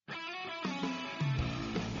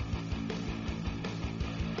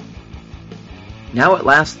Now at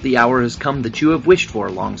last the hour has come that you have wished for,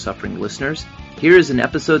 long-suffering listeners. Here is an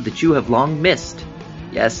episode that you have long missed.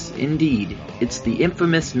 Yes, indeed, it's the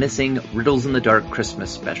infamous missing Riddles in the Dark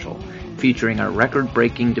Christmas special, featuring our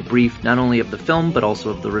record-breaking debrief not only of the film, but also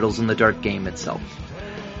of the Riddles in the Dark game itself.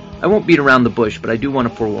 I won't beat around the bush, but I do want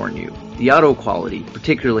to forewarn you. The audio quality,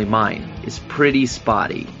 particularly mine, is pretty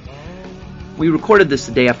spotty. We recorded this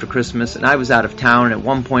the day after Christmas, and I was out of town at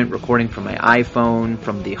one point recording from my iPhone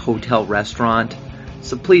from the hotel restaurant,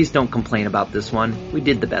 so please don't complain about this one. We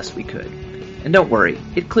did the best we could. And don't worry,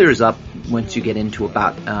 it clears up once you get into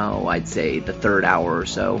about, I'd say the third hour or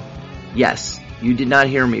so. Yes, you did not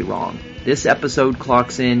hear me wrong. This episode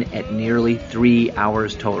clocks in at nearly 3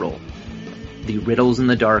 hours total. The Riddles in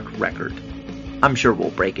the Dark record. I'm sure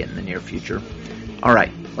we'll break it in the near future.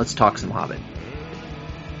 Alright, let's talk some Hobbit.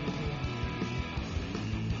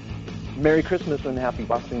 Merry Christmas and Happy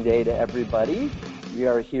Boxing Day to everybody. We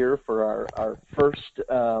are here for our first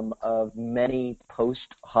of many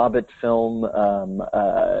post-Hobbit film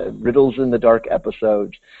Riddles in the Dark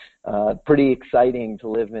episodes. Pretty exciting to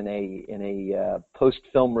live in a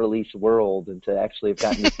post-film release world and to actually have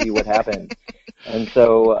gotten to see what happened. And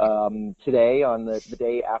so today, on the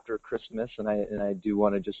day after Christmas, and I do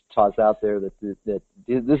want to just toss out there that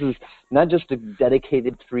this is not just a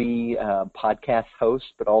dedicated three podcast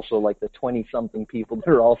hosts, but also like the 20-something people that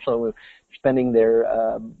are also spending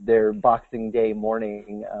their Boxing Day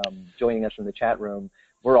morning joining us in the chat room.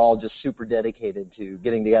 We're all just super dedicated to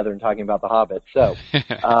getting together and talking about The Hobbit. So,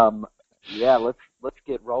 yeah, let's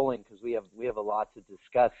get rolling because we have a lot to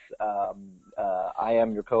discuss. I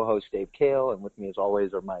am your co-host, Dave Kale, and with me, as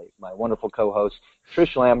always, are my wonderful co-hosts,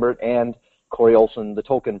 Trish Lambert and Corey Olson, the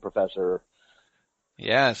Tolkien professor.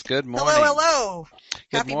 Yes, good morning. Hello.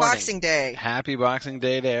 Happy morning. Boxing Day. Happy Boxing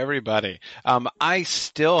Day to everybody. I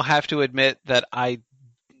still have to admit that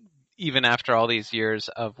even after all these years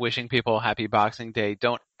of wishing people happy Boxing Day,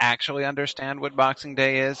 don't actually understand what Boxing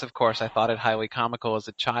Day is. Of course, I thought it highly comical as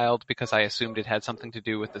a child because I assumed it had something to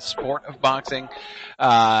do with the sport of boxing.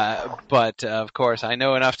 But of course, I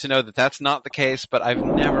know enough to know that that's not the case, but I've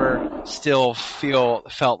never still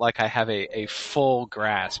felt like I have a full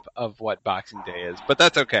grasp of what Boxing Day is. But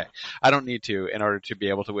that's okay. I don't need to in order to be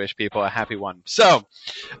able to wish people a happy one. So,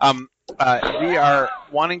 we are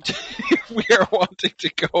wanting to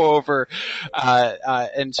go over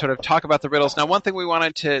and sort of talk about the riddles. Now, one thing we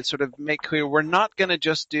wanted to sort of make clear, we're not going to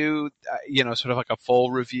just do sort of like a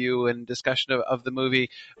full review and discussion of the movie.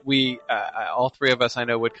 We all three of us, I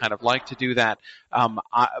know, would kind of like to do that,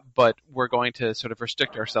 but we're going to sort of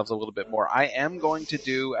restrict ourselves a little bit more. I am going to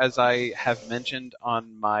do, as I have mentioned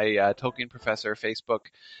on my Tolkien Professor Facebook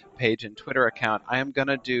page and Twitter account, I am going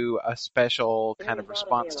to do a special kind of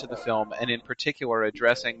response to the film, and in particular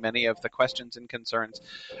addressing many of the questions and concerns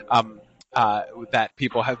that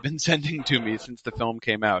people have been sending to me since the film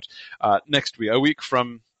came out. Next week, a week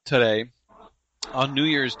from today, on New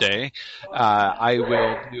Year's Day, I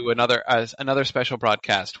will do another special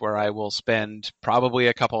broadcast where I will spend probably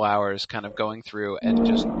a couple hours kind of going through and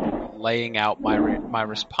just laying out my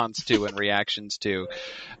response to and reactions to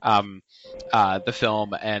the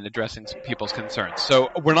film and addressing some people's concerns. So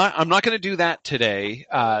I'm not going to do that today.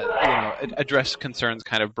 Address concerns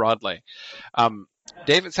kind of broadly.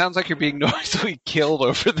 Dave, it sounds like you're being noisily killed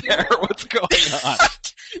over there. What's going on?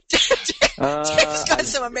 Dave's got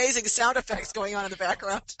some amazing sound effects going on in the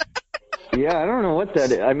background. Yeah, I don't know what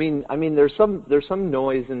that is. I mean, there's some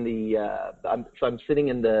noise in the. I'm sitting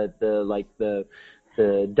in the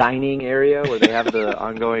dining area where they have the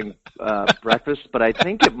ongoing breakfast, but I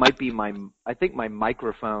think it might be my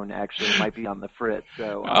microphone actually might be on the fritz.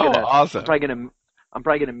 So awesome. I'm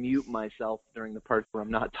probably gonna mute myself during the part where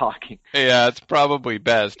I'm not talking. Yeah, it's probably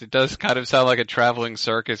best. It does kind of sound like a traveling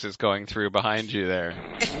circus is going through behind you there.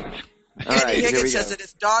 Andy Higgins says that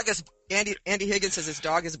his dog is Andy Higgins says his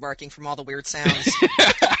dog is barking from all the weird sounds.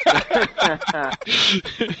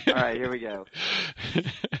 All right, here we go.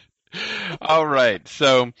 All right,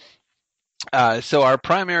 so our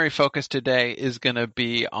primary focus today is going to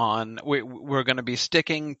be on we're going to be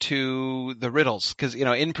sticking to the riddles because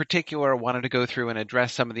in particular I wanted to go through and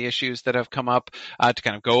address some of the issues that have come up to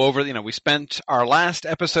kind of go over. We spent our last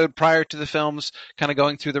episode prior to the films kind of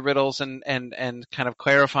going through the riddles and kind of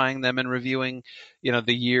clarifying them and reviewing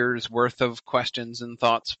the year's worth of questions and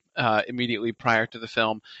thoughts immediately prior to the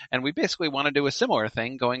film, and we basically want to do a similar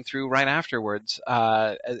thing going through right afterwards.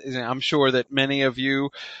 I'm sure that many of you,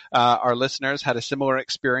 our listeners, had a similar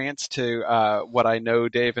experience to what I know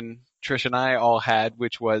Dave and Trish and I all had,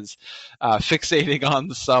 which was fixating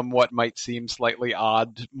on some what might seem slightly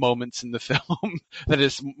odd moments in the film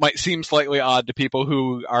that might seem slightly odd to people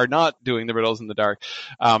who are not doing the riddles in the dark.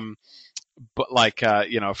 But like,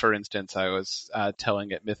 for instance, I was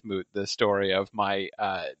telling at Mythmoot the story of my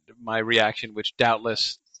reaction, which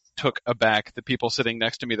doubtless took aback the people sitting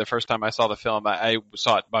next to me the first time I saw the film. I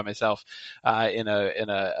saw it by myself in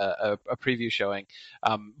a preview showing,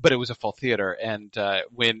 but it was a full theater. And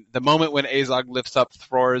when the moment when Azog lifts up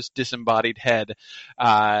Thror's disembodied head,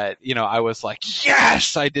 I was like,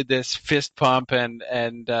 yes, I did this fist pump, and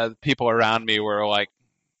people around me were like,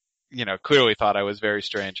 clearly thought I was very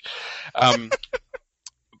strange.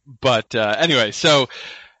 But anyway, so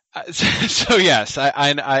yes,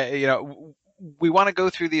 we want to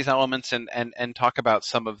go through these elements and talk about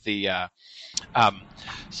some of the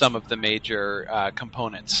major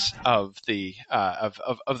components of the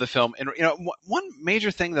film. And one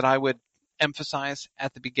major thing that I would emphasize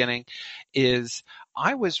at the beginning is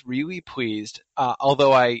I was really pleased,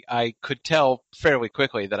 although I could tell fairly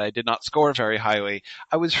quickly that I did not score very highly.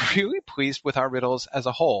 I was really pleased with our riddles as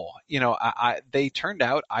a whole. They turned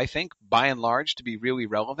out, I think, by and large, to be really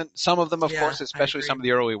relevant. Some of them, of course, especially some of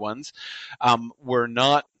the early ones, were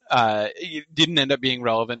not. Didn't end up being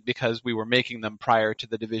relevant because we were making them prior to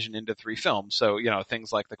the division into 3 films. So,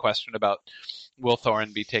 things like the question about will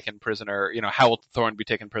Thorin be taken prisoner, how will Thorin be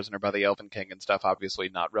taken prisoner by the Elven King and stuff, obviously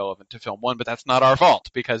not relevant to film 1, but that's not our fault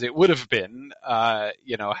because it would have been,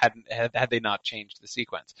 had they not changed the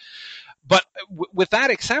sequence. But with that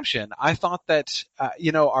exception, I thought that,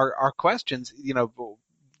 our questions,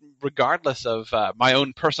 regardless of my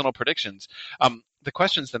own personal predictions, the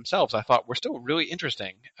questions themselves, I thought, were still really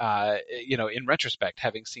interesting, in retrospect,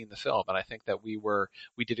 having seen the film. And I think that we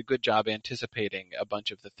did a good job anticipating a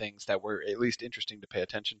bunch of the things that were at least interesting to pay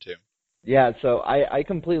attention to. Yeah, so I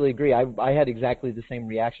completely agree. I had exactly the same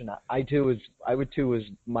reaction. I was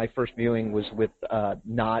my first viewing was with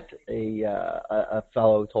not a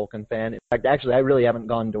fellow Tolkien fan. In fact, actually, I really haven't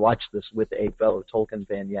gone to watch this with a fellow Tolkien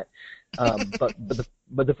fan yet. But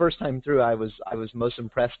the first time through, I was most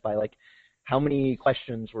impressed by how many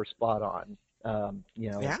questions were spot on.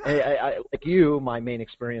 Yeah. I, like you, my main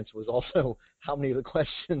experience was also how many of the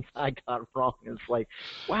questions I got wrong. It's like,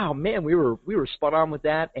 wow, man, we were spot on with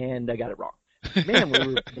that, and I got it wrong. Man,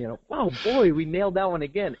 we were, wow, boy, we nailed that one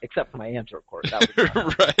again, except for my answer, of course. That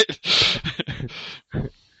was right.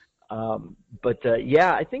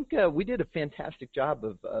 Yeah, I think we did a fantastic job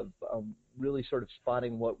of really sort of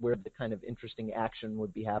spotting where the kind of interesting action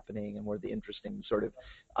would be happening and where the interesting sort of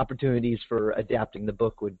opportunities for adapting the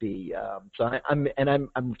book would be. So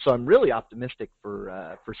I'm really optimistic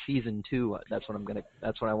for season 2. That's what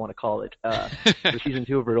I want to call it. For season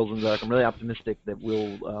 2 of Riddles in the Dark, I'm really optimistic that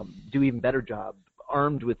we'll do even better job,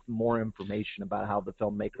 armed with more information about how the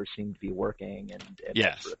filmmakers seem to be working and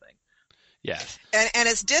yes. that sort of thing. Yes. And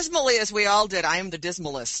as dismally as we all did, I am the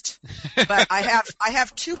dismalist. But I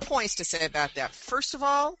have 2 points to say about that. First of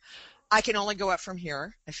all, I can only go up from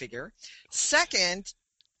here, I figure. Second,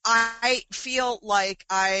 I feel like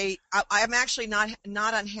I'm actually not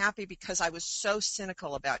unhappy because I was so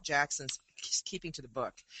cynical about Jackson's keeping to the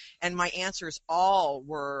book. And my answers all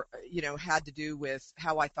were, had to do with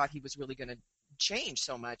how I thought he was really going to change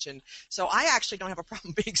so much, and so I actually don't have a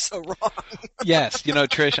problem being so wrong. Yes,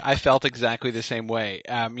 Trish, I felt exactly the same way.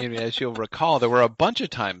 As you'll recall, there were a bunch of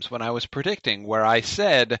times when I was predicting where I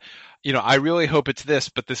said, I really hope it's this,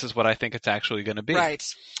 but this is what I think it's actually going to be. Right.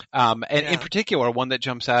 In particular, one that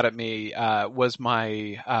jumps out at me was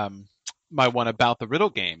my one about the riddle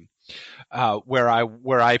game. Where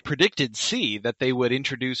I predicted that they would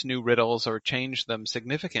introduce new riddles or change them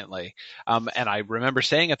significantly, and I remember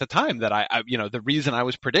saying at the time that I the reason I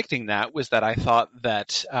was predicting that was that I thought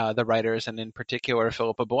that the writers, and in particular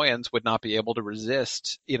Philippa Boyens, would not be able to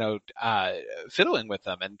resist fiddling with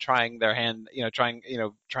them and trying their hand, trying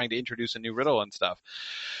to introduce a new riddle and stuff.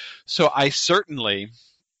 So I certainly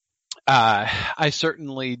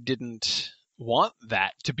didn't want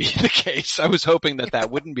that to be the case. I was hoping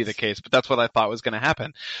that wouldn't be the case, but that's what I thought was going to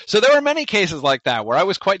happen. So there were many cases like that where I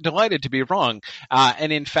was quite delighted to be wrong.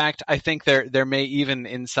 And in fact, I think there may even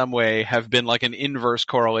in some way have been like an inverse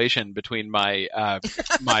correlation between my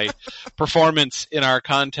my performance in our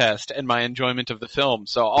contest and my enjoyment of the film.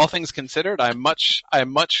 So all things considered, I'm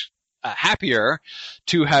much happier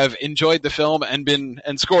to have enjoyed the film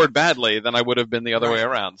and scored badly than I would have been the other way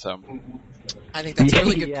around. So I think that's a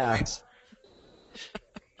really good point.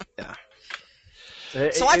 Yeah.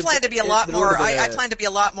 So I plan to be a lot more. I been plan to be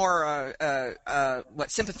a lot more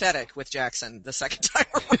sympathetic with Jackson the second time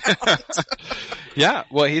around. Yeah,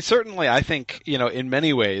 well, he certainly, I think, in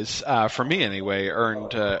many ways, for me anyway,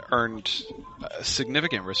 earned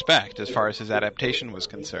significant respect as far as his adaptation was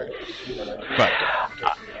concerned. But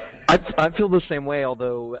I feel the same way.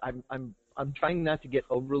 Although I'm trying not to get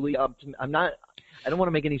overly optimistic. I don't want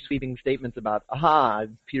to make any sweeping statements about,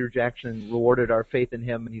 Peter Jackson rewarded our faith in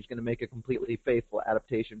him and he's going to make a completely faithful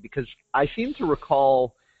adaptation, because I seem to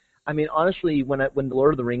recall, I mean, honestly, when the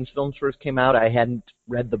Lord of the Rings films first came out, I hadn't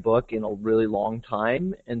read the book in a really long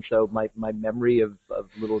time, and so my memory of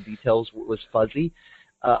little details was fuzzy.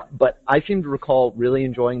 But I seem to recall really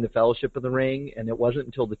enjoying the Fellowship of the Ring, and it wasn't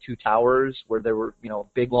until the Two Towers, where there were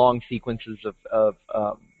big long sequences of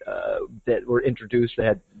that were introduced that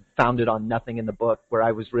had founded on nothing in the book, where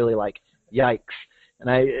I was really like, yikes. And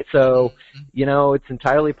it's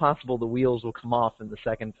entirely possible the wheels will come off in the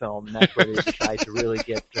second film, and that's where they decide to really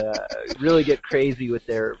get crazy with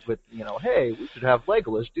hey, we should have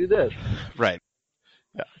Legolas do this. right.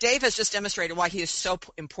 Yeah. Dave has just demonstrated why he is so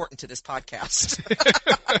important to this podcast,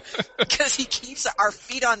 because he keeps our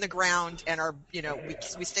feet on the ground and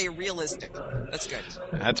we stay realistic. That's good.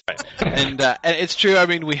 That's right. And it's true. I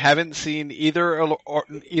mean, we haven't seen either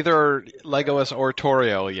Legolas or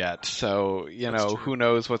Tauriel yet, so who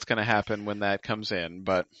knows what's going to happen when that comes in.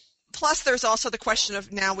 But plus, there's also the question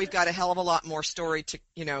of, now we've got a hell of a lot more story to,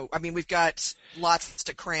 we've got lots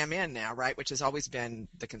to cram in now, right? Which has always been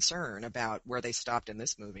the concern about where they stopped in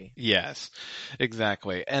this movie. Yes,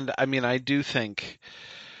 exactly. And I mean, I do think,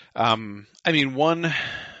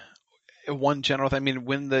 one general thing,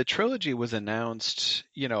 when the trilogy was announced,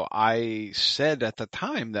 I said at the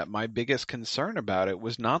time that my biggest concern about it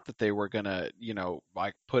was not that they were going to,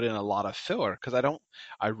 put in a lot of filler, because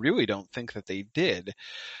I really don't think that they did.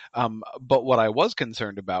 But what I was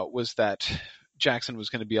concerned about was that Jackson was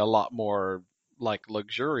going to be a lot more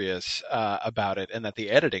luxurious about it, and that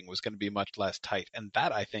the editing was going to be much less tight. And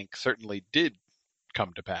that, I think, certainly did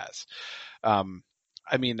come to pass. I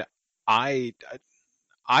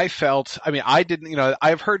didn't,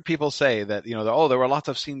 I've heard people say that, there were lots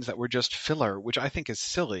of scenes that were just filler, which I think is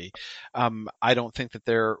silly. I don't think that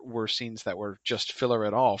there were scenes that were just filler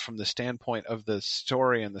at all. From the standpoint of the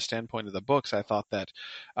story and the standpoint of the books, I thought that,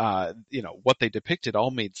 what they depicted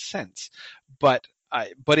all made sense. But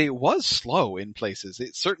it was slow in places.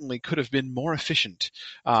 It certainly could have been more efficient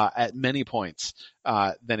at many points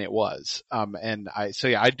than it was.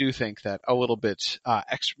 I do think that a little bit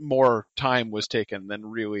more time was taken than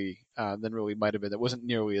really might have been. It wasn't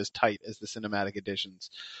nearly as tight as the cinematic editions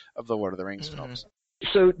of the Lord of the Rings films.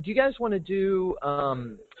 So, do you guys want to do?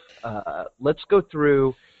 Let's go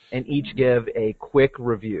through and each give a quick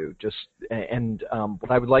review.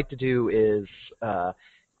 What I would like to do is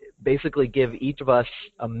basically give each of us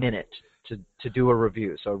a minute to do a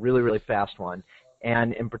review, so a really, really fast one.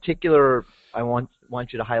 And in particular, I want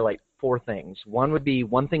you to highlight 4 things. One would be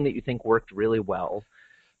one thing that you think worked really well,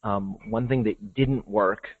 one thing that didn't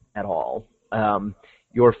work at all,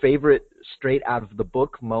 your favorite straight out of the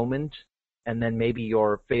book moment, and then maybe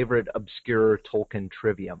your favorite obscure Tolkien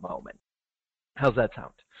trivia moment. How's that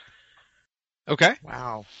sound? Okay.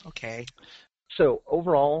 Wow. Okay. So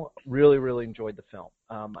overall, really, really enjoyed the film.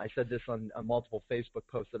 I said this on multiple Facebook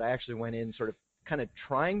posts that I actually went in sort of kind of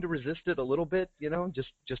trying to resist it a little bit,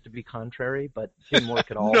 just to be contrary, but didn't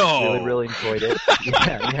work at all. No. Really, really enjoyed it.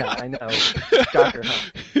 Yeah, I know. Shocker,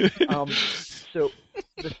 huh? So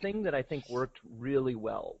the thing that I think worked really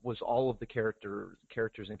well was all of the characters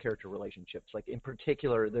and character relationships. Like in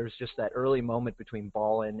particular, there's just that early moment between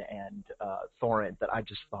Balin and Thorin that I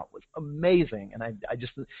just thought was amazing, and it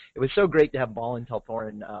was so great to have Balin tell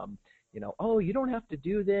Thorin, oh, you don't have to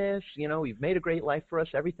do this. You've made a great life for us.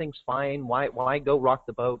 Everything's fine. Why go rock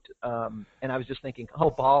the boat? And I was just thinking, oh,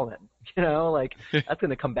 Balin, that's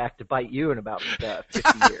going to come back to bite you in about 50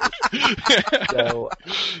 years.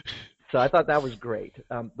 So I thought that was great.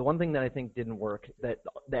 The one thing that I think didn't work, that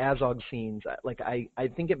the Azog scenes, I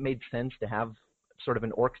think it made sense to have sort of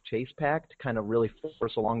an orc chase pack to kind of really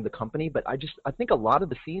force along the company, but I think a lot of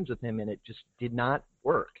the scenes with him in it just did not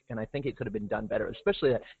work, and I think it could have been done better,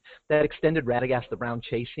 especially that extended Radagast the Brown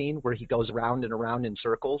chase scene where he goes around and around in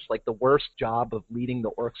circles, like the worst job of leading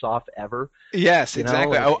the orcs off ever. Yes,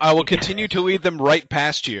 exactly. I will continue to lead them right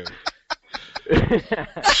past you. Thanks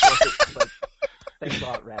a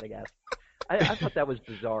lot, Radagast. I thought that was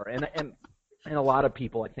bizarre, and a lot of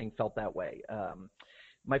people, I think, felt that way.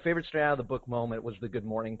 My favorite straight out of the book moment was the good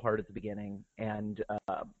morning part at the beginning, and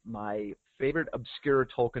my favorite obscure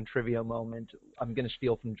Tolkien trivia moment, I'm going to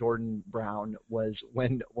steal from Jordan Brown, was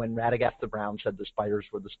when Radagast the Brown said the spiders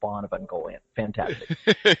were the spawn of Ungoliant. Fantastic.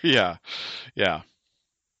 Yeah.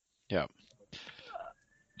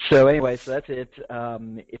 So anyway, so that's it.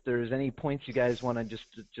 If there's any points you guys want to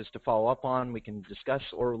just to follow up on, we can discuss,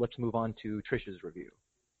 or let's move on to Trish's review.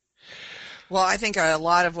 Well, I think a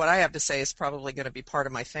lot of what I have to say is probably going to be part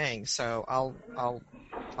of my thing, so I'll.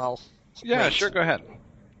 Yeah, wait. sure. Go ahead.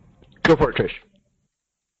 Go for it, Trish.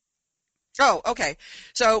 Oh, okay.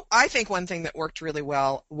 So I think one thing that worked really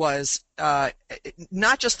well was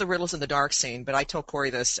not just the Riddles in the Dark scene, but I told Corey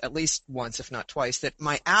this at least once, if not twice, that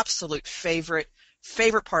my absolute favorite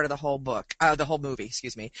part of the whole book, the whole movie,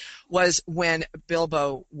 excuse me, was when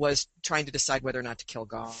Bilbo was trying to decide whether or not to kill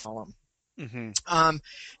Gollum. Mm-hmm.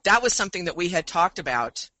 That was something that we had talked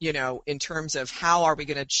about, in terms of how are we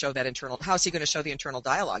going to show that how is he going to show the internal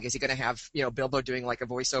dialogue? Is he going to have, Bilbo doing like a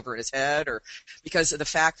voiceover in his head, or because of the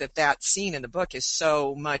fact that scene in the book is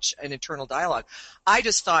so much an internal dialogue? I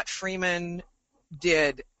just thought Freeman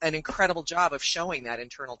did an incredible job of showing that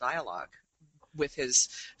internal dialogue with his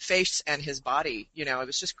face and his body. I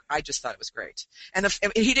just thought it was great. And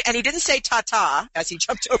he didn't say ta-ta as he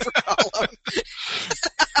jumped over Gollum.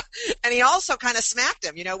 And he also kind of smacked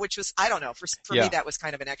him, which was, I don't know, for me that was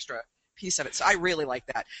kind of an extra piece of it. So I really like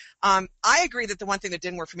that. I agree that the one thing that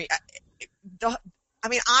didn't work for me,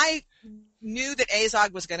 I knew that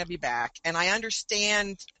Azog was going to be back, and I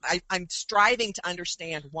understand, I'm striving to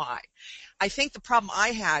understand why. I think the problem I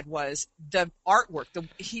had was the artwork.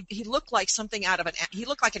 He looked like something he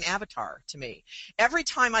looked like an avatar to me. Every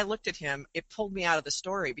time I looked at him, it pulled me out of the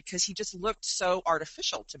story because he just looked so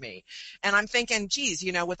artificial to me. And I'm thinking, geez,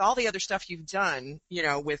 with all the other stuff you've done,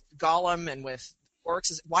 with Gollum and with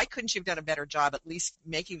orcs, why couldn't you have done a better job at least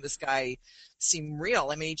making this guy seem real?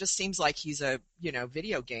 I mean, he just seems like he's a,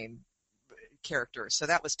 video game character. So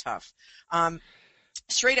that was tough.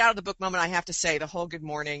 Straight out of the book moment, I have to say, the whole good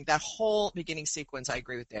morning, that whole beginning sequence, I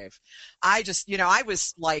agree with Dave. I just, I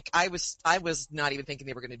was not even thinking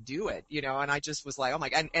they were going to do it, and I just was like, oh my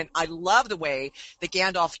God. And I love the way that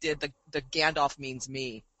Gandalf did the Gandalf means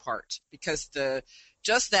me part, because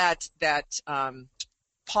that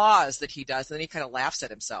pause that he does, and then he kind of laughs at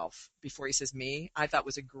himself before he says me, I thought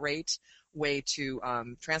was a great way to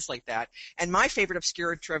translate that. And my favorite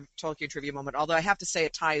obscure Tolkien trivia moment, although I have to say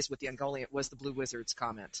it ties with the Ungoliant, was the Blue Wizards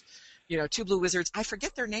comment. Two Blue Wizards, I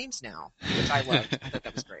forget their names now, which I loved. I thought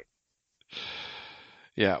that was great.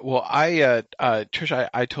 Yeah, well, Trish,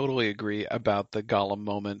 I totally agree about the Gollum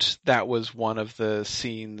moment. That was one of the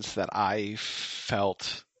scenes that I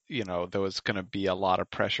felt there was going to be a lot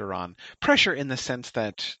of pressure in the sense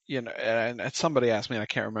that, and somebody asked me, and I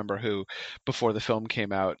can't remember who, before the film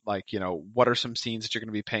came out, like, what are some scenes that you're going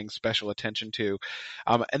to be paying special attention to?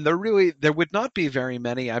 And there would not be very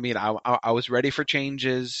many. I mean, I was ready for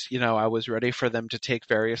changes, I was ready for them to take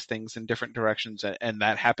various things in different directions, and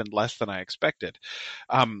that happened less than I expected.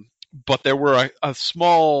 But there were a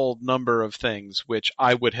small number of things which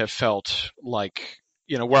I would have felt like,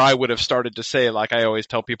 where I would have started to say, like I always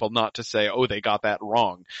tell people not to say, oh, they got that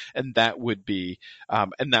wrong. And that would be,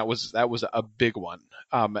 and that was a big one.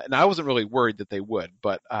 And I wasn't really worried that they would,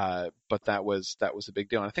 but that was a big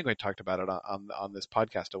deal. And I think we talked about it on this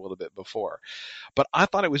podcast a little bit before, but I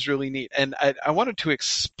thought it was really neat. And I wanted to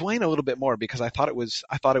explain a little bit more because I thought it was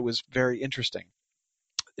very interesting.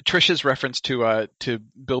 Trish's reference to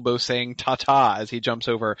Bilbo saying "ta-ta" as he jumps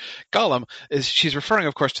over Gollum she's referring,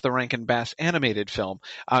 of course, to the Rankin Bass animated film,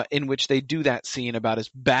 in which they do that scene about as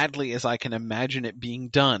badly as I can imagine it being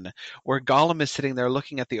done, where Gollum is sitting there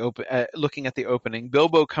looking at the opening.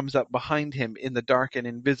 Bilbo comes up behind him in the dark and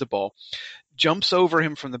invisible, jumps over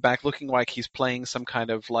him from the back looking like he's playing some kind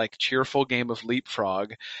of like cheerful game of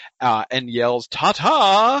leapfrog, and yells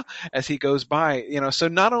 "ta-ta" as he goes by. So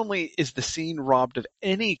not only is the scene robbed of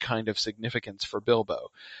any kind of significance for Bilbo,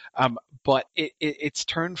 but it's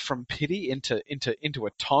turned from pity into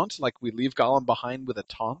a taunt, like we leave Gollum behind with a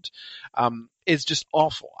taunt, is just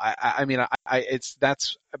awful.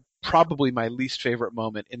 That's probably my least favorite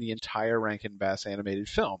moment in the entire Rankin Bass animated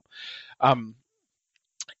film.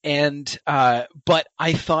 But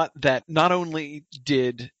I thought that not only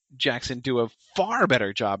did Jackson do a far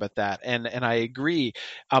better job at that, and I agree.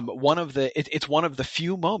 It's one of the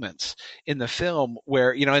few moments in the film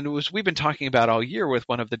where, and we've been talking about all year with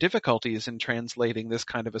one of the difficulties in translating this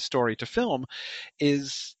kind of a story to film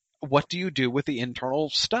is what do you do with the internal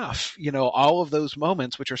stuff? All of those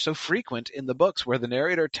moments which are so frequent in the books where the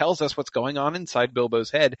narrator tells us what's going on inside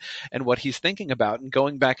Bilbo's head and what he's thinking about and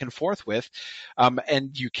going back and forth with.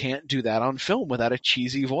 And you can't do that on film without a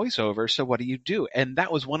cheesy voiceover. So what do? And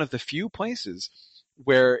that was one of the few places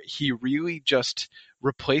where he really just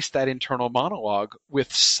replaced that internal monologue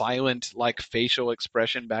with silent, like, facial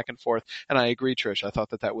expression back and forth. And I agree, Trish. I thought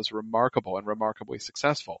that was remarkable and remarkably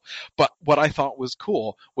successful. But what I thought was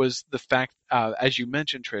cool was the fact, as you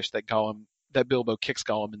mentioned, Trish, that Bilbo kicks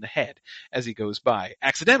Gollum in the head as he goes by,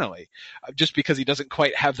 accidentally, just because he doesn't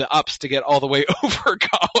quite have the ups to get all the way over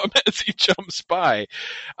Gollum as he jumps by.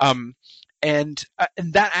 And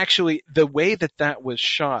that actually, the way that was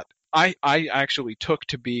shot, I actually took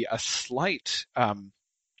to be a slight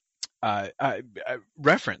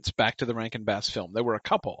reference back to the Rankin Bass film. There were a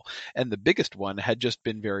couple, and the biggest one had just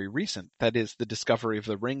been very recent. That is, the discovery of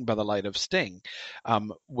the ring by the light of Sting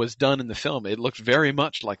was done in the film. It looked very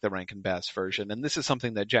much like the Rankin Bass version, and this is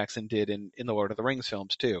something that Jackson did in the Lord of the Rings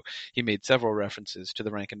films too. He made several references to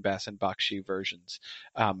the Rankin Bass and Bakshi versions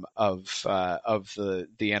of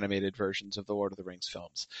the animated versions of the Lord of the Rings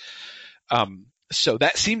films. So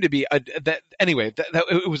that seemed to be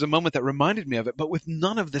it was a moment that reminded me of it, but with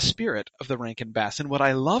none of the spirit of the Rankin Bass. And what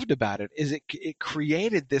I loved about it is it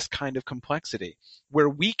created this kind of complexity where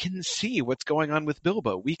we can see what's going on with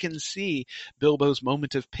Bilbo. We can see Bilbo's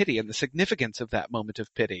moment of pity and the significance of that moment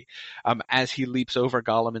of pity as he leaps over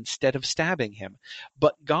Gollum instead of stabbing him.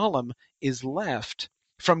 But Gollum is left,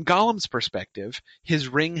 from Gollum's perspective, his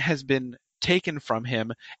ring has been taken from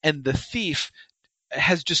him, and the thief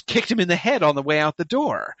has just kicked him in the head on the way out the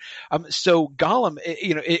door. So Gollum,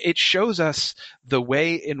 it shows us the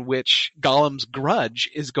way in which Gollum's grudge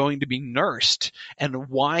is going to be nursed, and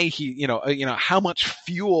why he, how much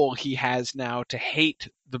fuel he has now to hate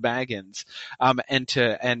the Baggins, and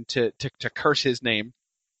to curse his name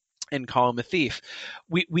and call him a thief.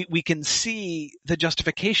 We can see the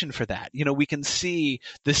justification for that. We can see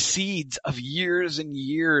the seeds of years and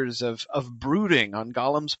years of brooding on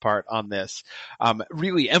Gollum's part on this,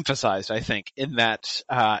 really emphasized, I think, in that,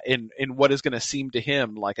 in what is going to seem to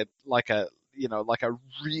him like a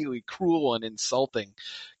really cruel and insulting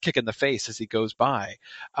kick in the face as he goes by.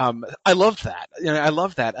 I love that. I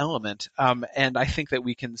love that element. And I think that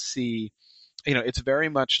we can see, it's very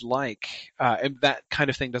much like, and that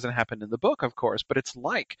kind of thing doesn't happen in the book, of course, but it's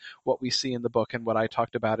like what we see in the book and what I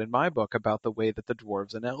talked about in my book about the way that the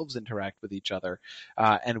dwarves and elves interact with each other.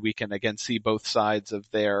 And we can, again, see both sides of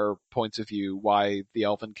their points of view, why the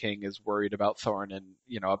Elven King is worried about Thorin and,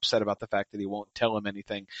 upset about the fact that he won't tell him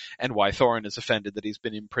anything, and why Thorin is offended that he's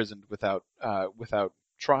been imprisoned without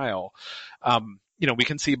trial. We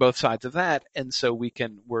can see both sides of that, and so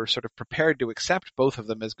we're sort of prepared to accept both of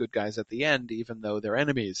them as good guys at the end, even though they're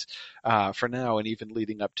enemies for now, and even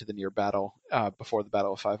leading up to the near battle before the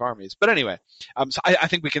Battle of Five Armies. But anyway, so I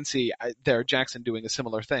think we can see there Jackson doing a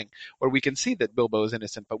similar thing, where we can see that Bilbo is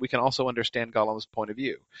innocent, but we can also understand Gollum's point of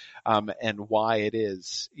view, and why it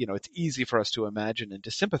is, it's easy for us to imagine and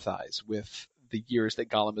to sympathize with the years that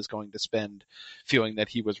Gollum is going to spend feeling that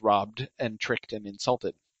he was robbed and tricked and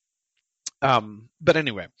insulted. But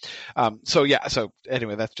anyway, so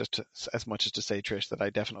anyway, that's just as much as to say, Trish, that I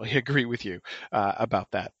definitely agree with you, about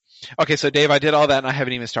that. Okay, so Dave, I did all that and I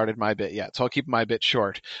haven't even started my bit yet, so I'll keep my bit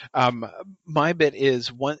short. My bit is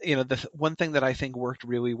the one thing that I think worked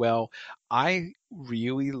really well. I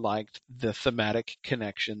really liked the thematic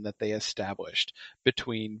connection that they established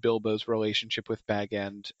between Bilbo's relationship with Bag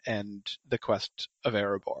End and the quest of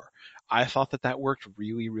Erebor. I thought that worked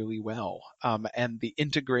really, really well. And the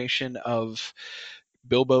integration of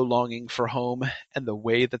Bilbo longing for home and the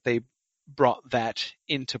way that they brought that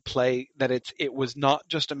into play, that it was not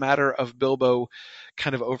just a matter of Bilbo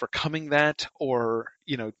kind of overcoming that, or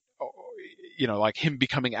like him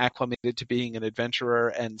becoming acclimated to being an adventurer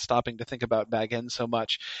and stopping to think about Bag End so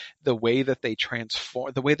much. The way that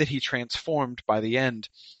he transformed by the end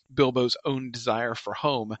Bilbo's own desire for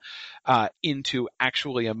home into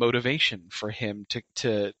actually a motivation for him to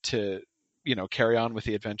carry on with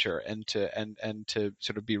the adventure and to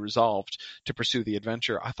sort of be resolved to pursue the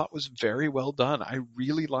adventure, I thought was very well done. I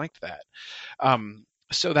really liked that.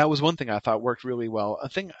 So that was one thing I thought worked really well. A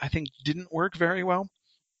thing I think didn't work very well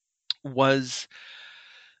was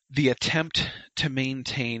the attempt to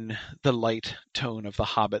maintain the light tone of The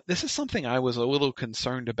Hobbit. This is something I was a little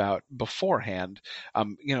concerned about beforehand,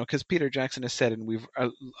 because Peter Jackson has said, and we've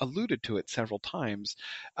alluded to it several times,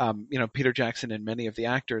 Peter Jackson and many of the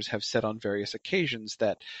actors have said on various occasions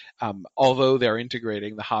that although they're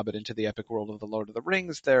integrating The Hobbit into the epic world of The Lord of the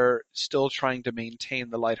Rings, they're still trying to maintain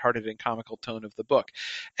the lighthearted and comical tone of the book.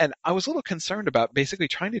 And I was a little concerned about basically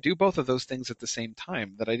trying to do both of those things at the same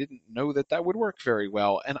time, that I didn't know that would work very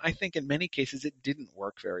well. And I think in many cases it didn't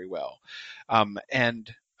work very well.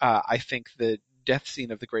 I think the death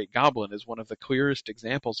scene of the Great Goblin is one of the clearest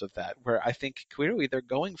examples of that, where I think clearly they're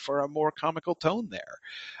going for a more comical tone there.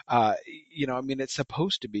 It's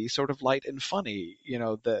supposed to be sort of light and funny,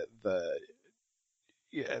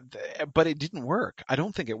 but it didn't work. I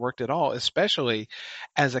don't think it worked at all, especially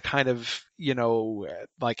as a kind of,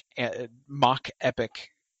 mock epic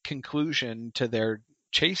conclusion to their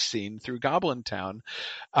chase scene through Goblin Town.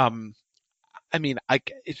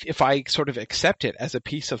 If I sort of accept it as a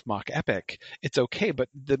piece of mock epic, it's okay. But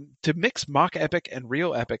to mix mock epic and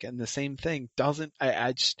real epic in the same thing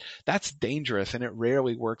that's dangerous, and it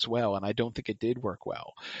rarely works well. And I don't think it did work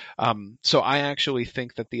well. So I actually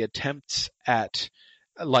think that the attempts at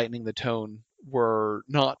lightening the tone were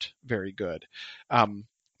not very good.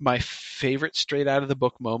 My favorite straight out of the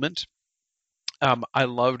book moment, I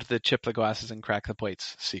loved the chip the glasses and crack the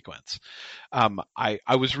plates sequence.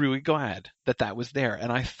 I was really glad that was there,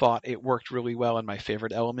 and I thought it worked really well. And my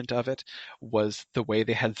favorite element of it was the way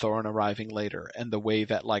they had Thorin arriving later, and the way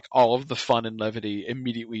that all of the fun and levity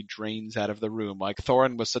immediately drains out of the room.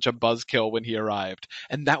 Thorin was such a buzzkill when he arrived,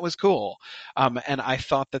 and that was cool. And I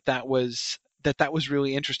thought that was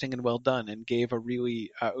really interesting and well done, and gave a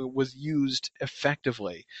really was used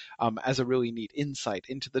effectively as a really neat insight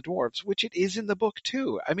into the dwarves, which it is in the book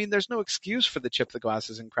too. I mean, there's no excuse for the chip the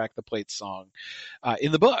glasses and crack the plates song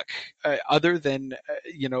in the book, other than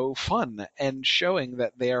fun, and showing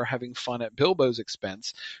that they are having fun at Bilbo's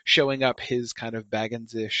expense, showing up his kind of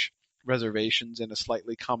Baggins-ish reservations in a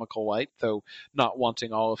slightly comical light, though not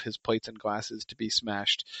wanting all of his plates and glasses to be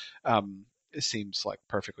smashed. It seems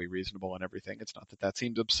perfectly reasonable and everything. It's not that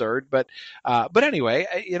seems absurd, but anyway,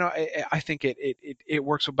 I think it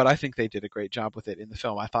works. But I think they did a great job with it in the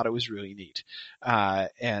film. I thought it was really neat,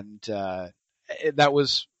 and that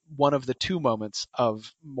was one of the two moments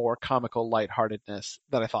of more comical lightheartedness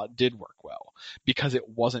that I thought did work well, because it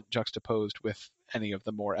wasn't juxtaposed with any of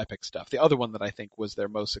the more epic stuff. The other one that I think was their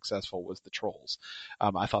most successful was the Trolls.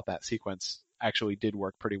 I thought that sequence actually did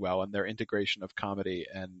work pretty well, and their integration of comedy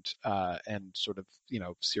and sort of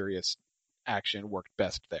serious action worked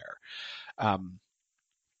best there.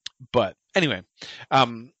 But anyway,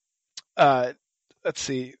 let's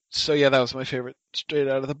see. So yeah, that was my favorite straight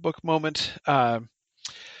out of the book moment.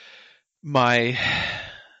 My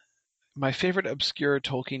favorite obscure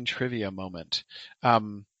Tolkien trivia moment.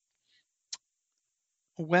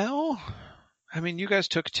 Well, I mean, you guys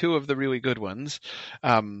took two of the really good ones.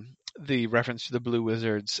 The reference to the Blue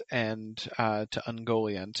Wizards and to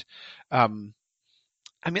Ungoliant.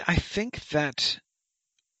 I think that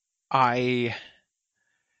I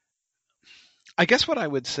guess what I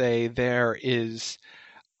would say there is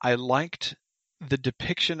I liked the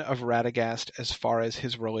depiction of Radagast as far as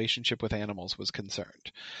his relationship with animals was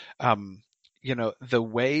concerned. The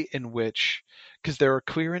way in which, because there are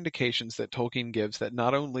clear indications that Tolkien gives that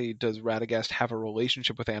not only does Radagast have a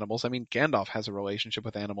relationship with animals, I mean, Gandalf has a relationship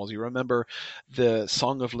with animals. You remember the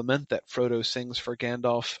Song of Lament that Frodo sings for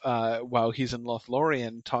Gandalf while he's in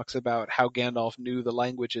Lothlorien, talks about how Gandalf knew the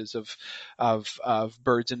languages of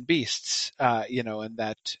birds and beasts, and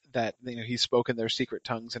that he spoke in their secret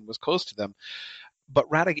tongues and was close to them. But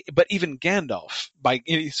even Gandalf,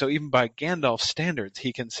 even by Gandalf's standards,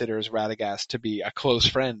 he considers Radagast to be a close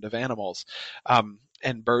friend of animals,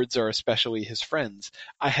 and birds are especially his friends.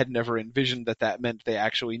 I had never envisioned that meant they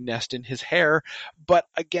actually nest in his hair, but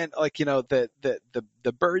again,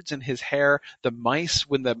 the birds in his hair, the mice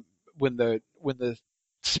when the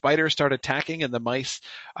spiders start attacking and the mice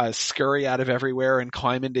scurry out of everywhere and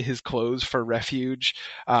climb into his clothes for refuge.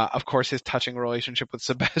 Of course, his touching relationship with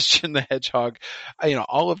Sebastian the Hedgehog.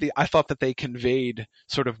 I thought that they conveyed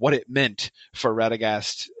sort of what it meant for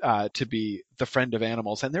Radagast to be the friend of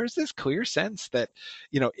animals. And there's this clear sense that,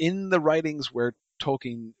 in the writings where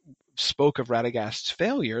Tolkien spoke of Radagast's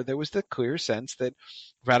failure, there was the clear sense that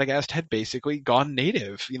Radagast had basically gone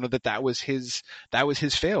native. That was his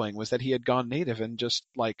failing, was that he had gone native and just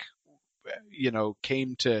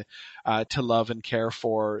came to love and care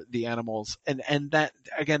for the animals. And that,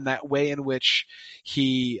 again, that way in which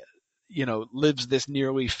he lives this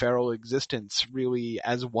nearly feral existence really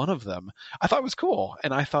as one of them, I thought was cool.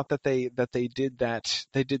 And I thought that they did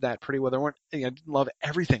that pretty well. There weren't, I didn't love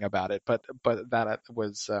everything about it, but that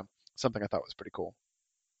was something I thought was pretty cool.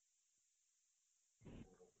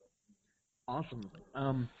 Awesome.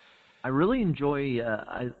 I really enjoy.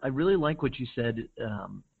 I really like what you said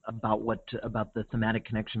about the thematic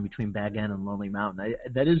connection between Bag End and Lonely Mountain.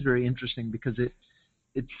 That is very interesting because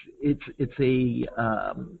it's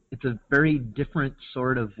a very different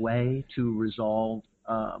sort of way to resolve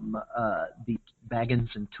the Baggins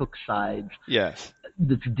and Took sides. Yes.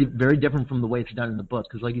 That's very different from the way it's done in the book.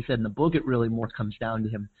 Because, like you said, in the book, it really more comes down to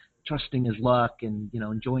him trusting his luck and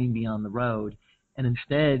enjoying being on the road. And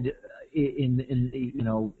instead, in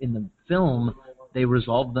the film, they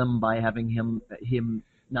resolve them by having him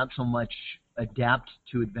not so much adapt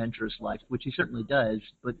to adventurous life, which he certainly does,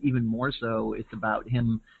 but even more so, it's about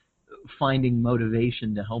him finding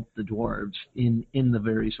motivation to help the dwarves in the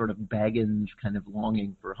very sort of Baggins kind of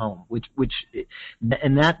longing for home,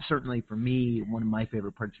 and that certainly for me, one of my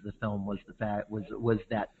favorite parts of the film was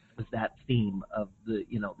that theme of the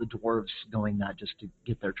dwarves going not just to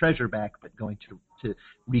get their treasure back, but going to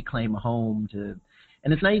reclaim a home,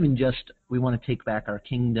 and it's not even just we want to take back our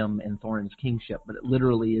kingdom and Thorin's kingship, but it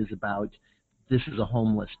literally is about this is a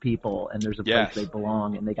homeless people and there's a place they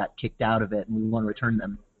belong and they got kicked out of it and we want to return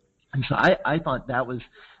them. And so I thought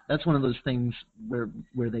that's one of those things where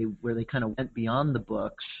they kind of went beyond the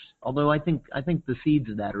books, although I think the seeds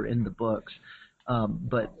of that are in the books.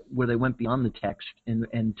 But where they went beyond the text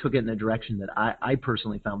and took it in a direction that I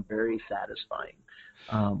personally found very satisfying.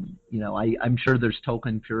 I'm sure there's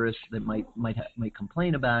Tolkien purists that might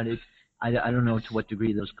complain about it. I don't know to what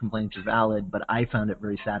degree those complaints are valid, but I found it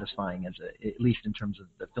very satisfying at least in terms of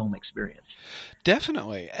the film experience.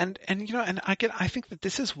 Definitely. And I think that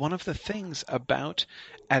this is one of the things about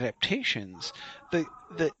adaptations.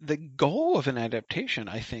 The goal of an adaptation,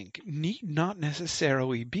 I think, need not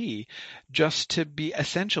necessarily be just to be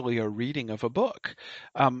essentially a reading of a book.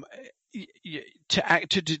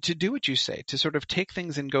 To do what you say, to sort of take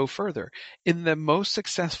things and go further. In the most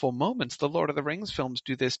successful moments, the Lord of the Rings films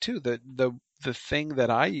do this too. The thing that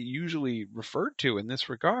I usually refer to in this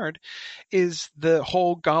regard is the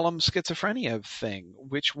whole Gollum schizophrenia thing,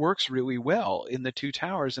 which works really well in The Two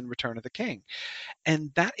Towers and Return of the King.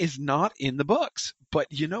 And that is not in the books. But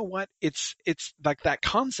you know what? It's like that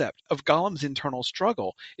concept of Gollum's internal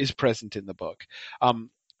struggle is present in the book.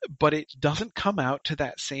 But it doesn't come out to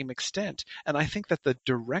that same extent. And I think that the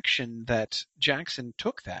direction that Jackson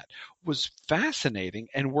took that was fascinating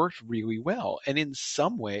and worked really well. And in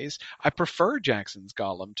some ways, I prefer Jackson's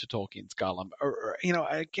Gollum to Tolkien's Gollum.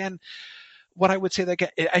 Again, what I would say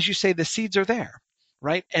that, as you say, the seeds are there,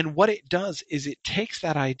 right? And what it does is it takes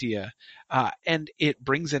that idea and it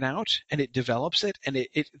brings it out and it develops it, and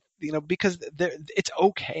it because it's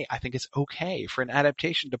okay. I think it's okay for an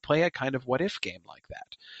adaptation to play a kind of what if game like that.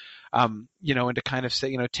 And to kind of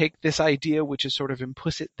say, take this idea which is sort of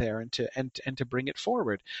implicit there and to bring it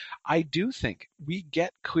forward. I do think we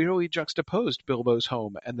get clearly juxtaposed Bilbo's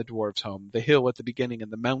home and the dwarves' home, the hill at the beginning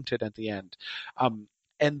and the mountain at the end,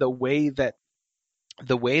 and the way that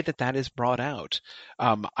is brought out,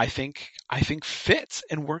 I think fits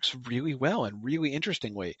and works really well and really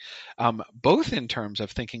interestingly, both in terms of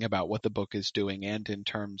thinking about what the book is doing and in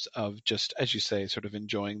terms of just, as you say, sort of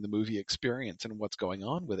enjoying the movie experience and what's going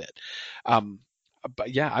on with it.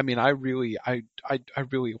 But yeah, I mean, I really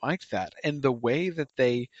liked that, and the way that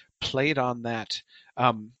they played on that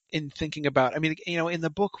in thinking about. I mean, in the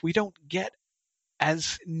book we don't get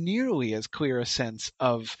as nearly as clear a sense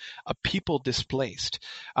of a people displaced.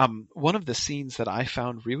 One of the scenes that I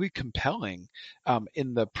found really compelling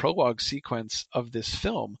in the prologue sequence of this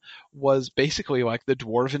film was basically like the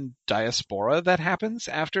dwarven diaspora that happens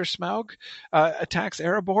after Smaug attacks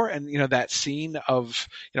Erebor, and that scene of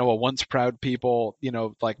a once proud people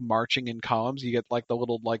like marching in columns. You get like the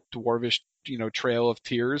little like dwarvish trail of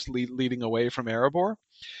tears leading away from Erebor.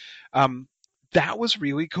 That was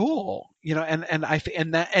really cool, and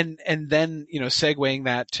then segueing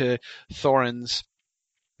that to Thorin's,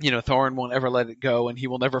 Thorin won't ever let it go, and he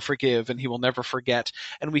will never forgive, and he will never forget,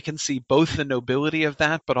 and we can see both the nobility of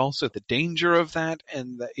that, but also the danger of that,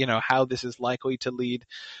 and how this is likely to lead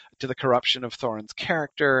to the corruption of Thorin's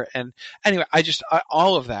character. And anyway,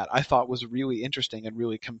 all of that I thought was really interesting and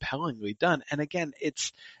really compellingly done. And again,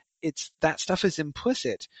 it's that stuff is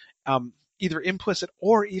implicit. Either implicit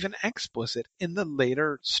or even explicit in the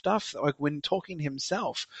later stuff, like when Tolkien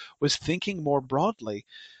himself was thinking more broadly.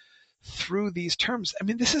 through these terms. I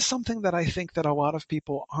mean, this is something that I think that a lot of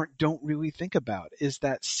people don't really think about, is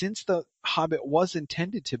that since The Hobbit was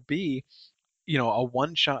intended to be, a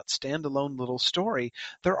one-shot standalone little story,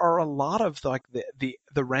 there are a lot of the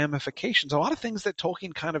ramifications, a lot of things that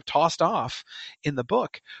Tolkien kind of tossed off in the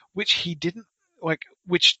book, which he didn't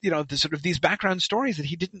the sort of these background stories that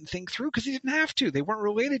he didn't think through because he didn't have to. They weren't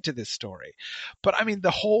related to this story. But I mean, the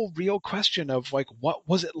whole real question of what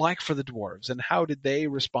was it like for the dwarves and how did they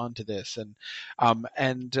respond to this?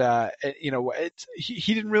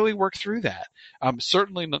 He didn't really work through that.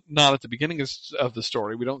 Certainly not at the beginning of the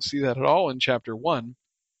story. We don't see that at all in chapter 1.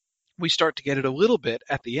 We start to get it a little bit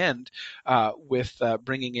at the end with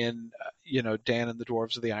bringing in, Dan and the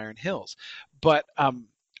Dwarves of the Iron Hills.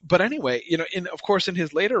 But anyway, of course, in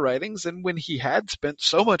his later writings, and when he had spent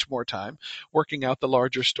so much more time working out the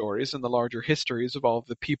larger stories and the larger histories of all of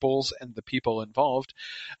the peoples and the people involved,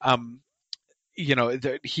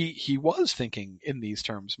 he was thinking in these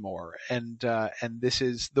terms more, and this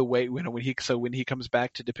is the way when he comes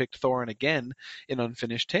back to depict Thorin again in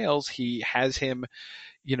Unfinished Tales, he has him,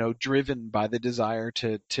 driven by the desire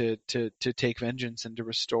to take vengeance and to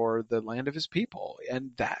restore the land of his people,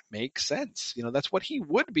 and that makes sense. That's what he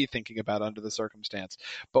would be thinking about under the circumstance.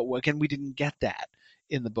 But again, we didn't get that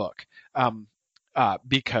in the book.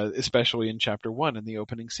 Because especially in chapter 1 in the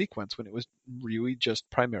opening sequence, when it was really just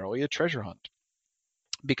primarily a treasure hunt,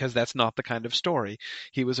 because that's not the kind of story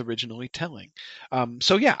he was originally telling.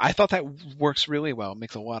 So yeah, I thought that works really well. It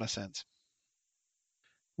makes a lot of sense.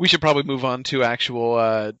 We should probably move on to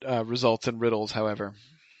actual results and riddles, however.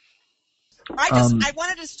 I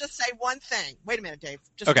wanted to just say one thing. Wait a minute, Dave.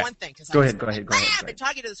 Just one thing. Go ahead. I've been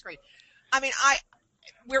talking to the screen. I mean,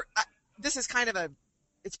 this is kind of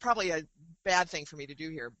it's probably a bad thing for me to do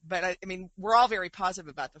here, but I mean, we're all very positive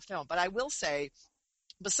about the film, but I will say,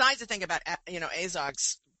 besides the thing about,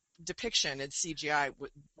 Azog's depiction and CGI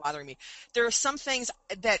bothering me, there are some things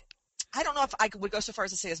that I don't know if I would go so far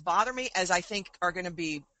as to say as bother me, as I think are going to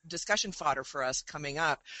be discussion fodder for us coming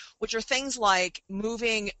up, which are things like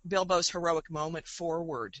moving Bilbo's heroic moment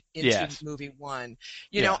forward into movie 1.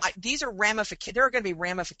 These are there are going to be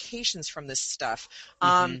ramifications from this stuff.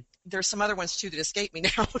 There's some other ones too that escape me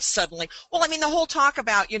now suddenly. Well, I mean, the whole talk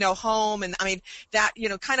about, home, and I mean, that,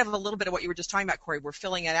 kind of a little bit of what you were just talking about, Corey, we're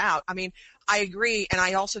filling it out. I mean, I agree, and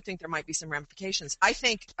I also think there might be some ramifications. I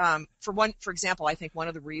think, for example, I think one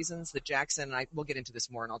of the reasons that Jackson, and we'll get into this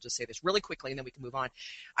more, and I'll just say this really quickly, and then we can move on.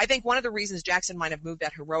 I think one of the reasons Jackson might have moved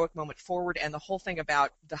that heroic moment forward, and the whole thing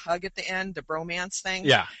about the hug at the end, the bromance thing,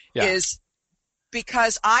 is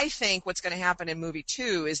because I think what's going to happen in movie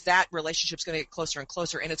 2 is that relationship's going to get closer and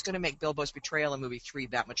closer, and it's going to make Bilbo's betrayal in movie 3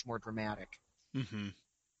 that much more dramatic. Mm-hmm.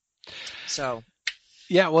 So.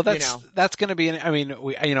 Yeah, well, that's going to be. I mean,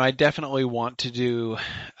 I definitely want to do.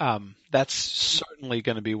 That's certainly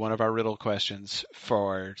going to be one of our riddle questions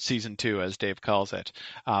for season 2, as Dave calls it.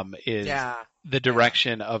 Is the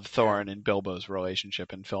direction of Thorin and Bilbo's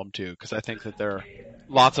relationship in film 2? Because I think that there are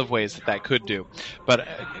lots of ways that could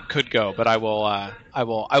go. But I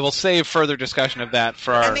will save further discussion of that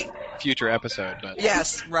for our future episode. But.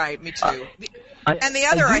 Yes, right. Me too. And the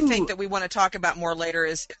other, I think, that we want to talk about more later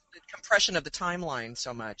is the compression of the timeline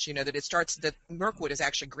so much, that it starts, that Mirkwood is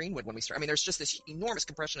actually Greenwood when we start. I mean, there's just this enormous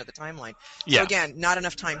compression of the timeline. So again, not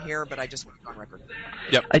enough time here, but I just want to go on record.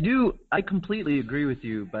 Yep. I completely agree with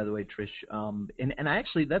you, by the way, Trish. And I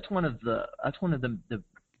actually, that's one of the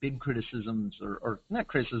big criticisms, or not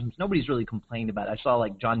criticisms, nobody's really complained about it. I saw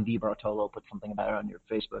like John DiBartolo put something about it on your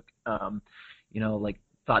Facebook,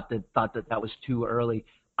 thought that was too early.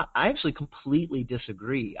 I actually completely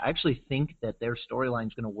disagree. I actually think that their storyline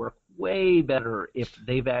is going to work way better if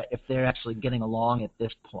they're actually getting along at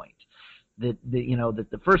this point. That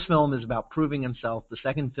the first film is about proving himself. The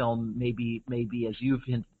second film maybe as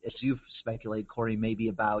you've speculated, Corey, maybe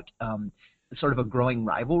about sort of a growing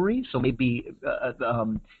rivalry. So maybe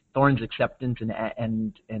Thorin's acceptance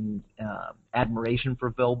and admiration for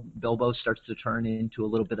Bilbo starts to turn into a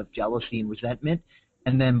little bit of jealousy and resentment.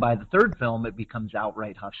 And then by the third film, it becomes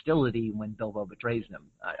outright hostility when Bilbo betrays him.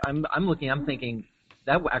 I'm thinking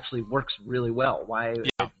that actually works really well.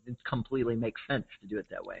 It completely makes sense to do it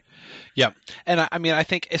that way. Yeah. And I mean, I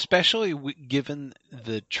think especially given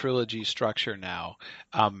the trilogy structure now,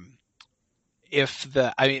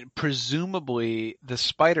 presumably the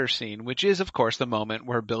spider scene, which is, of course, the moment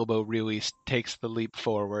where Bilbo really takes the leap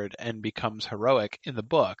forward and becomes heroic in the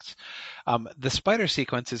books, the spider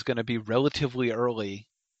sequence is going to be relatively early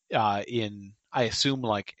I assume,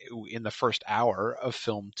 in the first hour of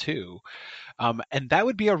film 2. And that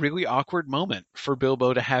would be a really awkward moment for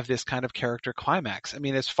Bilbo to have this kind of character climax. I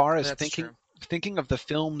mean, as far as thinking of the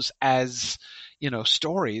films as,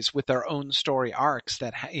 stories with their own story arcs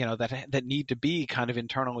that that need to be kind of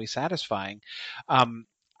internally satisfying,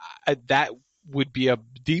 that would be a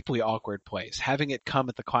deeply awkward place. Having it come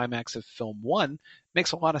at the climax of film 1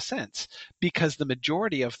 makes a lot of sense, because the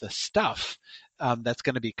majority of the stuff that's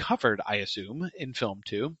going to be covered, I assume, in film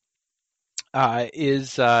 2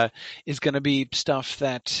 is going to be stuff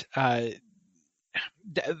that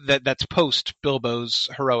that's post Bilbo's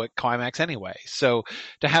heroic climax anyway. So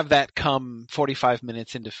to have that come 45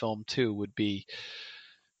 minutes into film 2 would be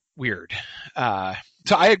weird.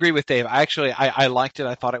 So I agree with Dave. I liked it.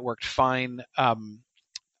 I thought it worked fine.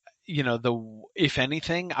 If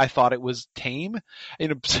anything, I thought it was tame.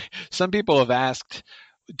 Some people have asked,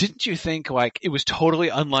 didn't you think it was totally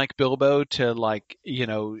unlike Bilbo to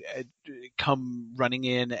come running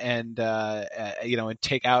in and and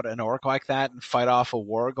take out an orc like that and fight off a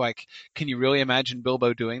warg? Can you really imagine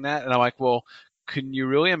Bilbo doing that? And I'm like, well, can you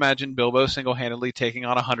really imagine Bilbo single-handedly taking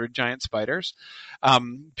on 100 giant spiders?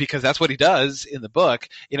 Because that's what he does in the book.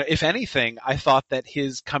 If anything, I thought that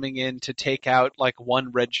his coming in to take out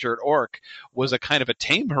one red shirt orc was a kind of a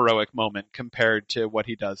tame heroic moment compared to what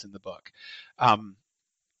he does in the book.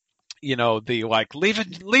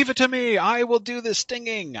 Leave it to me, I will do the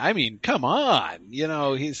stinging. I mean, come on,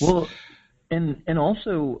 he's and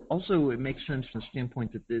also it makes sense from the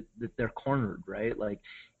standpoint that they're cornered, right?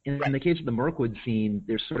 In the case of the Mirkwood scene,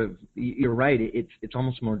 there's sort of, you're right, it's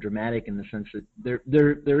almost more dramatic in the sense that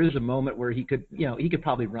there is a moment where he could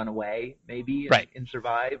probably run away maybe and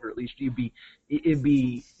survive, or at least it'd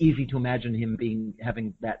be easy to imagine him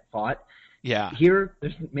having that thought. Yeah. Here,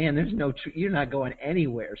 there's no, you're not going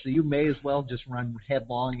anywhere, so you may as well just run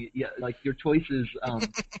headlong. Your choices,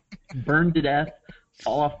 burn to death,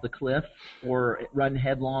 fall off the cliff, or run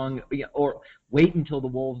headlong, or wait until the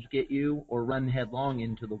wolves get you, or run headlong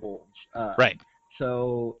into the wolves. Right.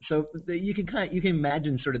 So you can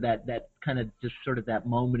imagine sort of that kind of just sort of that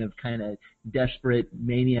moment of kind of desperate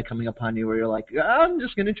mania coming upon you, where you're like, I'm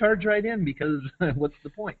just going to charge right in because what's the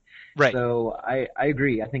point? Right. So I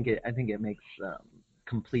agree. I think it makes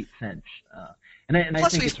complete sense. And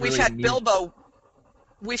plus I think we've had Bilbo.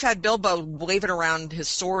 We've had Bilbo waving around his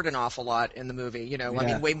sword an awful lot in the movie, I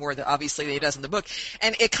mean, way more than obviously than he does in the book.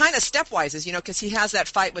 And it kind of stepwise, because he has that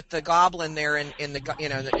fight with the goblin there in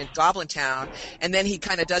Goblin Town, and then he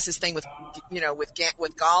kind of does his thing with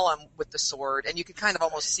Gollum with the sword, and you could kind of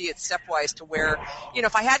almost see it stepwise to where,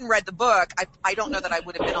 if I hadn't read the book, I don't know that I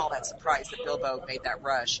would have been all that surprised that Bilbo made that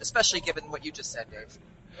rush, especially given what you just said, Dave.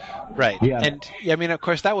 Right. Yeah. And I mean, of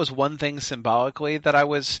course, that was one thing symbolically that I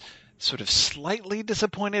was sort of slightly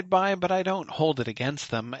disappointed by, but I don't hold it against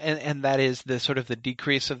them, and that is the sort of the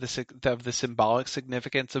decrease of the symbolic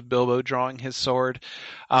significance of Bilbo drawing his sword.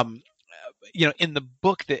 In the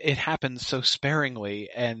book, that it happens so sparingly,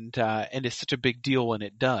 and it's such a big deal when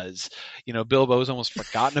it does. Bilbo's almost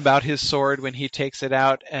forgotten about his sword when he takes it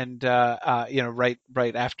out, and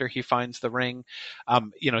right after he finds the ring,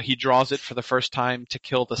 he draws it for the first time to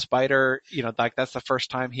kill the spider. That's the first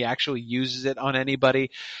time he actually uses it on anybody.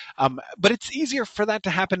 But it's easier for that to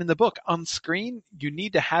happen in the book. On screen, you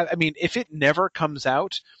need to have. I mean, if it never comes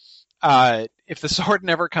out. If the sword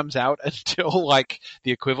never comes out until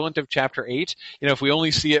the equivalent of chapter 8, if we only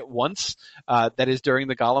see it once, that is during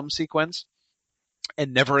the Gollum sequence,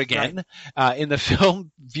 and never again, in the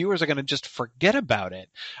film, viewers are going to just forget about it.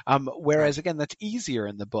 Whereas again, that's easier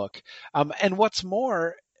in the book. And what's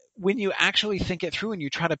more, when you actually think it through and you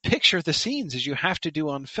try to picture the scenes as you have to do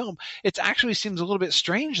on film, it actually seems a little bit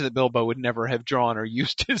strange that Bilbo would never have drawn or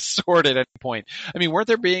used his sword at any point. I mean, weren't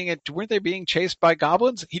they being chased by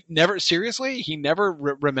goblins? He never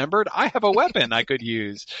remembered, I have a weapon I could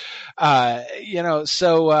use. The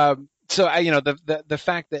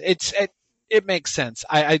fact that it makes sense.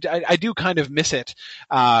 I do kind of miss it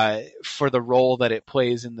for the role that it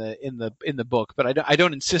plays in the book, but I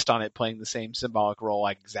don't insist on it playing the same symbolic role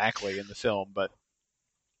exactly in the film. But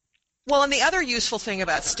well, and the other useful thing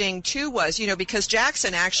about Sting too was, because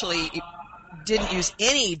Jackson actually didn't use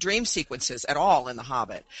any dream sequences at all in The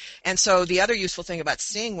Hobbit, and so the other useful thing about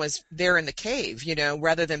Sting was there in the cave.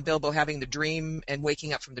 Rather than Bilbo having the dream and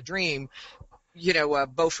waking up from the dream.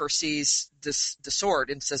 Beaufort sees the sword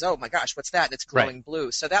and says, "Oh my gosh, what's that?" And it's glowing blue.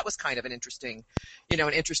 So that was kind of an interesting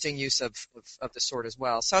use of the sword as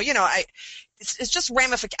well. So it's just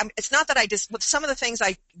ramification. It's not that with some of the things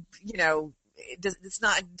it's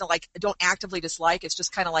not I don't actively dislike. It's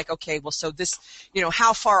just kind of okay, well, so this,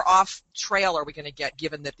 how far off trail are we going to get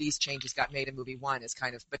given that these changes got made in movie 1 is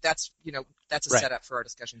kind of, but that's a setup for our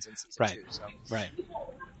discussions in season 2. So. Right.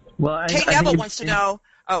 Well, Kate Neville wants to know.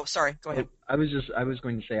 Oh, sorry. Go ahead. I was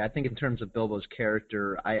going to say, I think in terms of Bilbo's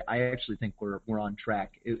character, I actually think we're on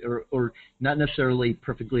track, or not necessarily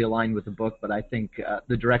perfectly aligned with the book, but I think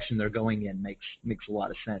the direction they're going in makes a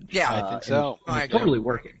lot of sense. Yeah, I think so. It's totally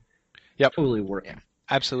working. Yep. Totally working. Yeah.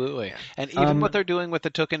 Absolutely. Yeah. And even what they're doing with the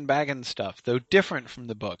Took and Baggins stuff, though different from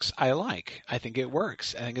the books, I like. I think it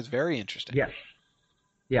works. I think it's very interesting. Yes.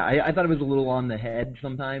 Yeah, I thought it was a little on the head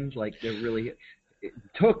sometimes. Like they're really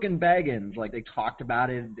Took and Baggins, like they talked about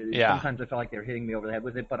it. Yeah. Sometimes I felt like they were hitting me over the head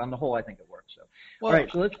with it, but on the whole, I think it works. So, Well, all right,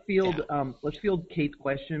 so let's field Kate's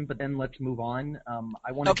question, but then let's move on.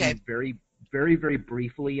 I want to do very, very, very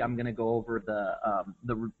briefly. I'm going to go over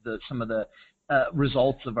the some of the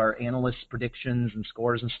results of our analysts' predictions and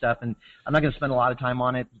scores and stuff, and I'm not going to spend a lot of time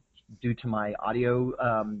on it due to my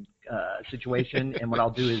audio situation. And what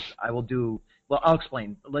I'll do is I'll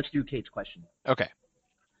explain. Let's do Kate's question. Okay.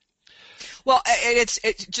 Well,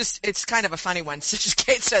 it's kind of a funny one. So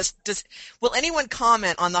Kate says, will anyone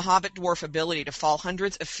comment on the Hobbit dwarf ability to fall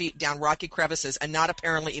hundreds of feet down rocky crevices and not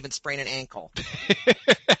apparently even sprain an ankle?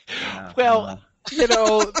 Well,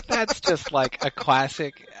 that's just like a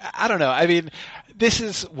classic. I don't know. I mean, this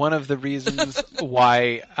is one of the reasons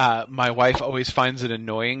why my wife always finds it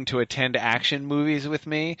annoying to attend action movies with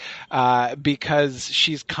me, because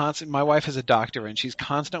she's my wife is a doctor, and she's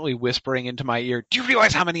constantly whispering into my ear, "Do you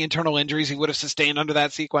realize how many internal injuries he would have sustained under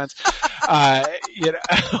that sequence?" And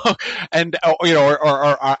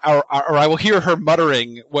or I will hear her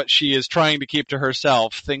muttering what she is trying to keep to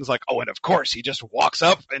herself. Things like, "Oh, and of course he just walks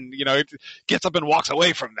up and gets up and walks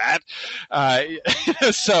away from that."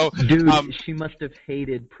 So, dude, she must have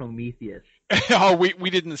hated Prometheus. Oh, we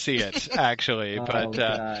didn't see it actually, but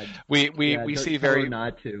we see very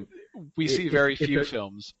few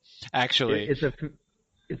films actually.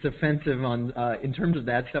 It's offensive on in terms of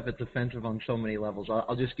that stuff. It's offensive on so many levels.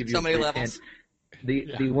 I'll just give you so many levels.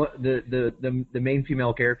 The main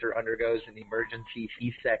female character undergoes an emergency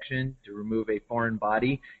C-section to remove a foreign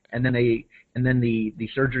body, and then the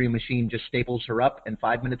surgery machine just staples her up, and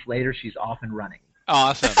 5 minutes later she's off and running.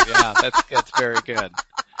 Awesome. Yeah, that's very good.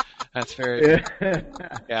 That's very good.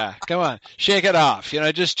 Yeah, come on, shake it off.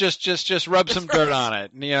 Just rub some dirt on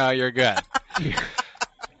it. And, you're good.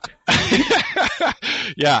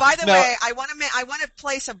 Yeah. By the way, I want to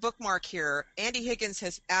place a bookmark here. Andy Higgins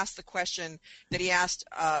has asked the question that he asked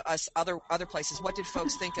us other places. What did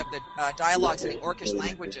folks think of the dialogues in the Orcish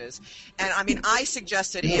languages? And I mean, I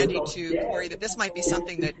suggested Andy to Corey that this might be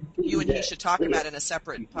something that you and he should talk about in a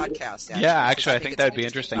separate podcast. Actually, I think that'd be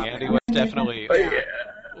interesting. Andy, let's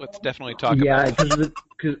definitely talk about. Yeah,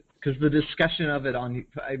 because the discussion of it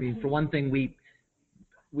for one thing, we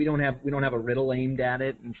don't have a riddle aimed at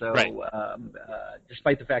it, and so right.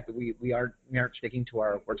 Despite the fact that we aren't sticking to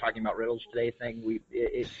our we're talking about riddles today thing,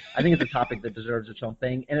 I think it's a topic that deserves its own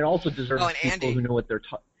thing, and it also deserves people Andy. who know what they're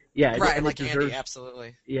talking. Yeah, right, and like it deserves, Andy,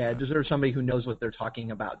 absolutely. Yeah, it deserves somebody who knows what they're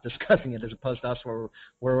talking about discussing it, as opposed to us where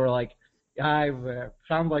we're like,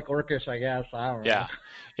 sound like Orcish, I guess. I don't know.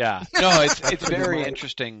 Yeah. No, it's very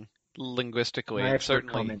interesting linguistically, and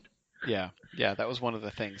certainly. Comment. Yeah, that was one of the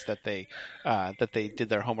things that they did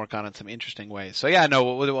their homework on in some interesting ways. So yeah,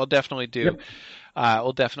 no, we'll definitely do. Yep.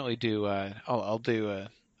 We'll definitely do. I'll do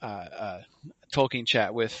a Tolkien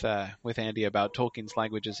chat with Andy about Tolkien's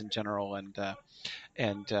languages in general and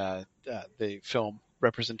the film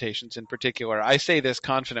representations in particular. I say this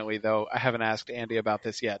confidently, though I haven't asked Andy about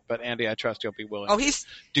this yet. But Andy, I trust you'll be willing to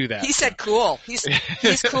do that. He said cool. He's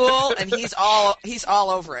cool, and he's all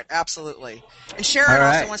over it. Absolutely. And Sharon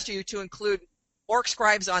also wants you to include orc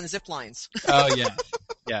scribes on zip lines. Oh yeah,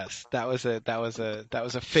 yes, that was a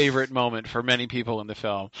favorite moment for many people in the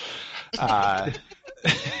film.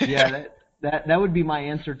 Yeah. That would be my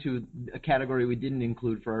answer to a category we didn't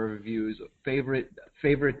include for our reviews. Favorite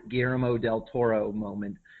Guillermo del Toro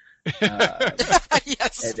moment.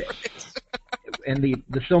 Yes. And the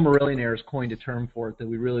Silmarillionaires coined a term for it that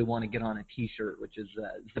we really want to get on a T-shirt, which is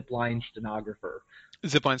zipline stenographer.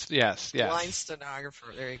 Zipline, yes. Zipline stenographer.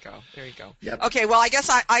 There you go. Yep. Okay, well, I guess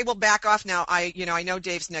I will back off now. I know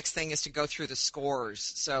Dave's next thing is to go through the scores,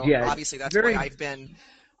 so obviously that's why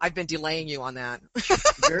I've been delaying you on that.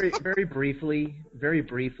 very briefly, because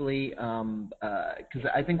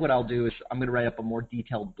I think what I'll do is I'm going to write up a more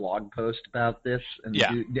detailed blog post about this,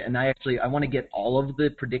 and I want to get all of the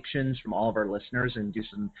predictions from all of our listeners and do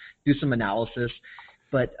some analysis.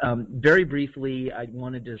 But very briefly, I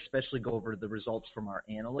wanted to especially go over the results from our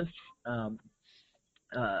analysts.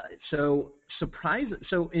 So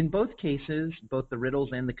in both cases, both the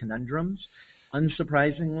riddles and the conundrums,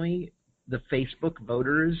 unsurprisingly, the Facebook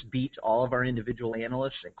voters beat all of our individual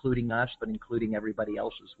analysts, including us, but including everybody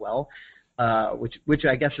else as well. which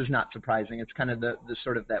I guess is not surprising. It's kind of the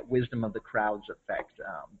sort of that wisdom of the crowds effect.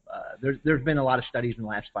 There's been a lot of studies in the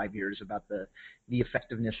last 5 years about the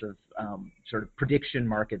effectiveness of sort of prediction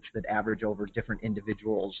markets that average over different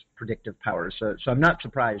individuals' predictive powers. So I'm not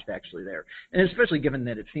surprised actually there, and especially given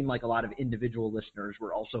that it seemed like a lot of individual listeners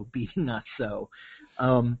were also beating us. So,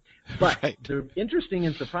 but Right. the interesting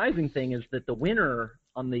and surprising thing is that the winner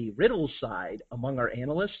on the riddles side among our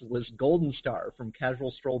analysts was Golden Star from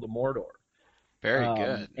Casual Stroll to Mordor. Very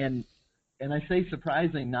good. And I say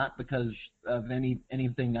surprising not because of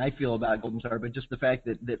anything I feel about Golden Star, but just the fact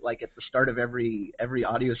that like at the start of every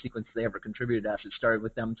audio sequence they ever contributed to us, it started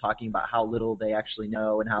with them talking about how little they actually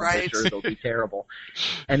know and how they're sure they'll be terrible.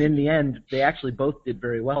 And in the end, they actually both did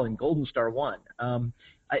very well, and Golden Star won.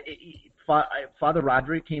 Father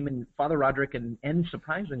Roderick and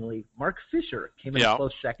surprisingly, Mark Fisher came in a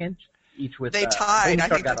close second, each with they tied. Golden I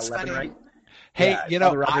Star think got that's 11 funny. right. Hey,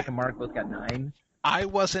 Father Roderick and Mark both got 9. I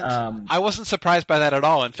wasn't surprised by that at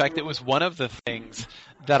all. In fact, it was one of the things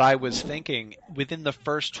that I was thinking within the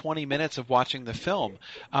first 20 minutes of watching the film.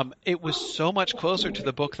 It was so much closer to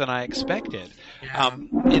the book than I expected.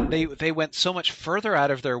 And they went so much further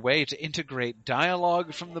out of their way to integrate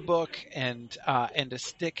dialogue from the book and to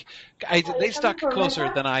stick. They stuck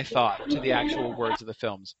closer than I thought to the actual words of the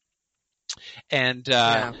films. And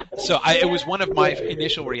so it was one of my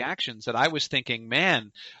initial reactions that I was thinking,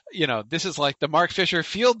 man, this is like the Mark Fisher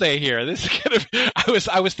field day here. This is gonna.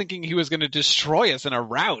 I was thinking he was going to destroy us in a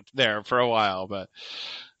rout there for a while, but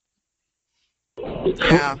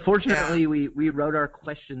fortunately, we wrote our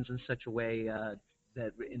questions in such a way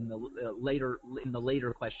that in the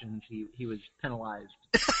later questions he was penalized.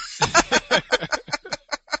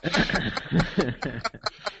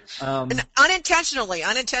 Unintentionally.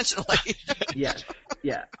 Yes,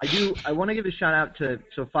 yeah. I want to give a shout out to.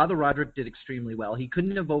 So Father Roderick did extremely well. He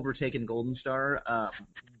couldn't have overtaken Golden Star,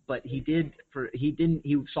 but he did.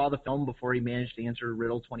 He saw the film before he managed to answer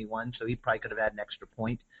Riddle 21, so he probably could have had an extra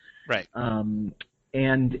point. Right. And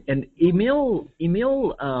Emil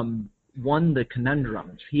won the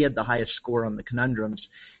conundrums. He had the highest score on the conundrums.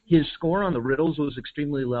 His score on the riddles was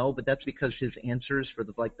extremely low, but that's because his answers for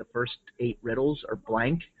the first 8 riddles are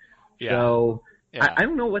blank. Yeah. So yeah. I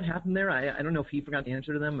don't know what happened there. I don't know if he forgot to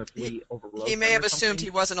answer them, if we overwrote He may them have or assumed something. he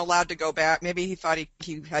wasn't allowed to go back. Maybe he thought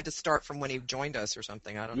he had to start from when he joined us or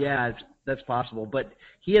something. I don't know. Yeah, that's possible. But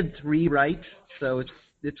he had 3 right, so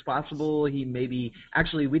it's possible he maybe –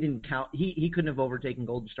 actually, we didn't count – he couldn't have overtaken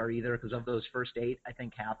Golden Star either because of those first 8, I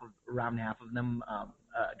think around half of them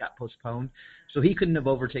got postponed. So he couldn't have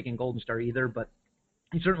overtaken Golden Star either, but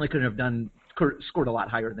he certainly couldn't have scored a lot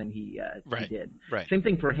higher than he did. Right. Same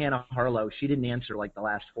thing for Hannah Harlow. She didn't answer like the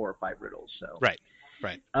last 4 or 5 riddles. So Right.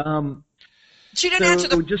 She didn't answer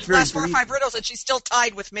the just last 4 or very 5 riddles, and she's still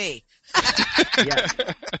tied with me. Yeah.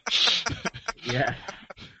 Yeah.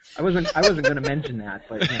 I wasn't going to mention that,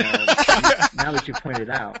 but now that you pointed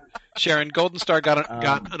out. Sharon, Golden Star got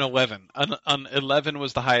an 11. An 11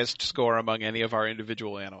 was the highest score among any of our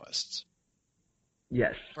individual analysts.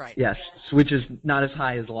 Yes. Right. Yes, which is not as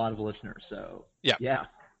high as a lot of listeners. So yeah,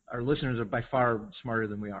 our listeners are by far smarter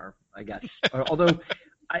than we are, I guess. Although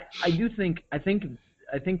I do think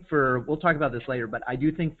we'll talk about this later, but I do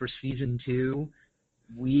think for season 2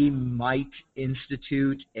 we might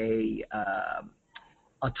institute a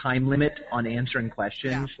time limit on answering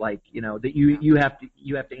questions, like that you have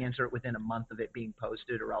to answer it within a month of it being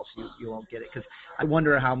posted, or else you won't get it. Because I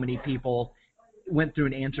wonder how many people went through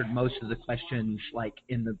and answered most of the questions like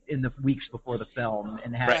in the weeks before the film,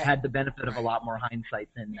 and had the benefit of a lot more hindsight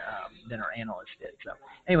than our analysts did. So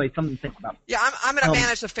anyway, something to think about. Yeah, I'm going to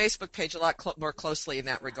manage the Facebook page a lot more closely in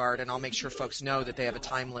that regard, and I'll make sure folks know that they have a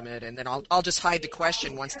time limit, and then I'll just hide the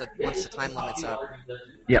question once the time limit's up.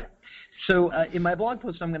 Yep. So in my blog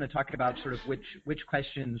post, I'm going to talk about sort of which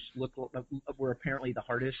questions were apparently the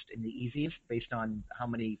hardest and the easiest based on how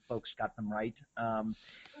many folks got them right.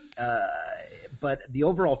 But the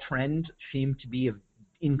overall trend seemed to be of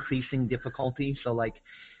increasing difficulty. So like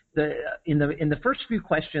in the first few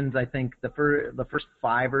questions, I think the first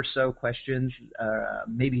 5 or so questions,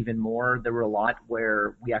 maybe even more, there were a lot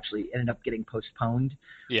where we actually ended up getting postponed.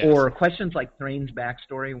 Yes. Or questions like Thrain's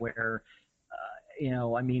backstory where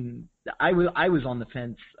I was on the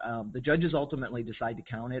fence. The judges ultimately decided to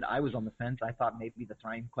count it. I was on the fence. I thought maybe the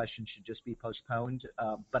Thrain question should just be postponed,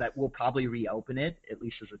 but we'll probably reopen it, at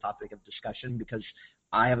least as a topic of discussion, because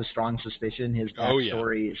I have a strong suspicion his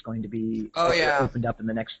backstory is going to be opened up in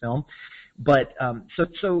the next film. But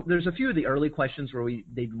so there's a few of the early questions where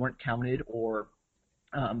they weren't counted, or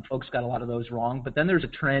folks got a lot of those wrong. But then there's a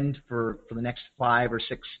trend for the next 5 or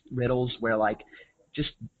 6 riddles where like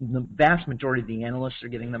just the vast majority of the analysts are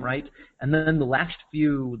getting them right. And then the last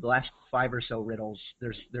 5 or so riddles,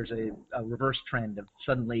 there's a reverse trend of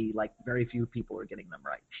suddenly like very few people are getting them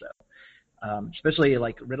right. So especially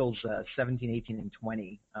like riddles 17, 18, and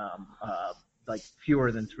 20, like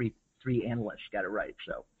fewer than three analysts got it right.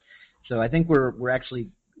 So I think we're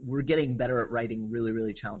getting better at writing really,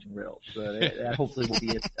 really challenging riddles. So that hopefully will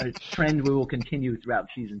be a trend we will continue throughout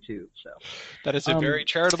season 2. So that is a very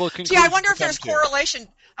charitable conclusion. See, I wonder if there's correlation.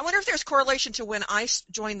 I wonder if there's correlation to when I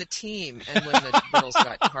joined the team and when the riddles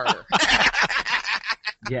got harder.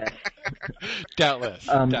 Yes. Doubtless.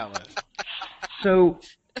 So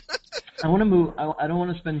I want to move. I don't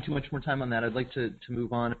want to spend too much more time on that. I'd like to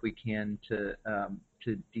move on if we can to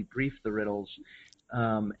debrief the riddles,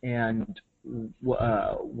 and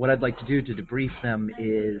what I'd like to do to debrief them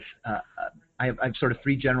is I have sort of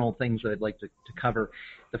 3 general things that I'd like to cover.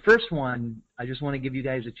 The first one, I just want to give you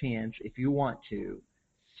guys a chance, if you want to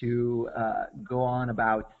go on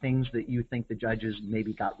about things that you think the judges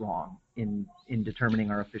maybe got wrong in determining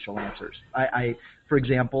our official answers. For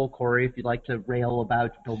example, Corey, if you'd like to rail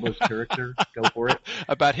about Bilbo's character, go for it.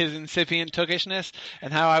 About his incipient tookishness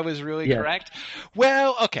and how I was really correct.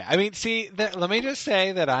 Well, okay. I mean, see, let me just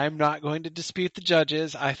say that I'm not going to dispute the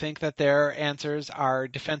judges. I think that their answers are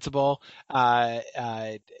defensible,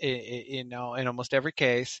 in almost every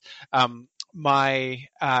case. I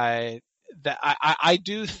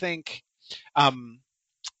do think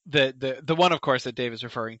the one, of course, that Dave is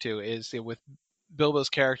referring to is with Bilbo's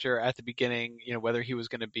character at the beginning, whether he was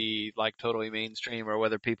going to be like totally mainstream or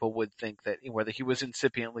whether people would think that whether he was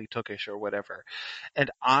incipiently tookish or whatever.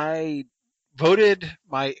 And I voted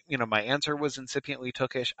my answer was incipiently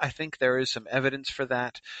tookish. I think there is some evidence for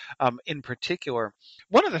that. In particular,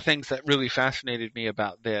 one of the things that really fascinated me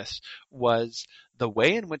about this was the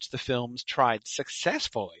way in which the films tried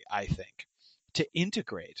successfully, I think, to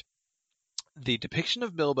integrate the depiction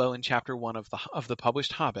of Bilbo in Chapter 1 of the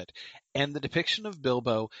published Hobbit and the depiction of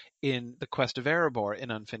Bilbo in The Quest of Erebor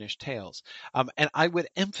in Unfinished Tales. And I would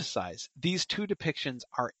emphasize these 2 depictions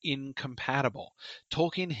are incompatible.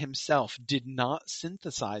 Tolkien himself did not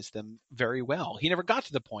synthesize them very well. He never got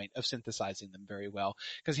to the point of synthesizing them very well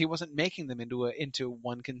because he wasn't making them into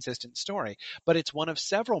one consistent story. But it's one of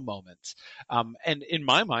several moments, and in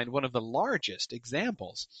my mind, one of the largest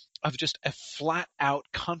examples of just a flat-out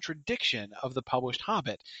contradiction of the published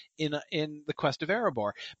Hobbit in The Quest of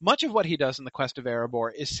Erebor. Much of what he does in The Quest of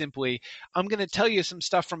Erebor is simply, I'm going to tell you some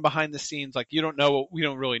stuff from behind the scenes, like we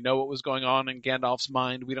don't really know what was going on in Gandalf's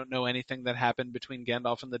mind. We don't know anything that happened between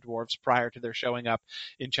Gandalf and the dwarves prior to their showing up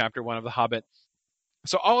in Chapter 1 of The Hobbit.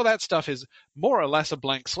 So all of that stuff is more or less a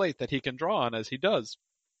blank slate that he can draw on, as he does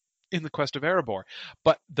in The Quest of Erebor.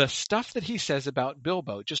 But the stuff that he says about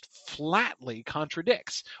Bilbo just flatly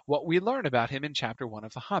contradicts what we learn about him in Chapter 1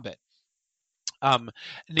 of The Hobbit.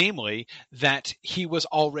 Namely that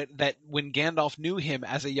that when Gandalf knew him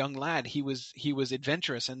as a young lad, he was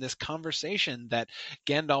adventurous, and this conversation that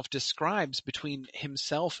Gandalf describes between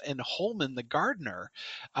himself and Holman the gardener,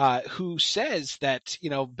 who says that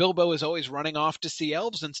Bilbo is always running off to see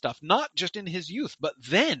elves and stuff, not just in his youth, but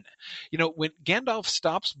then, when Gandalf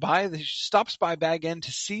stops by Bag End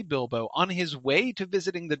to see Bilbo on his way to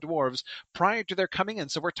visiting the dwarves prior to their coming in.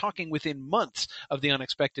 So we're talking within months of the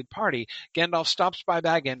unexpected party. Gandalf stops by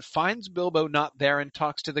Bag End, finds Bilbo not there, and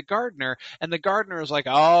talks to the gardener, and the gardener is like,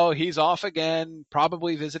 oh, he's off again,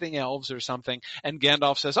 probably visiting elves or something, and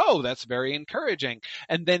Gandalf says, oh, that's very encouraging,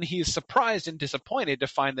 and then he's surprised and disappointed to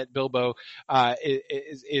find that Bilbo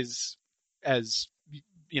is as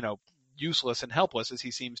useless and helpless as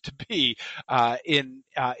he seems to be in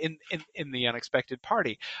the unexpected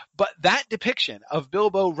party. But that depiction of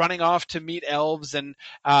Bilbo running off to meet elves and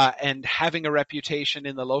having a reputation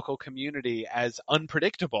in the local community as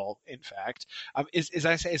unpredictable, in fact, is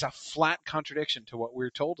a flat contradiction to what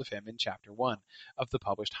we're told of him in Chapter 1 of the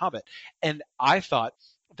published Hobbit. And I thought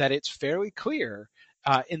that it's fairly clear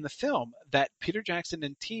in the film that Peter Jackson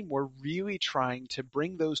and team were really trying to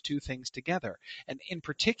bring those 2 things together. And in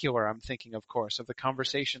particular, I'm thinking, of course, of the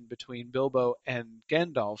conversation between Bilbo and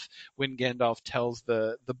Gandalf when Gandalf tells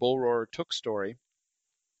the Bolror Took story.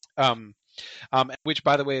 Which,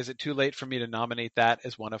 by the way, is it too late for me to nominate that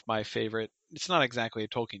as one of my favorite? It's not exactly a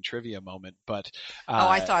Tolkien trivia moment, but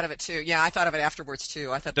I thought of it too. Yeah, I thought of it afterwards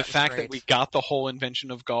too. I thought the fact that we got the whole invention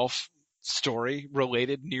of golf story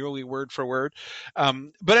related nearly word for word.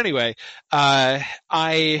 But anyway, I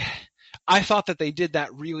thought that they did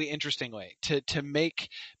that really interestingly to make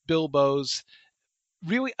Bilbo's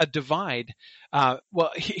really a divide.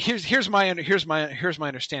 Well, here's my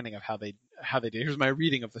understanding of how they did. Here's my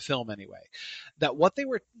reading of the film anyway. That what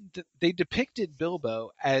they depicted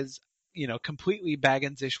Bilbo as, completely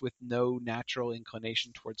Baggins-ish with no natural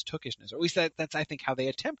inclination towards tookishness, or at least that's I think how they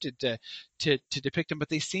attempted to depict him. But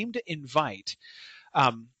they seemed to invite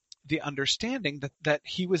the understanding that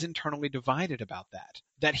he was internally divided about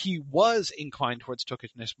that he was inclined towards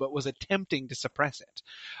tookishness, but was attempting to suppress it,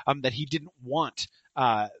 that he didn't want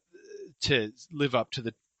to live up to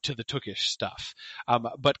the tookish stuff,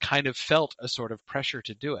 but kind of felt a sort of pressure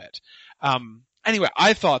to do it. Anyway,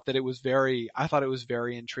 I thought it was very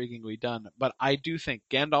intriguingly done, but I do think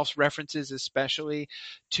Gandalf's references, especially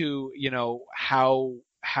to,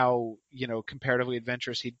 how comparatively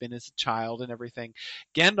adventurous he'd been as a child and everything.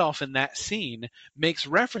 Gandalf in that scene makes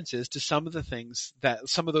references to some of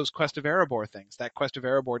those Quest of Erebor things, that Quest of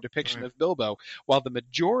Erebor depiction of Bilbo, while the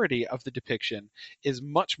majority of the depiction is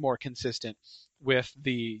much more consistent with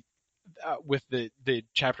the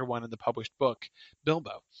chapter 1 in the published book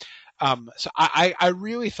Bilbo. So I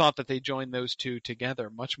really thought that they joined those two together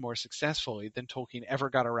much more successfully than Tolkien ever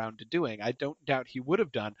got around to doing. I don't doubt he would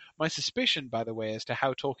have done. My suspicion, by the way, as to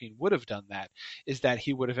how Tolkien would have done that is that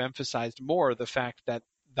he would have emphasized more the fact that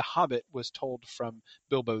The Hobbit was told from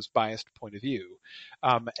Bilbo's biased point of view,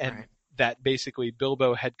 and that basically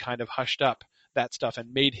Bilbo had kind of hushed up that stuff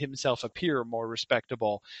and made himself appear more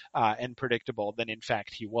respectable and predictable than in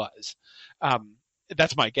fact he was.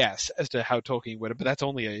 That's my guess as to how Tolkien would have, but that's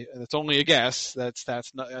only a guess. That's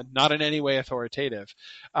not in any way authoritative.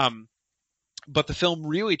 But the film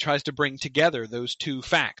really tries to bring together those two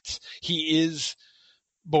facts. He is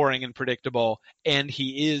boring and predictable, and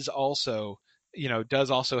he is also, does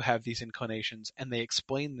also have these inclinations, and they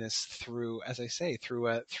explain this through, as I say, through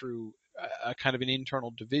a kind of an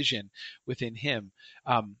internal division within him.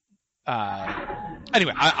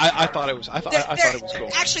 Anyway, I thought it was cool.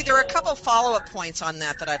 Actually, there are a couple of follow-up points on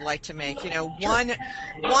that I'd like to make. One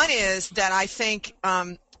is that I think,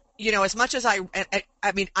 as much as I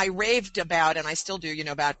raved about, and I still do,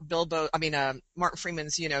 about Bilbo. Martin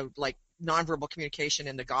Freeman's, nonverbal communication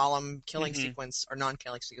in the Gollum killing sequence or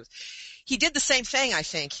non-killing sequence. He did the same thing, I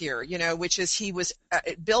think, here, which is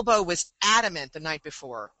Bilbo was adamant the night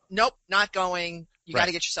before. Nope, not going. You got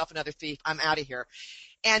to get yourself another thief. I'm out of here.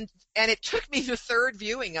 And it took me the third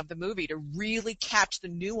viewing of the movie to really catch the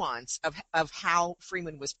nuance of how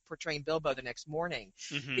Freeman was portraying Bilbo the next morning.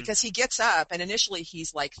 Because he gets up and initially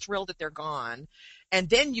he's like thrilled that they're gone. And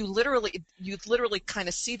then you literally kind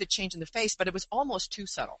of see the change in the face, but it was almost too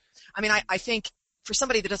subtle. I think for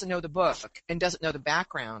somebody that doesn't know the book and doesn't know the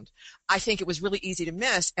background, I think it was really easy to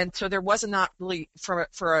miss. And so there was not really, for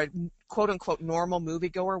a quote unquote normal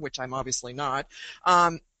moviegoer, which I'm obviously not,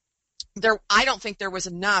 I don't think there was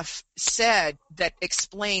enough said that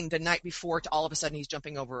explained the night before to all of a sudden he's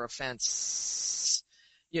jumping over a fence,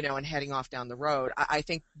 and heading off down the road. I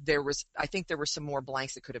think there were some more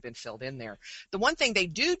blanks that could have been filled in there. The one thing they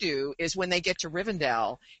do is when they get to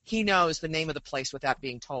Rivendell, he knows the name of the place without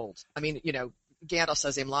being told. Gandalf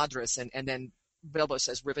says Imladris, and then Bilbo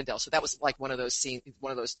says Rivendell. So that was like one of those scenes,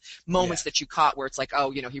 one of those moments that you caught where it's like, oh,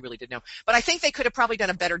 he really did know. But I think they could have probably done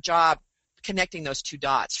a better job connecting those two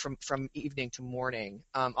dots from evening to morning.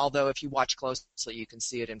 Although if you watch closely, you can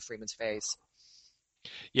see it in Freeman's face.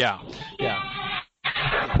 Yeah.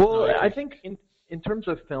 Well, I think in terms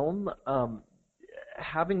of film,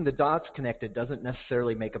 having the dots connected doesn't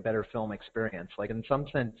necessarily make a better film experience. Like in some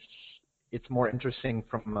sense, it's more interesting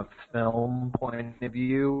from a film point of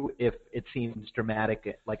view if it seems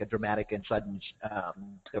dramatic, like a dramatic and sudden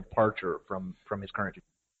departure from his current.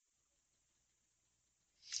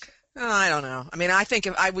 Oh, I don't know. I think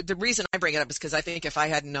the reason I bring it up is because I think if I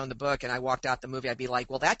hadn't known the book and I walked out the movie, I'd be like,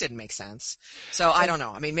 well, that didn't make sense. So I don't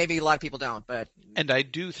know. Maybe a lot of people don't, but. And I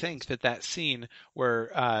do think that scene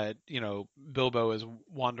where, Bilbo is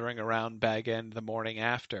wandering around Bag End the morning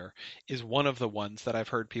after is one of the ones that I've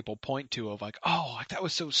heard people point to of like, oh, that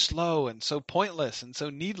was so slow and so pointless and so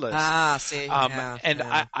needless. See.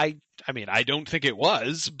 I don't think it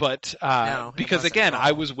was, but because again,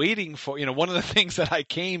 I was waiting for, one of the things that I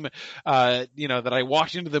came, that I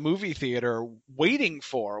walked into the movie theater waiting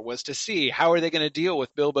for was to see how are they going to deal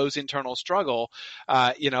with Bilbo's internal struggle,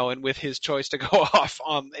 and with his choice to go off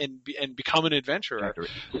and become an adventurer.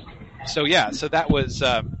 So that was,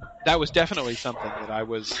 that was definitely something that I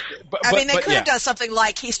was. I mean, they could have done something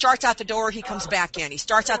like he starts out the door, he comes back in. He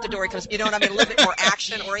starts out the door, he comes. You know what I mean? A little bit more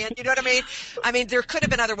action oriented. You know what I mean? I mean, there could have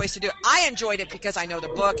been other ways to do it. I enjoyed it because I know the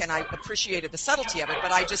book and I appreciated the subtlety of it.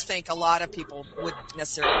 But I just think a lot of people wouldn't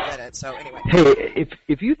necessarily get it. So anyway. Hey,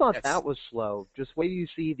 if you thought that was slow, just wait till you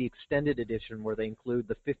see the extended edition where they include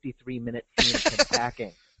the 53-minute scene of him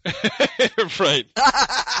packing. Right.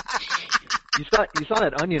 You saw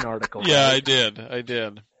that Onion article. Yeah, right? I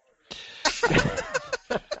did.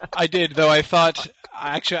 I did, though. I thought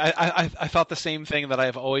I thought the same thing that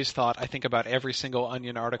I've always thought. I think about every single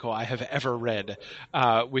Onion article I have ever read,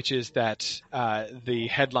 which is that the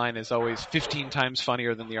headline is always 15 times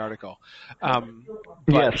funnier than the article.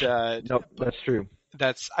 Yes. Nope, that's true.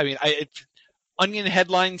 Onion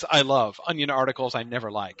headlines I love. Onion articles I never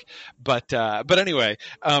like. But anyway,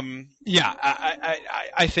 I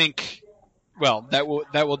think. Well, it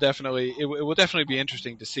will definitely be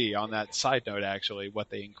interesting to see on that side note, actually, what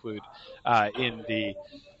they include in the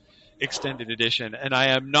extended edition. And I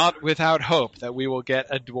am not without hope that we will get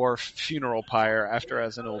a dwarf funeral pyre after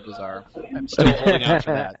Azanul Bazaar. I'm still holding out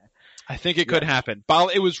for that. I think it could happen.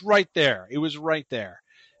 It was right there.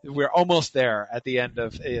 We're almost there at the end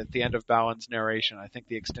of Bowen's narration. I think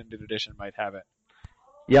the extended edition might have it.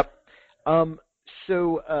 Yep.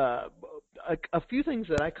 So a few things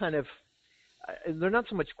that I kind of. They're not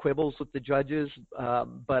so much quibbles with the judges,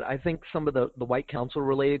 but I think some of the White Council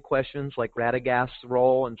related questions, like Radagast's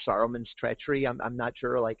role and Saruman's treachery, I'm not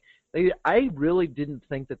sure. Like, I really didn't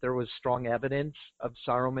think that there was strong evidence of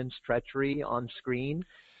Saruman's treachery on screen.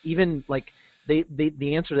 Even like the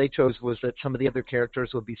answer they chose was that some of the other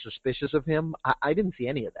characters would be suspicious of him. I didn't see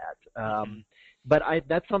any of that. But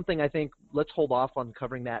that's something I think let's hold off on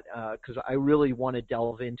covering that because I really want to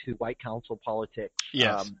delve into White Council politics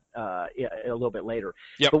a little bit later.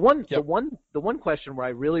 Yep. The one question where I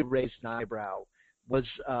really raised an eyebrow was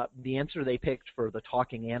the answer they picked for the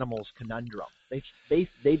talking animals conundrum. They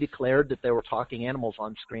declared that there were talking animals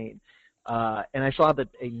on screen, and I saw that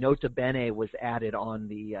a nota bene was added on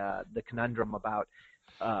the conundrum about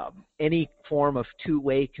any form of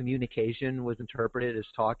two-way communication was interpreted as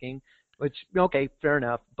talking. Which, okay, fair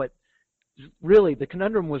enough, but really the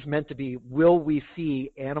conundrum was meant to be, will we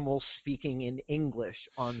see animals speaking in English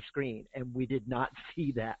on screen? And we did not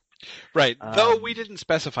see that. Right, though we didn't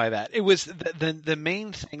specify that. It was the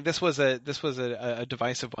main thing. This was a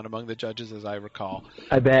divisive one among the judges, as I recall.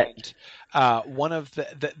 I bet. And, one of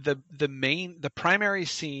the primary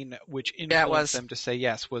scene which influenced them to say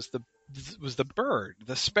yes was the bird,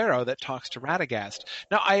 the sparrow that talks to Radagast.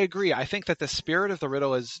 Now, I agree. I think that the spirit of the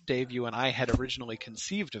riddle, as Dave, you and I had originally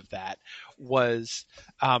conceived of that, was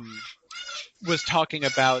talking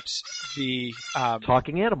about the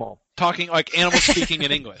talking animal. Talking like animals speaking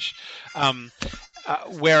in English.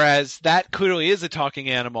 Whereas that clearly is a talking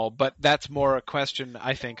animal, but that's more a question,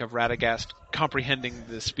 I think, of Radagast comprehending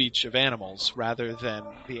the speech of animals rather than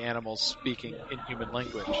the animals speaking in human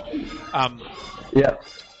language.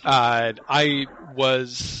 I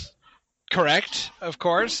was correct, of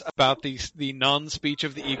course, about the non-speech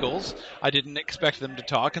of the eagles. I didn't expect them to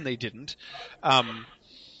talk, and they didn't. But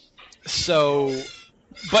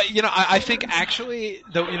I think actually,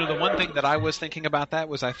 the one thing that I was thinking about that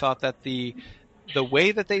was I thought that the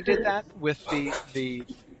way that they did that with the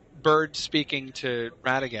bird speaking to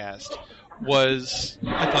Radagast was,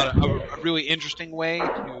 I thought, a really interesting way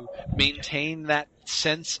to maintain that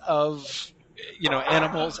sense of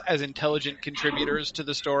animals as intelligent contributors to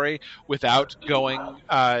the story without going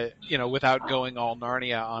all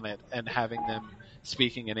Narnia on it and having them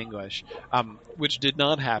speaking in English, which did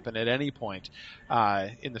not happen at any point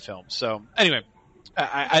in the film. So anyway,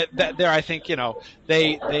 I think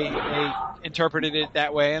they interpreted it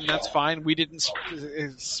that way, and that's fine. We didn't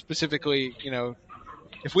specifically,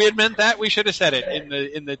 if we had meant that, we should have said it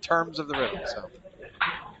in the terms of the riddle. So.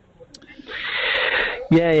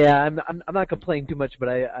 Yeah. I'm not complaining too much, but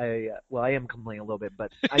I am complaining a little bit,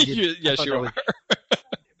 but I did. Yes, you are.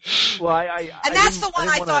 Well, and that's the one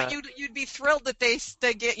I thought you'd be thrilled that they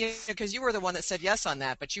get because you were the one that said yes on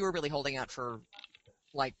that, but you were really holding out for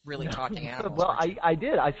like really talking animals. Well, I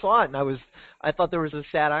did. I saw it, and I thought there was a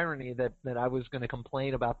sad irony that I was going to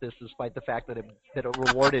complain about this, despite the fact that it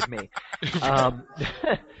rewarded me.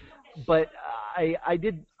 But I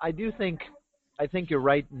think you're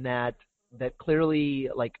right in that clearly,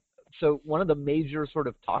 like, so one of the major sort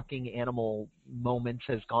of talking animal moments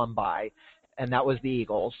has gone by, and that was the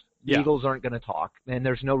eagles. The eagles aren't going to talk, and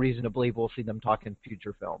there's no reason to believe we'll see them talk in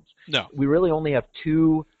future films. No. We really only have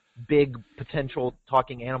two big potential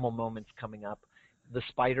talking animal moments coming up, the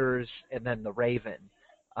spiders and then the raven.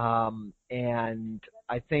 And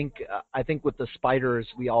I think with the spiders,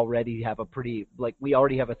 we already have a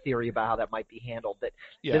theory about how that might be handled. That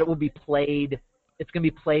it will be played. It's going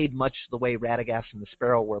to be played much the way Radagast and the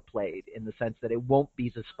Sparrow were played, in the sense that it won't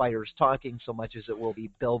be the spiders talking so much as it will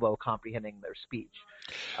be Bilbo comprehending their speech.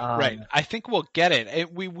 Right. I think we'll get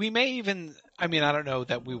it. We may even, I mean, I don't know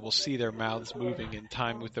that we will see their mouths moving in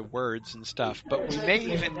time with the words and stuff, but we may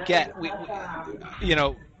even get,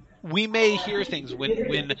 we may hear things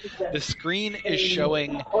when the screen is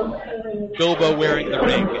showing Bilbo wearing the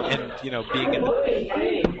ring and, being in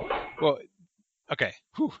the, well, okay.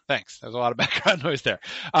 Whew, thanks. There's a lot of background noise there.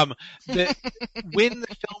 When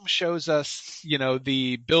the film shows us,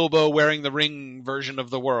 the Bilbo wearing the ring version of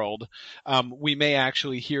the world, we may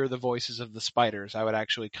actually hear the voices of the spiders. I would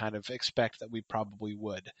actually kind of expect that we probably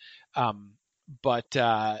would. But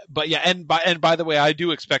yeah, and by the way, I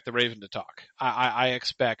do expect the Raven to talk. I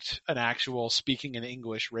expect an actual speaking in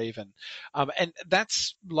English Raven, and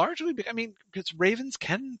that's largely, because ravens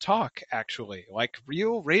can talk, actually, like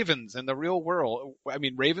real ravens in the real world. I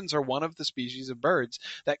mean, ravens are one of the species of birds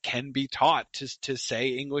that can be taught to say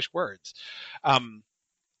English words.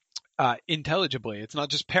 Intelligibly. It's not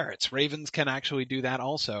just parrots. Ravens can actually do that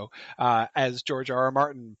also, as George R.R.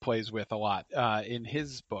 Martin plays with a lot in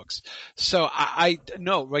his books. So I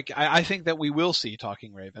think that we will see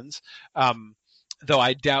talking ravens, though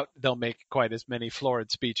I doubt they'll make quite as many florid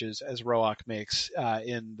speeches as Roark makes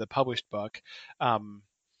in the published book.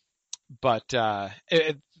 But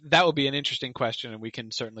that will be an interesting question, and we can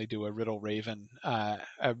certainly do a Raven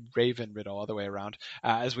riddle all the way around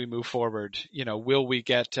as we move forward. Will we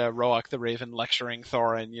get Roark the Raven lecturing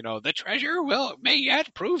Thorin? The treasure may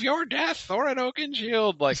yet prove your death, Thorin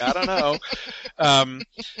Oakenshield. Like, I don't know,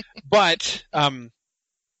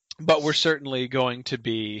 but we're certainly going to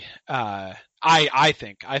be. I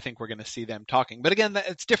think we're going to see them talking, but again,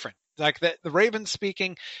 it's different. Like the Raven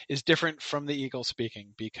speaking is different from the Eagle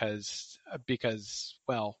speaking because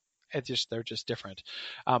well, they're just different.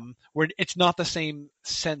 It's not the same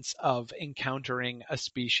sense of encountering a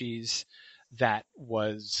species that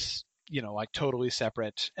was like totally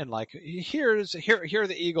separate, and like here are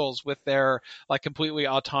the Eagles with their like completely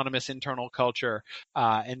autonomous internal culture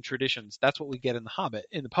and traditions. That's what we get in the Hobbit,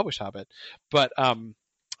 in the published Hobbit, but and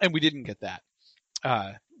we didn't get that.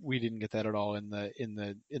 We didn't get that at all in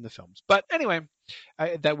the films. But anyway,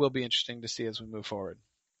 that will be interesting to see as we move forward.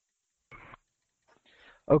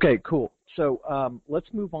 Okay, cool. So let's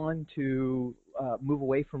move on to move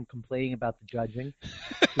away from complaining about the judging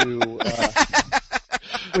to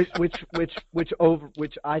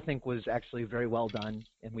which I think was actually very well done,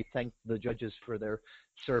 and we thank the judges for their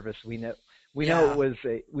service. We know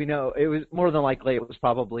it was more than likely it was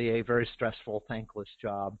probably a very stressful, thankless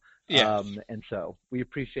job. Yeah. And so we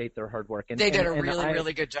appreciate their hard work. And they did a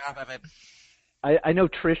really good job of it. I know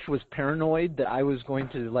Trish was paranoid that I was going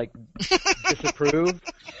to like disapprove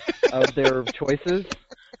of their choices,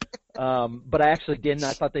 but I actually didn't.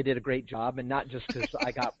 I thought they did a great job, and not just because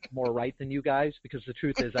I got more right than you guys, because the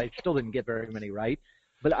truth is I still didn't get very many right.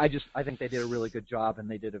 But I think they did a really good job, and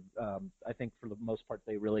they did I think for the most part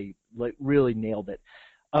they really nailed it.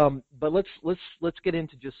 But let's get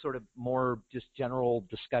into just sort of more just general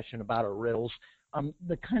discussion about our riddles.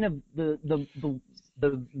 The kind of the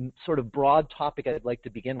sort of broad topic I'd like to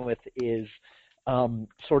begin with is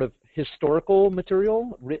sort of historical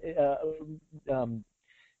material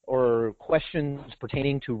or questions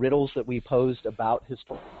pertaining to riddles that we posed about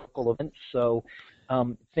historical events. So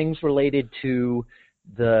things related to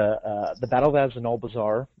the Battle of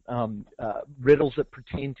Azanulbazar, riddles that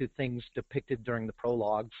pertain to things depicted during the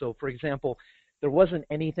prologue. So, for example, there wasn't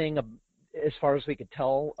anything, as far as we could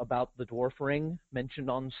tell, about the dwarf ring mentioned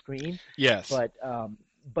on screen. Yes.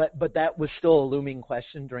 But that was still a looming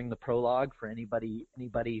question during the prologue for anybody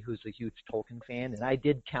who's a huge Tolkien fan. And I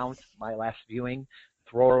did count my last viewing.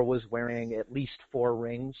 Thror was wearing at least 4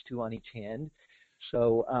 rings, 2 on each hand.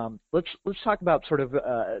 So let's talk about sort of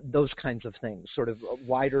those kinds of things, sort of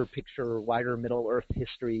wider picture, wider Middle-earth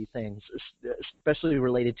history things, especially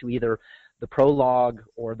related to either the prologue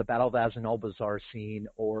or the Battle of Azanulbazar scene,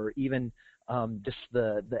 or even just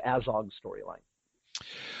the Azog storyline.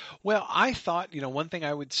 Well, I thought, one thing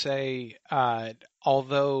I would say,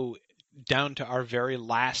 although down to our very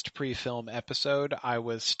last pre-film episode, I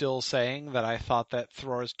was still saying that I thought that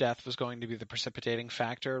Thror's death was going to be the precipitating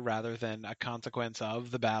factor rather than a consequence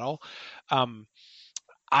of the battle.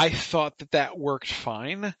 I thought that worked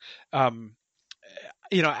fine.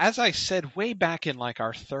 As I said way back in like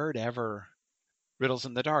our third ever Riddles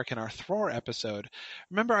in the Dark in our Thror episode.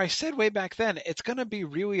 Remember, I said way back then, it's going to be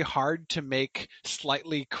really hard to make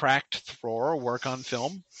slightly cracked Thror work on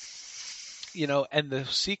film. And the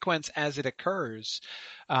sequence as it occurs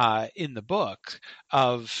in the book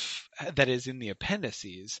that is in the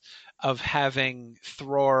appendices of having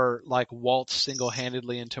Thror like waltz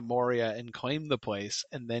single-handedly into Moria and claim the place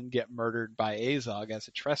and then get murdered by Azog as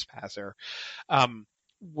a trespasser.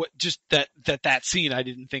 That scene I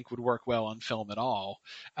didn't think would work well on film at all.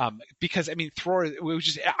 Because Thror, it was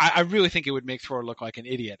just, I really think it would make Thror look like an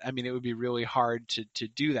idiot. It would be really hard to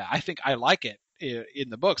do that. I think I like it in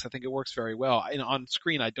the books. I think it works very well. And on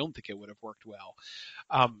screen, I don't think it would have worked well.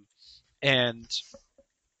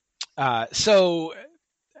 So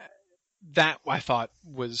that I thought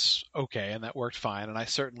was okay, and that worked fine, and I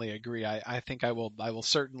certainly agree. I think I will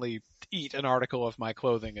certainly eat an article of my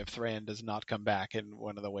clothing if Thrain does not come back in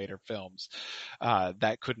one of the later films.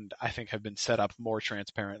 That couldn't, I think, have been set up more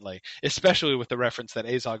transparently, especially with the reference that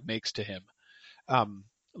Azog makes to him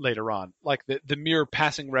later on. Like the mere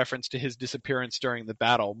passing reference to his disappearance during the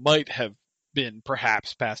battle might have been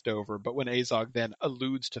perhaps passed over, but when Azog then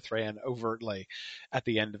alludes to Thrain overtly at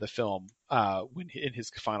the end of the film, when in his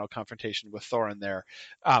final confrontation with Thorin there,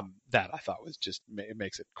 that I thought was just, it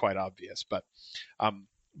makes it quite obvious. But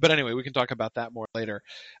anyway, we can talk about that more later.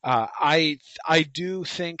 I do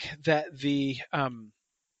think that the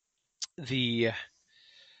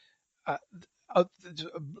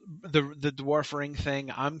dwarf ring thing,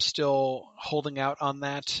 I'm still holding out on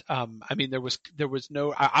that. There was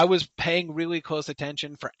no, I was paying really close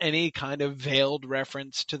attention for any kind of veiled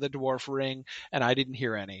reference to the dwarf ring, and I didn't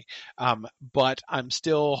hear any. But I'm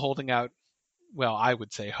still holding out, well, I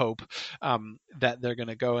would say hope, that they're going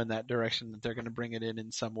to go in that direction, that they're going to bring it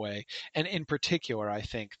in some way. And in particular, I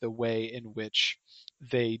think the way in which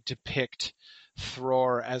they depict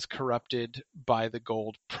Thror as corrupted by the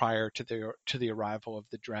gold prior to the arrival of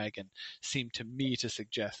the dragon seemed to me to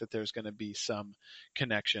suggest that there's going to be some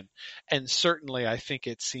connection. And certainly I think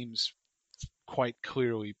it seems quite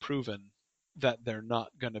clearly proven that they're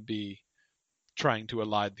not going to be trying to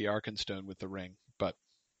allied the Arkenstone with the ring. But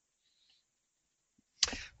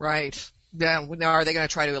right. Yeah, now are they going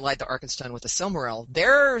to try to allied the Arkenstone with the Silmaril?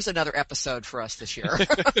 There's another episode for us this year.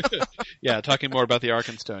 Yeah, talking more about the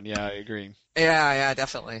Arkenstone. Yeah, I agree. Yeah,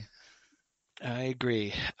 definitely. I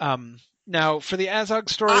agree. Now, for the Azog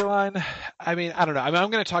storyline, I don't know.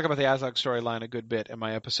 I'm going to talk about the Azog storyline a good bit in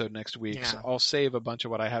my episode next week, so I'll save a bunch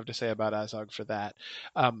of what I have to say about Azog for that.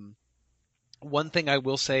 One thing I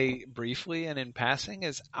will say briefly and in passing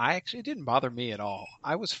is it didn't bother me at all.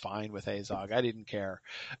 I was fine with Azog. I didn't care.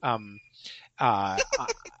 I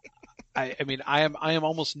am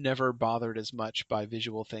almost never bothered as much by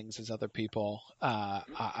visual things as other people.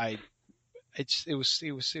 It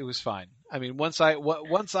was fine.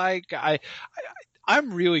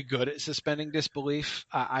 I'm really good at suspending disbelief.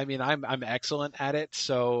 I'm excellent at it.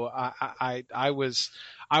 So I was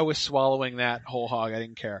swallowing that whole hog. I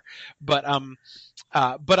didn't care. But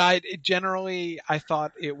I generally, I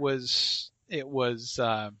thought it was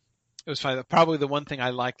fine. Probably the one thing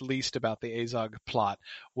I liked least about the Azog plot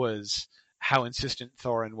was how insistent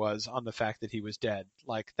Thorin was on the fact that he was dead.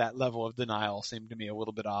 Like, that level of denial seemed to me a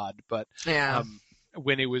little bit odd. But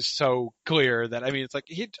when it was so clear that, it's like,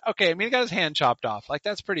 he got his hand chopped off. Like,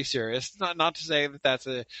 that's pretty serious. Not to say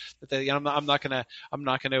that I'm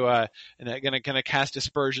not gonna cast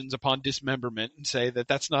aspersions upon dismemberment and say that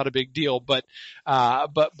that's not a big deal. But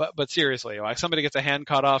seriously, like, somebody gets a hand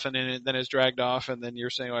cut off and then is dragged off, and then you're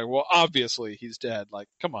saying, like, well, obviously he's dead. Like,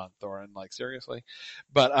 come on, Thorin, like, seriously.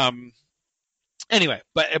 But anyway,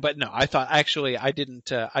 but no, I thought actually I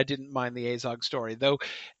didn't mind the Azog story, though.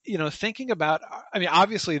 Thinking about,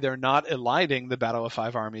 obviously they're not eliding the Battle of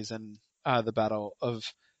Five Armies and the Battle of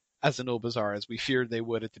Azanul-Bazar as we feared they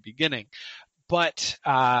would at the beginning. But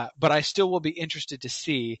I still will be interested to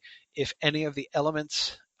see if any of the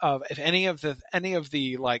elements of, if any of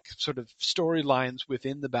the like sort of storylines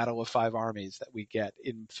within the Battle of Five Armies that we get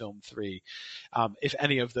in film 3, if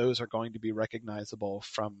any of those are going to be recognizable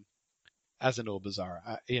from Azanul-Bazar,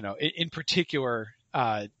 in particular,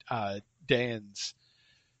 Daen's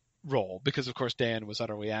role, because of course Daen was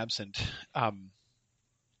utterly absent.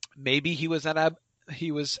 Maybe he was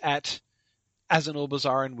at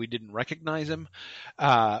Azanul-Bazar and we didn't recognize him,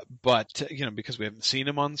 but because we haven't seen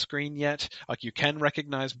him on screen yet, like, you can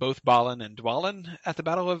recognize both Balin and Dwalin at the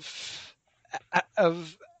Battle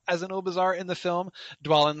of Azanul-Bazar in the film,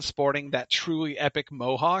 Dwalin sporting that truly epic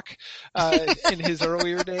mohawk in his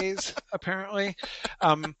earlier days, apparently.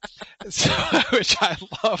 Which I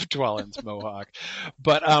love Dwalin's mohawk.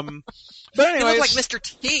 But anyways, he looked like Mr.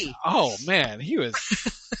 T. Oh man, he was.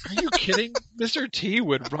 Are you kidding? Mr. T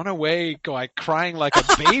would run away, like crying like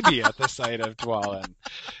a baby at the sight of Dwalin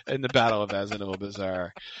in the Battle of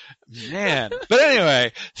Azanul-Bazar. Man, but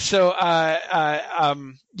anyway, so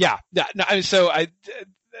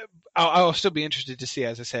I'll still be interested to see,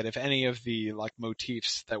 as I said, if any of the like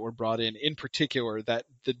motifs that were brought in particular, that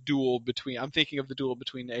the duel between, I'm thinking of the duel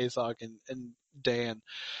between Azog and Dan,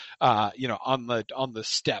 on the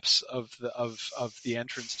steps of the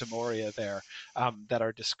entrance to Moria there, that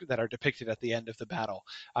are depicted at the end of the battle.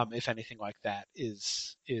 If anything like that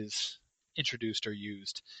is introduced or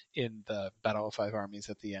used in the Battle of Five Armies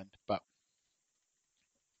at the end, but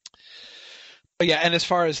yeah, and as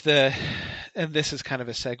far as and this is kind of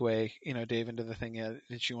a segue, Dave, into the thing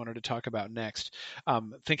that you wanted to talk about next.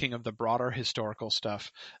 Thinking of the broader historical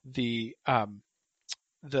stuff, the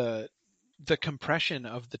compression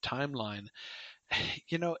of the timeline,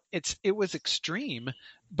 it was extreme,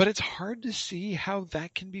 but it's hard to see how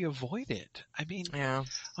that can be avoided. I mean,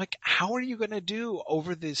 like, how are you going to do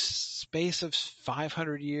over this space of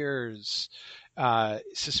 500 years?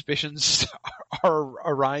 Suspicions are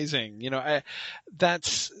arising. I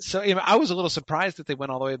was a little surprised that they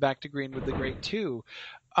went all the way back to Greenwood the Great too,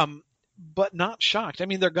 but not shocked. I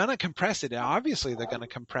mean, they're going to compress it. Obviously, they're going to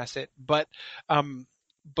compress it, but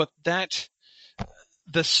that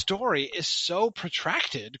the story is so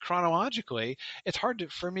protracted chronologically, it's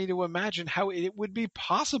hard for me to imagine how it would be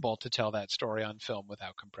possible to tell that story on film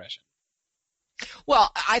without compression.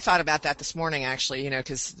 Well, I thought about that this morning, actually,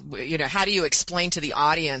 because, how do you explain to the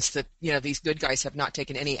audience that, these good guys have not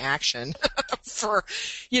taken any action for,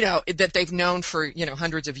 that they've known for,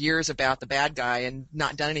 hundreds of years about the bad guy and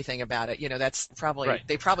not done anything about it? That's probably, right.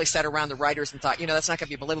 They probably sat around the writers and thought, that's not going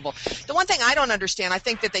to be believable. The one thing I don't understand, I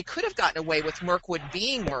think that they could have gotten away with Mirkwood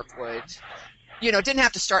being Mirkwood. It doesn't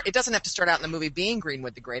have to start out in the movie being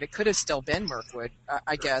Greenwood the Great. It could have still been Mirkwood,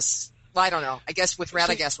 I guess. Well, I don't know. I guess with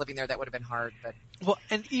Radagast living there, that would have been hard. But well,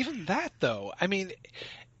 and even that, though, I mean,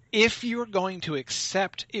 if you're going to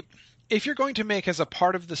accept, if you're going to make as a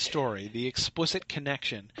part of the story the explicit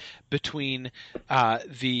connection between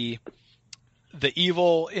the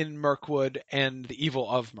evil in Mirkwood and the evil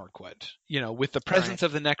of Mirkwood, with the presence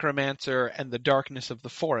of the necromancer and the darkness of the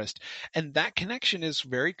forest, and that connection is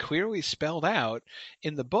very clearly spelled out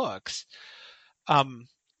in the books.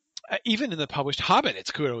 Even in the published Hobbit,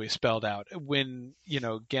 it's clearly spelled out when,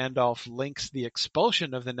 Gandalf links the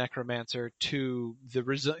expulsion of the necromancer to the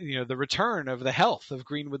return of the health of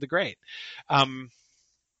Greenwood the Great.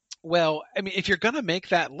 Well, I mean, if you're going to make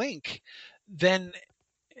that link, then,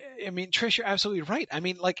 I mean, Trish, you're absolutely right. I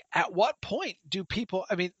mean, like, at what point do people,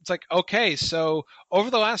 I mean, it's like, okay, so over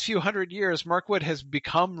the last few hundred years, Mirkwood has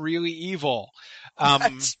become really evil.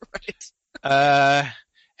 That's right.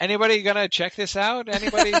 Anybody gonna check this out?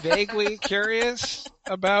 Anybody vaguely curious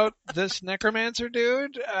about this necromancer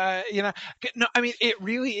dude? No, I mean, it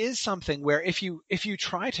really is something where if you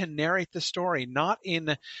try to narrate the story not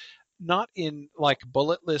in like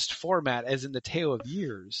bullet list format as in the Tale of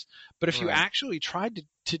Years, but if you actually tried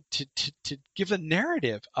to give a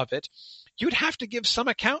narrative of it, you'd have to give some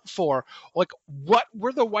account for, like, what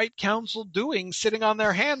were the White Council doing sitting on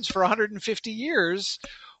their hands for 150 years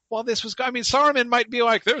while this was, I mean, Saruman might be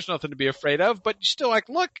like, there's nothing to be afraid of, but you're still like,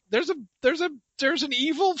 look, there's an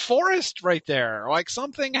evil forest right there. Like,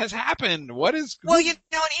 something has happened. What is? Well, and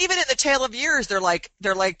even in the Tale of Years, they're like,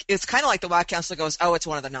 it's kind of like the White Council goes, oh, it's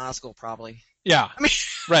one of the Nazgul, probably. Yeah. I mean,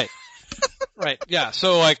 right. Right. Yeah.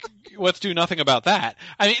 So, like, let's do nothing about that.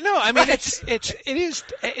 I mean, no. I mean,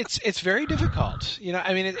 it's very difficult.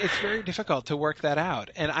 I mean, it's very difficult to work that out.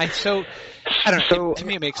 And I don't know. So, to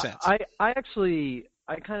me, it makes sense.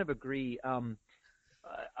 I kind of agree.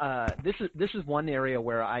 This is one area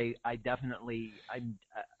where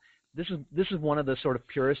this is one of the sort of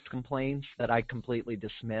purist complaints that I completely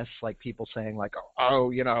dismiss. Like, people saying like,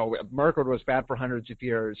 Mirkwood was bad for hundreds of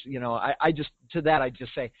years. I just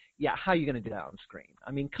say, yeah, how are you going to do that on screen?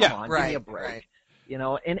 I mean, come on, give me a break.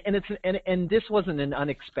 Right. And this wasn't an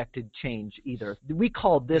unexpected change either. We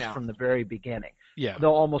called this from the very beginning. Yeah. They'll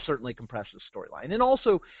almost certainly compress the storyline. And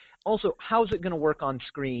also, how's it going to work on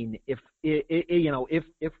screen if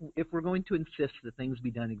we're going to insist that things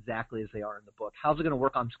be done exactly as they are in the book? How's it going to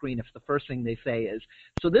work on screen if the first thing they say is,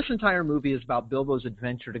 so this entire movie is about Bilbo's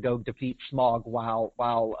adventure to go defeat Smaug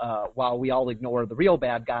while we all ignore the real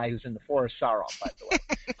bad guy who's in the forest, Sauron, by the way.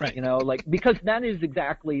 You know, like, because that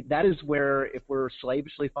is where, if we're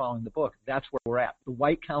slavishly following the book, that's where we're at. The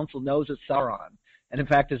White Council knows it's Sauron, and in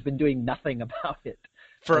fact has been doing nothing about it.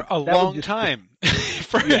 For Like, a long time.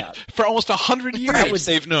 For almost 100 years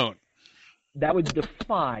they've known. That would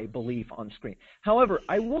defy belief on screen. However,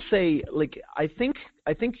 I will say, like, I think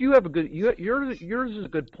you have yours is a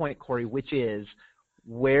good point, Corey, which is,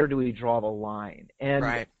 where do we draw the line? And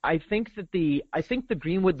Right. I think the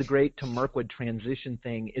Greenwood the Great to Mirkwood transition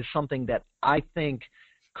thing is something that I think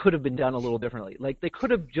could have been done a little differently. Like, they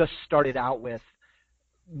could have just started out with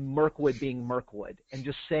Mirkwood being Mirkwood and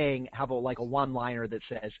just have a one-liner that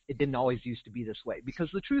says it didn't always used to be this way. Because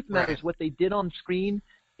the truth of the matter is, what they did on screen,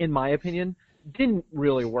 in my opinion, didn't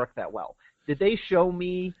really work that well. Did they show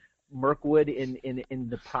me Mirkwood in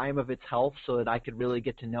the prime of its health so that I could really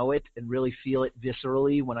get to know it and really feel it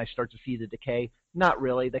viscerally when I start to see the decay? Not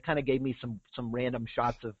really. They kind of gave me some random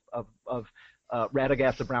shots of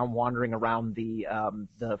Radagast the Brown wandering around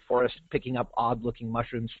the forest, picking up odd-looking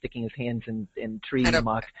mushrooms, sticking his hands in tree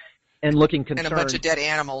muck, and looking concerned. And a bunch of dead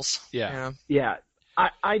animals. Yeah. Yeah.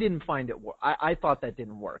 I didn't find it. I thought that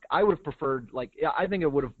didn't work. I would have preferred, I think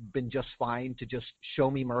it would have been just fine to just show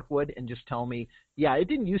me Mirkwood and just tell me, yeah, it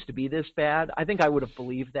didn't used to be this bad. I think I would have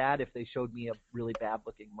believed that if they showed me a really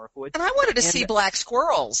bad-looking Mirkwood. And I wanted to see black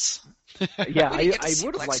squirrels. Yeah, I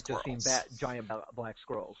would have liked to have seen giant black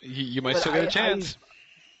squirrels. You might still get a chance.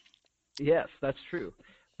 Yes, that's true.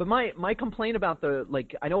 But my complaint about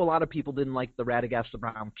I know a lot of people didn't like the Radagast the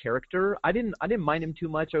Brown character. I didn't mind him too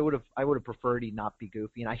much. I would have preferred he not be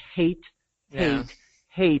goofy. And I hate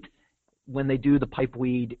when they do the pipe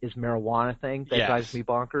weed is marijuana thing. That drives me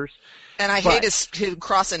bonkers. And I hate him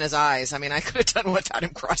crossing his eyes. I mean, I could have done without him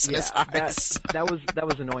crossing his eyes. that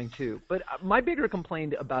was annoying too. But my bigger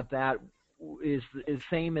complaint about that is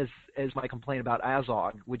same as my complaint about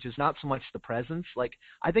Azog, which is not so much the presence. Like,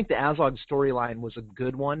 I think the Azog storyline was a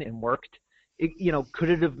good one and worked.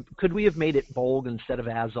 Could we have made it Bolg instead of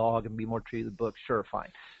Azog and be more true to the book? Sure, fine.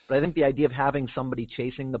 But I think the idea of having somebody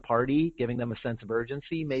chasing the party, giving them a sense of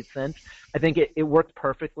urgency, made sense. I think it worked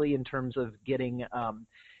perfectly in terms of getting,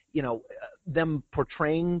 them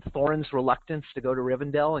portraying Thorin's reluctance to go to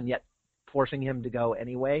Rivendell and yet forcing him to go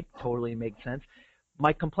anyway. Totally makes sense.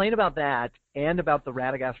 My complaint about that and about the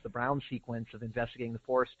Radagast the Brown sequence of investigating the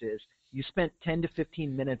forest is you spent 10 to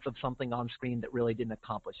 15 minutes of something on screen that really didn't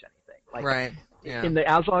accomplish anything. Like, right. Yeah. In the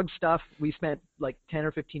Azog stuff, we spent 10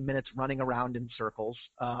 or 15 minutes running around in circles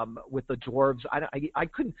with the dwarves. I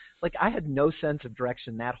couldn't, I had no sense of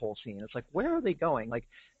direction that whole scene. It's like, where are they going? Like,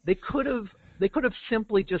 they could have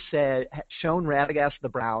simply just shown Radagast the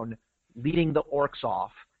Brown leading the orcs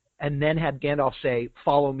off, and then had Gandalf say,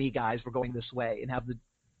 "Follow me, guys. We're going this way," and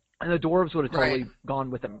the dwarves would have totally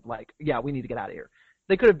gone with him. Like, yeah, we need to get out of here.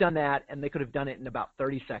 They could have done that, and they could have done it in about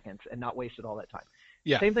 30 seconds and not wasted all that time.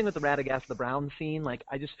 Yeah. Same thing with the Radagast the Brown scene. Like,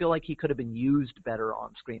 I just feel like he could have been used better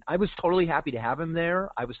on screen. I was totally happy to have him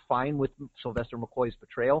there. I was fine with Sylvester McCoy's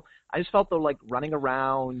portrayal. I just felt though, running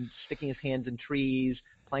around, sticking his hands in trees,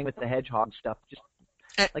 playing with the hedgehog stuff.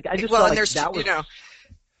 That was.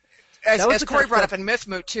 As Corey brought up in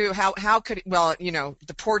Mythmoot too, how could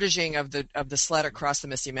the portaging of the sled across the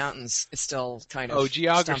Misty Mountains is still kind of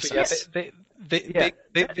geography.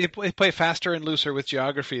 They play faster and looser with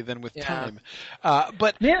geography than with time.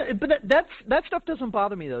 But that stuff doesn't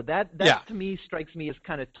bother me though. That to me strikes me as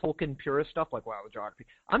kind of Tolkien purist stuff. Like, wow, geography.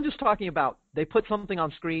 I'm just talking about they put something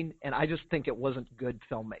on screen and I just think it wasn't good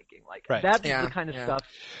filmmaking. That's the kind of stuff.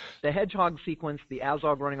 The hedgehog sequence, the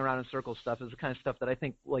Azog running around in circles stuff is the kind of stuff that I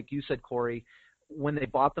think, like you said, Corey, when they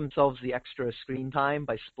bought themselves the extra screen time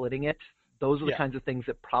by splitting it, those are the kinds of things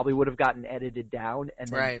that probably would have gotten edited down and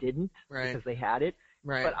then didn't because they had it.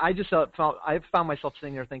 Right. But I just found myself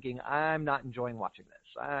sitting there thinking, I'm not enjoying watching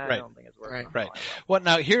this. I don't think it's working. Right. Well,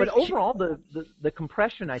 now but overall, the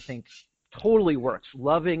compression, I think, totally works.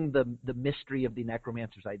 Loving the mystery of the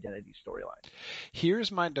necromancer's identity storyline. Here's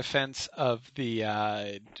my defense of the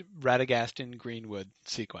Radagast in Greenwood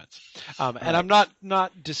sequence, and I'm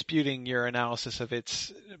not disputing your analysis of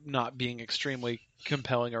its not being extremely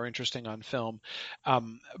compelling or interesting on film,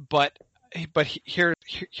 but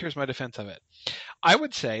here's my defense of it. I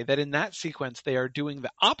would say that in that sequence they are doing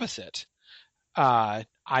the opposite. I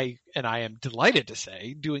am delighted to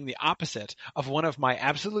say, doing the opposite of one of my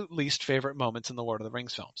absolute least favorite moments in the Lord of the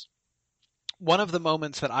Rings films. One of the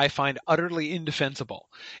moments that I find utterly indefensible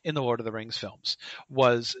in the Lord of the Rings films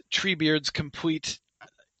was Treebeard's complete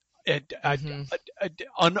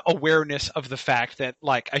unawareness of the fact that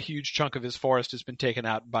a huge chunk of his forest has been taken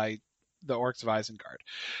out by the orcs of Isengard.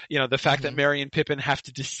 You know, the fact that Merry and Pippin have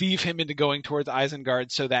to deceive him into going towards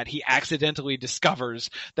Isengard so that he accidentally discovers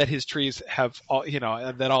that his trees have all, you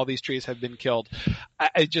know, that all these trees have been killed.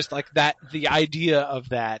 I just like that. The idea of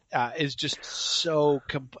that is just so.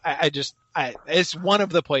 It's one of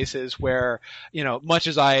the places where, you know, much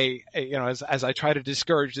as as I try to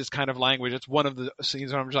discourage this kind of language, it's one of the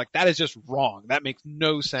scenes where I'm just like, that is just wrong. That makes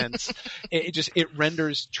no sense. it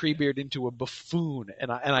renders Treebeard into a buffoon,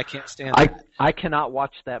 and I can't stand that. I cannot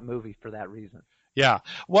watch that movie for that reason. Yeah.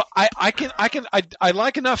 Well, I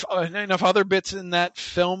like enough other bits in that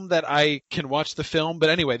film that I can watch the film. But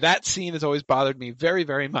anyway, that scene has always bothered me very,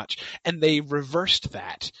 very much. And they reversed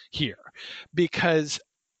that here, because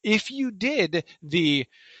if you did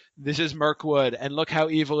this is Mirkwood and look how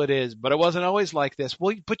evil it is, but it wasn't always like this.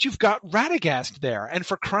 Well, but you've got Radagast there. And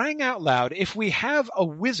for crying out loud, if we have a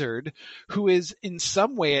wizard who is in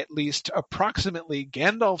some way at least approximately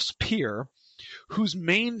Gandalf's peer, whose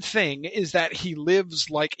main thing is that he lives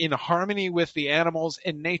like in harmony with the animals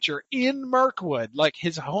and nature in Mirkwood, like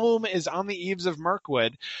his home is on the eaves of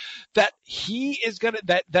Mirkwood, that he is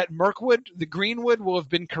that Mirkwood, the Greenwood, will have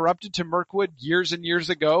been corrupted to Mirkwood years and years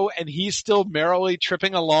ago, and he's still merrily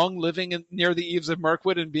tripping along, living near the eaves of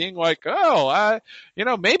Mirkwood and being like,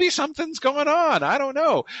 maybe something's going on. I don't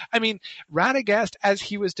know. I mean, Radagast, as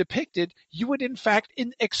he was depicted, you would in fact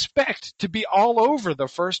expect to be all over the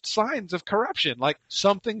first signs of corruption. Like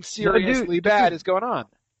something seriously bad is going on.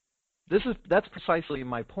 That's precisely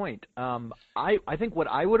my point. I think what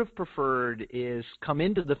I would have preferred is come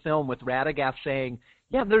into the film with Radagast saying,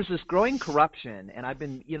 yeah, there's this growing corruption, and I've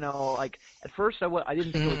been, like at first I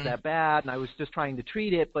didn't think it was that bad, and I was just trying to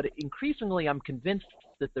treat it, but increasingly I'm convinced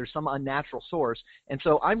that there's some unnatural source, and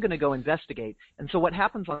so I'm going to go investigate. And so what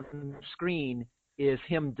happens on screen is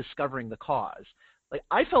him discovering the cause. Like,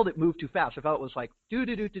 I felt it moved too fast. I felt it was like,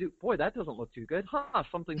 boy, that doesn't look too good.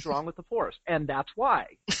 Something's wrong with the forest. And that's why.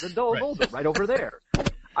 The dull right over there.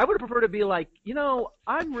 I would have preferred to be like,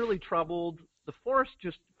 I'm really troubled. The forest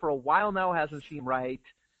just, for a while now, hasn't seemed right.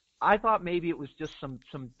 I thought maybe it was just some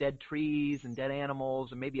dead trees and dead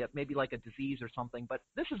animals and maybe like a disease or something. But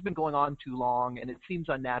this has been going on too long, and it seems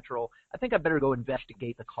unnatural. I think I better go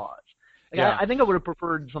investigate the cause. I think I would have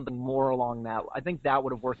preferred something more along that. I think that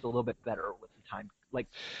would have worked a little bit better with the time. Like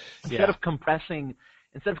instead of compressing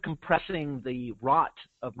the rot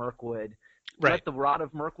of Mirkwood, let the rot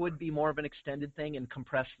of Mirkwood be more of an extended thing and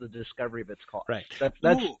compress the discovery of its cause. Right.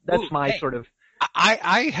 That's my sort of.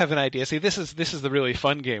 I have an idea. See, this is the really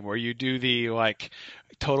fun game where you do the like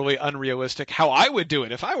totally unrealistic how I would do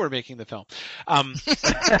it if I were making the film.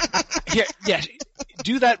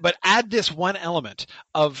 Do that, but add this one element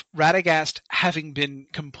of Radagast having been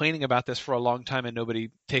complaining about this for a long time and nobody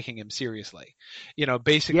taking him seriously.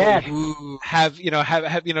 Basically have him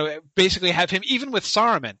even with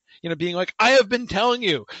Saruman, being like, I have been telling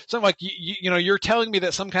you. So I'm like, you're telling me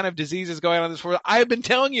that some kind of disease is going on in this world. I have been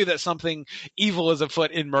telling you that something evil is afoot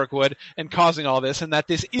in Mirkwood and causing all this, and that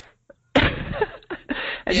this is.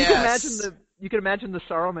 And you can imagine the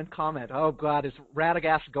Saruman comment. Oh God, is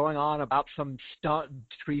Radagast going on about some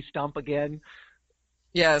tree stump again?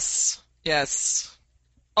 Yes.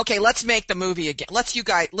 Okay, let's make the movie again. Let's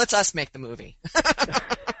us make the movie.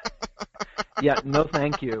 Yeah, no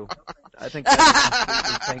thank you. I think that's a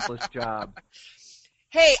completely thankless job.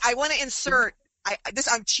 Hey, I want to insert,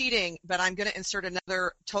 I'm cheating, but I'm going to insert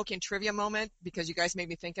another Tolkien trivia moment because you guys made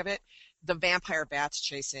me think of it. The vampire bats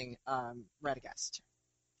chasing Radagast.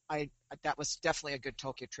 That was definitely a good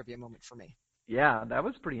Tolkien trivia moment for me. Yeah, that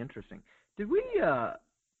was pretty interesting. Did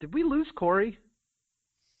we lose Corey?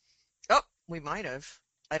 Oh, we might have.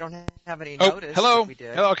 I don't have any notice. Hello. We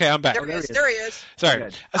did. Hello. Okay, I'm back. There he is. Sorry.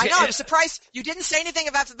 Okay. I know. I'm surprised you didn't say anything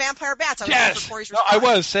about the vampire bats. I was waiting for Corey's response. I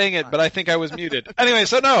was saying it, but I think I was muted. Anyway,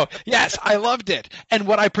 yes, I loved it. And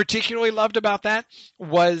what I particularly loved about that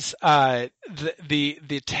was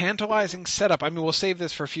the tantalizing setup. I mean, we'll save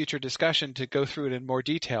this for future discussion to go through it in more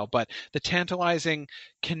detail, but the tantalizing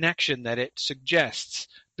connection that it suggests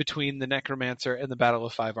between the Necromancer and the Battle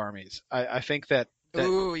of Five Armies. I think that.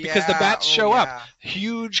 Because the bats show up,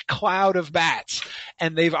 huge cloud of bats,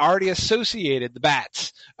 and they've already associated the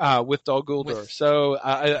bats with Dol Guldur. So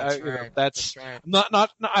that's right.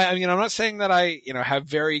 I'm not saying that I have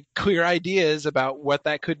very clear ideas about what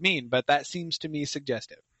that could mean, but that seems to me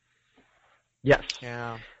suggestive. Yes.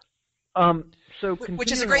 Yeah. So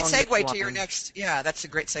which is a great segue to your next. Yeah, that's a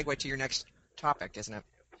great segue to your next topic, isn't it?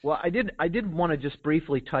 Well, I did want to just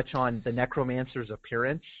briefly touch on the Necromancer's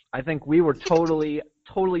appearance. I think we were totally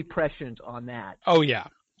prescient on that. Oh yeah.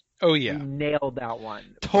 We nailed that one.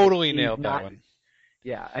 Totally nailed that one.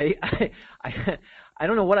 Yeah, I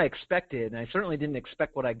don't know what I expected, and I certainly didn't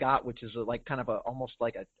expect what I got, which is like kind of almost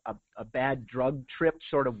like a bad drug trip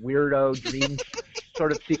sort of weirdo dream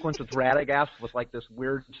sort of sequence with Radagast with like this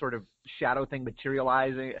weird sort of shadow thing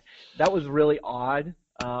materializing. That was really odd.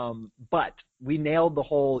 But we nailed the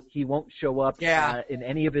whole he won't show up in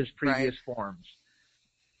any of his previous forms.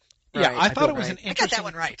 Yeah, Right. I thought it was an interesting. I got that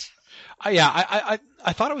one right.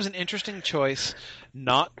 I thought it was an interesting choice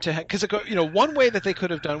not to, because one way that they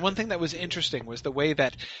could have done, one thing that was interesting was the way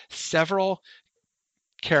that several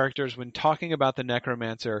characters, when talking about the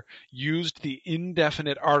necromancer, used the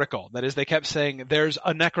indefinite article. That is, they kept saying, "There's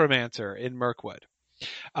a necromancer in Mirkwood."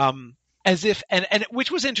 As if, and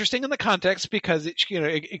which was interesting in the context because it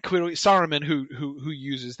clearly Saruman, who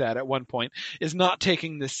uses that at one point, is not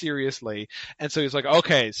taking this seriously, and so he's like,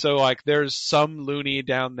 okay, so like there's some loony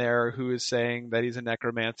down there who is saying that he's a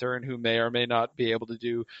necromancer and who may or may not be able to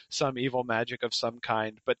do some evil magic of some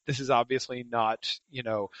kind, but this is obviously not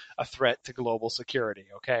a threat to global security.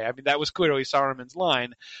 Okay, I mean that was clearly Saruman's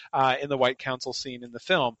line in the White Council scene in the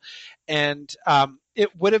film, and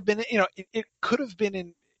it would have been it could have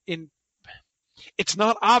been in. It's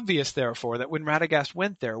not obvious, therefore, that when Radagast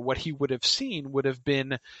went there, what he would have seen would have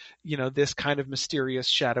been, this kind of mysterious,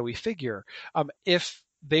 shadowy figure. If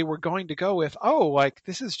they were going to go with,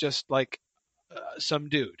 this is just like some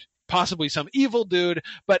dude, possibly some evil dude,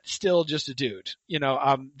 but still just a dude.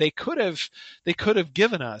 They could have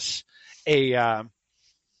given us a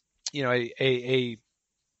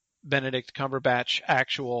Benedict Cumberbatch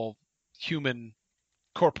actual human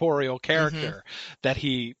corporeal character that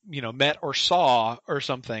he met or saw or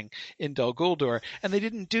something in Dol Guldur, and they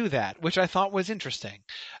didn't do that, which I thought was interesting.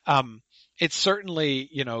 It certainly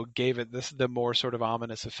gave it the more sort of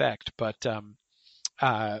ominous effect, but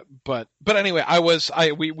anyway,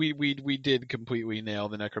 we did completely nail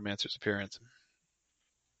the necromancer's appearance.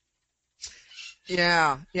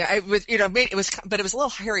 Yeah. It was, but it was a little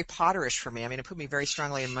Harry Potterish for me. I mean, it put me very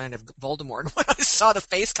strongly in mind of Voldemort when I saw the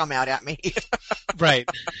face come out at me. Right.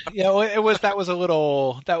 Yeah. Well, that was a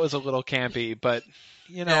little campy, but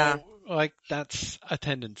like that's a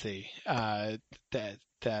tendency that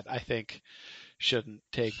I think shouldn't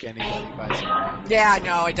take anybody by surprise. Yeah.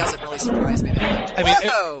 No, it doesn't really surprise me. I mean,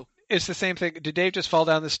 it's the same thing. Did Dave just fall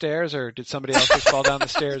down the stairs, or did somebody else just fall down the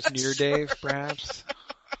stairs near Dave? Perhaps.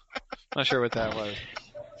 Not sure what that was.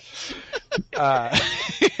 But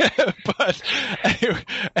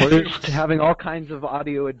we're having all kinds of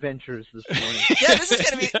audio adventures this morning. Yeah, this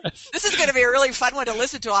is gonna be a really fun one to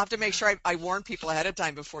listen to. I'll have to make sure I warn people ahead of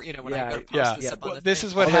time before when I go to post this up on the thing. This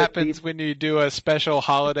is what happens when you do a special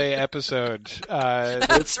holiday episode.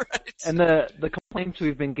 That's right. And the complaints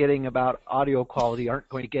we've been getting about audio quality aren't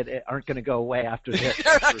going to go away after this.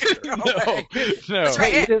 They're not gonna go away. No. That's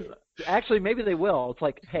right. Actually, maybe they will. It's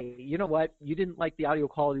like, hey, you know what? You didn't like the audio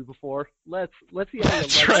quality before. Let's see how you like right.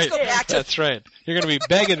 it. Let's go back to. That's right. You're going to be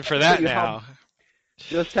begging for that now.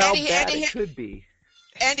 Just how bad it could be.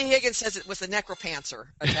 Andy Higgins says it was the necropancer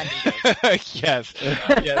attacking Dave. Yes.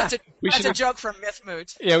 That's a joke from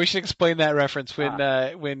Mythmoot. Yeah, we should explain that reference when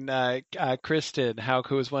Kristen,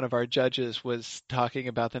 who was one of our judges, was talking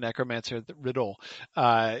about the necromancer riddle.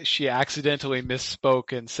 She accidentally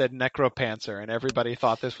misspoke and said necropancer, and everybody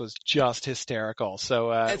thought this was just hysterical. So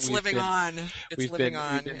we've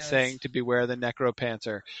been saying to beware the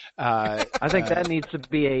necropancer. I think that needs to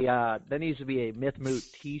be a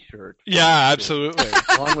Mythmoot T-shirt. Yeah, absolutely.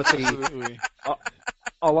 Along with the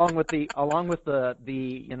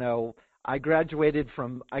I graduated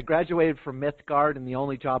from Mythgard, and the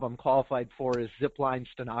only job I'm qualified for is zipline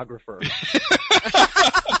stenographer.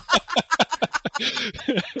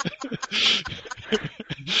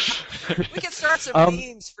 We can start some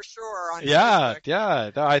memes for sure on Facebook.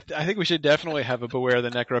 Yeah. No, I think we should definitely have a Beware the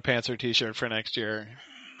Necropancer T-shirt for next year.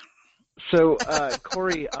 So,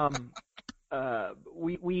 Corey,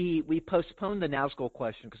 we postponed the Nazgul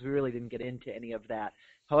question because we really didn't get into any of that.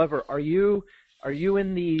 However, are you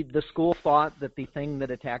in the school thought that the thing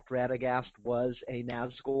that attacked Radagast was a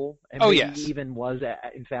Nazgul, and yes, even was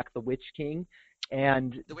in fact the Witch King?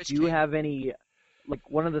 And do you have any, like,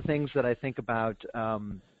 one of the things that I think about,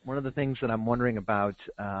 one of the things that I'm wondering about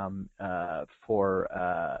for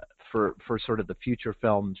sort of the future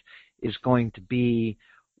films is going to be,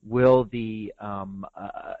 will the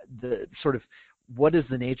sort of, what is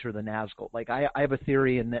the nature of the Nazgul? Like, I have a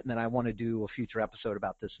theory, and then I want to do a future episode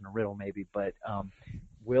about this in a riddle maybe, but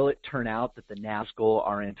will it turn out that the Nazgul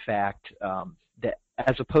are in fact, that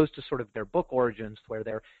as opposed to sort of their book origins where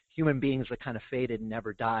they're human beings that kind of faded and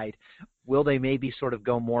never died. Will they maybe sort of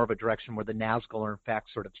go more of a direction where the Nazgul are in fact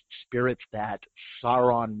sort of spirits that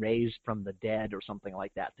Sauron raised from the dead or something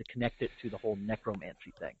like that, to connect it to the whole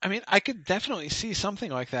necromancy thing? I mean, I could definitely see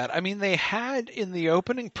something like that. I mean, they had in the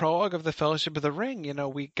opening prologue of the Fellowship of the Ring,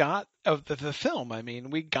 we got of the film. I mean,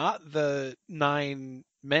 we got the 9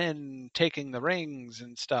 men taking the rings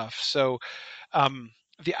and stuff. So,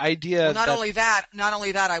 the idea well, not only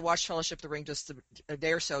that, I watched Fellowship of the Ring just a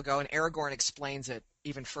day or so ago, and Aragorn explains it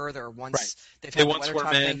even further once they've had the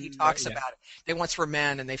Weathertop thing. He talks about it. They once were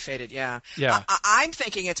men and they faded. Yeah. I'm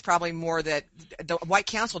thinking it's probably more that the White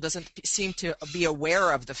Council doesn't seem to be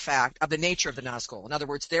aware of the nature of the Nazgul. In other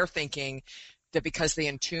words, they're thinking that because they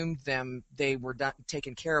entombed them, they were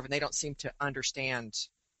taken care of, and they don't seem to understand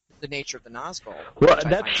the nature of the Nazgul. Well,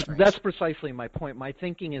 that's precisely my point. My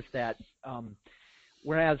thinking is that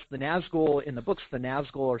whereas the Nazgul, in the books, the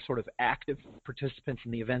Nazgul are sort of active participants in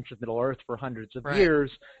the events of Middle-earth for hundreds of years.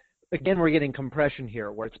 Again, we're getting compression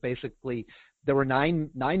here, where it's basically there were nine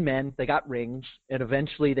men, they got rings, and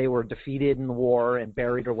eventually they were defeated in the war and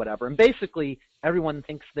buried or whatever. And basically, everyone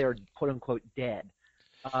thinks they're quote-unquote dead.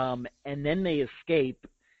 And then they escape,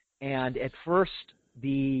 and at first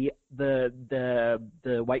the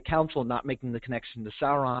White Council, not making the connection to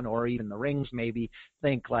Sauron or even the rings, maybe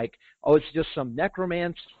think like, oh, it's just some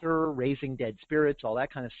necromancer raising dead spirits, all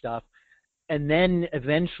that kind of stuff. And then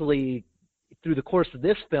eventually, through the course of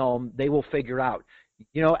this film, they will figure out,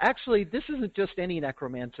 actually, this isn't just any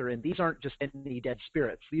necromancer, and these aren't just any dead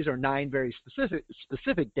spirits. These are 9 very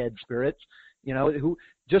specific dead spirits, who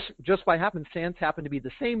just by happenstance happen to be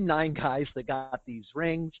the same 9 guys that got these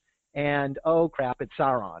rings. And oh crap, it's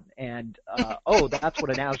Sauron, and that's what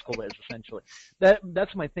a Nazgul is essentially.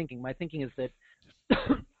 That's my thinking. My thinking is that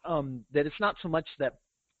that it's not so much that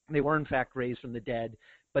they were in fact raised from the dead,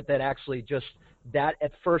 but that actually just that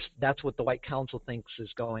at first that's what the White Council thinks is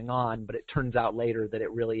going on, but it turns out later that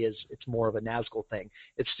it's more of a Nazgul thing.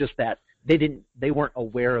 It's just that they weren't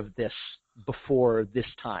aware of this before this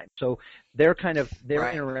time. So their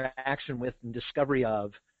interaction with and discovery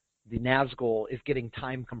of the Nazgul is getting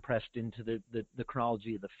time compressed into the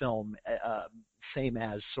chronology of the film, same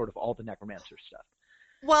as sort of all the necromancer stuff.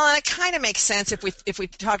 Well, and it kind of makes sense if we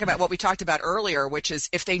talk about what we talked about earlier, which is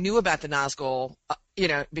if they knew about the Nazgul,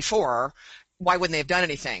 before, why wouldn't they have done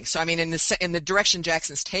anything? So, I mean, in the direction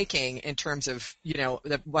Jackson's taking in terms of,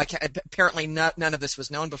 apparently none of this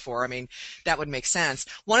was known before. I mean, that would make sense.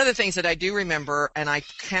 One of the things that I do remember, and I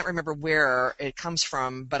can't remember where it comes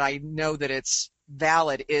from, but I know that it's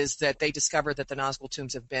valid, is that they discovered that the Nazgul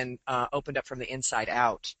tombs have been opened up from the inside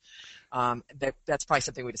out. That's probably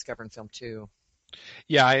something we discover in film too.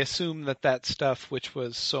 Yeah, I assume that stuff, which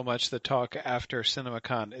was so much the talk after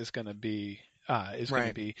CinemaCon, is going to be going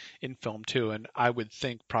to be in film too, and I would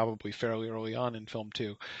think probably fairly early on in film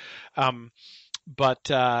too. But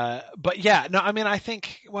yeah, no, I mean, I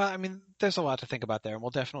think, there's a lot to think about there, and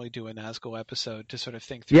we'll definitely do a Nazgul episode to sort of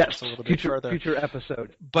think through this a little bit further. Future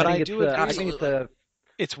episode. But I do agree. I think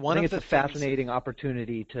it's a fascinating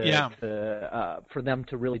opportunity for them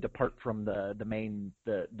to really depart from the main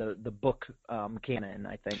the book canon,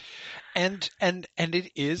 I think. And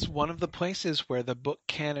it is one of the places where the book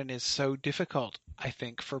canon is so difficult, I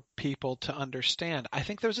think, for people to understand. I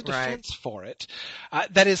think there's a defense for it.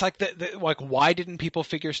 That is like why didn't people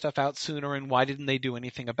figure stuff out sooner, and why didn't they do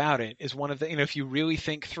anything about it? Is one of the, if you really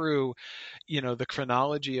think through, the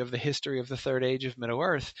chronology of the history of the Third Age of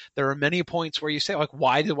Middle-earth, there are many points where you say,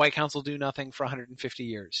 why did the White Council do nothing for 150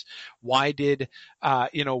 years? Why didn't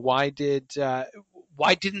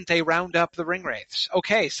they round up the Ringwraiths?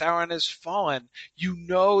 Okay, Sauron has fallen. The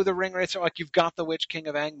Ringwraiths are you've got the Witch King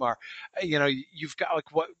of Angmar. You've got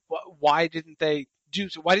why didn't they do?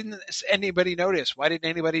 Why didn't anybody notice? Why didn't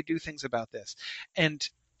anybody do things about this? And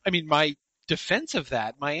I mean, my defense of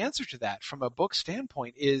that, my answer to that from a book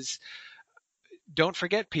standpoint is, don't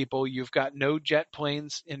forget, people, you've got no jet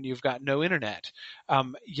planes and you've got no internet.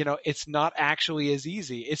 It's not actually as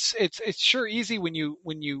easy. It's sure easy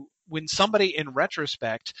when somebody in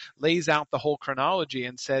retrospect lays out the whole chronology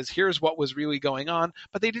and says, here's what was really going on,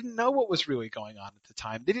 but they didn't know what was really going on at the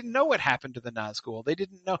time. They didn't know what happened to the Nazgul. They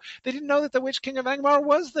didn't know that the Witch King of Angmar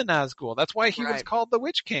was the Nazgul. That's why he was called the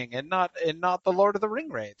Witch King and not the Lord of the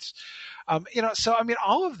Ringwraiths. So I mean,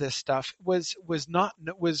 all of this stuff was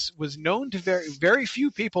known to very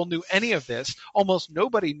few people knew any of this. Almost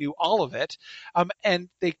nobody knew all of it. And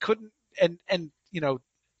they couldn't,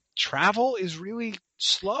 travel is really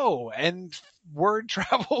slow and word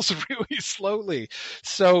travels really slowly.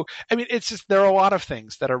 So, I mean, it's just, there are a lot of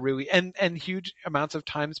things that are really, and huge amounts of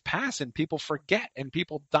times pass and people forget and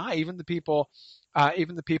people die, even the people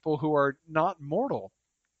who are not mortal.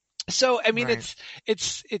 So, I mean, Right.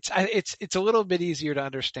 it's a little bit easier to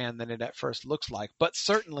understand than it at first looks like, but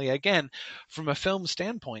certainly, again, from a film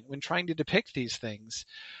standpoint, when trying to depict these things,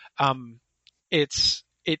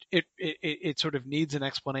 it sort of needs an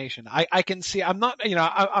explanation. I can see, I'm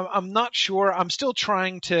not sure. I'm still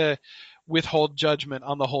trying to withhold judgment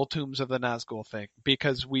on the whole Tombs of the Nazgul thing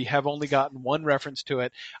because we have only gotten one reference to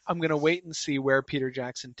it. I'm going to wait and see where Peter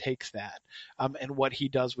Jackson takes that, and what he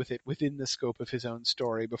does with it within the scope of his own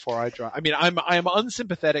story before I draw. I mean, I'm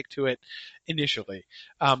unsympathetic to it initially.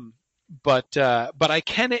 But I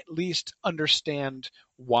can at least understand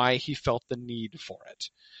why he felt the need for it.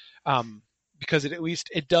 Because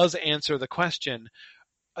it does answer the question,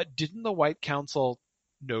 didn't the White Council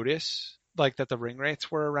notice like that the Ringwraiths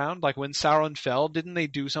were around? Like when Sauron fell, didn't they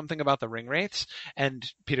do something about the Ringwraiths? And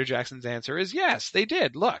Peter Jackson's answer is yes, they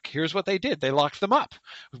did. Look, here's what they did. They locked them up.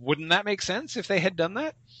 Wouldn't that make sense if they had done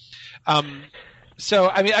that? So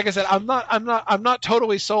I mean, like I said, I'm not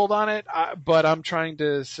totally sold on it, but I'm trying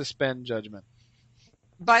to suspend judgment.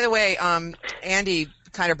 By the way, Andy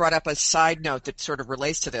kind of brought up a side note that sort of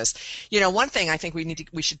relates to this. You know, one thing I think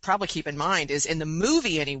we should probably keep in mind is in the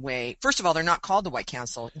movie anyway, first of all, they're not called the White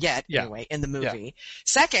Council yet anyway in the movie. Yeah.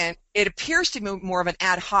 Second, it appears to be more of an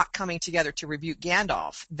ad hoc coming together to rebuke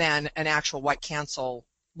Gandalf than an actual White Council,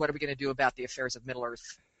 what are we going to do about the affairs of Middle-earth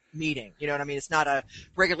meeting? You know what I mean? It's not a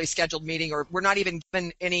regularly scheduled meeting, or we're not even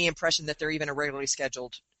given any impression that they're even a regularly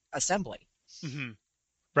scheduled assembly. Mm-hmm.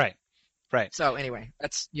 Right. So anyway,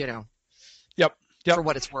 that's, Yep. for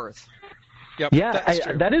what it's worth. Yep. Yeah,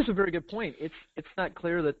 that is a very good point. It's not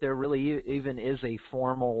clear that there really even is a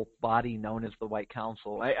formal body known as the White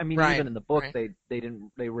Council. I mean, even in the book, they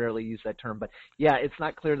rarely use that term. But yeah, it's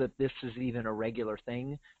not clear that this is even a regular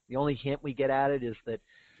thing. The only hint we get at it is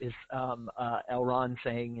Elrond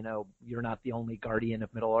saying, you're not the only guardian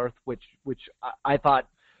of Middle Earth, which I thought.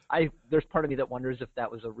 There's part of me that wonders if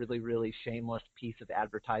that was a really, really shameless piece of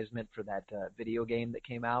advertisement for that video game that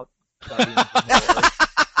came out.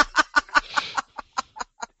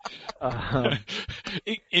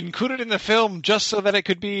 Included in the film just so that it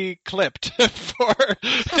could be clipped for.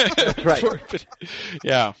 That's right.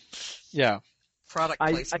 Yeah. Product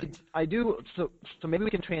placement. I do. So maybe we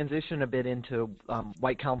can transition a bit into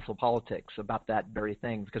White Council politics about that very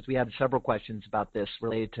thing, because we had several questions about this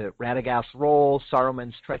related to Radagast's role,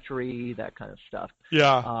 Saruman's treachery, that kind of stuff.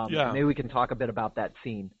 Yeah. Maybe we can talk a bit about that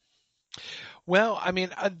scene. Well, I mean,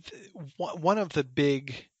 one of the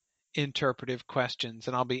big interpretive questions,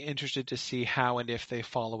 and I'll be interested to see how and if they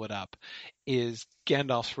follow it up, is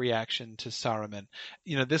Gandalf's reaction to Saruman.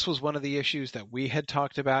 This was one of the issues that we had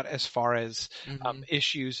talked about as far as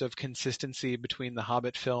issues of consistency between the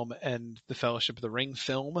Hobbit film and the Fellowship of the Ring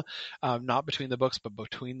film, not between the books, but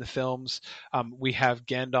between the films. We have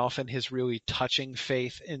Gandalf and his really touching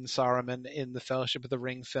faith in Saruman in the Fellowship of the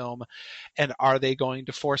Ring film. And are they going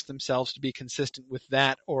to force themselves to be consistent with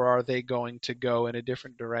that, or are they going to go in a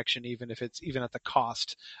different direction, even if it's even at the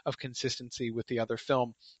cost of consistency with the other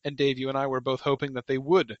film? And Dave, you and I were both hoping that they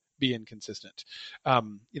would be inconsistent,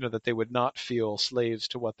 that they would not feel slaves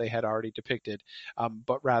to what they had already depicted,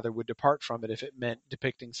 but rather would depart from it if it meant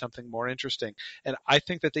depicting something more interesting. And I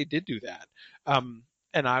think that they did do that.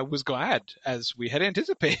 And I was glad, as we had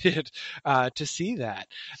anticipated, to see that,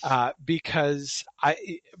 because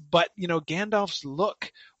Gandalf's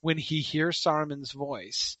look when he hears Saruman's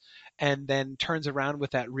voice and then turns around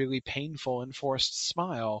with that really painful and forced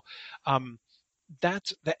smile,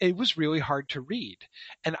 that it was really hard to read.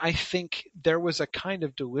 And I think there was a kind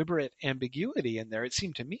of deliberate ambiguity in there. It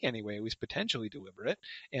seemed to me anyway, it was potentially deliberate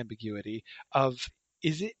ambiguity of,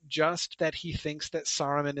 is it just that he thinks that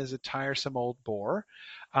Saruman is a tiresome old bore,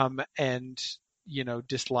 and,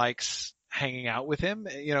 dislikes hanging out with him,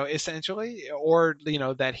 essentially, or,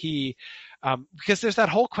 that he, because there's that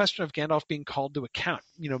whole question of Gandalf being called to account,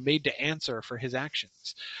 made to answer for his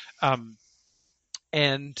actions.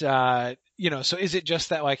 So is it just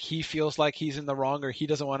that, like, he feels like he's in the wrong, or he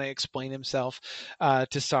doesn't want to explain himself to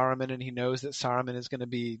Saruman, and he knows that Saruman is going to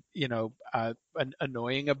be,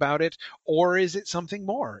 annoying about it, or is it something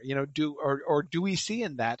more? Do we see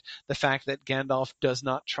in that the fact that Gandalf does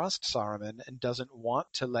not trust Saruman and doesn't want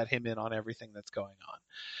to let him in on everything that's going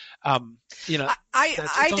on?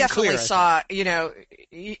 I definitely saw, when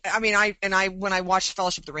I watched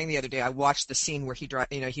Fellowship of the Ring the other day, I watched the scene where he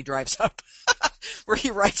drives up, where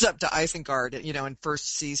he rides up to Isengard, and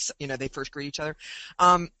first sees, they first greet each other.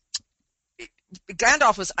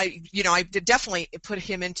 Gandalf was, I did definitely put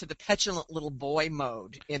him into the petulant little boy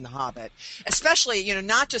mode in The Hobbit, especially,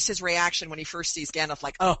 not just his reaction when he first sees Gandalf,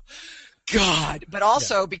 like, oh, God, but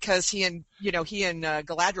also because he and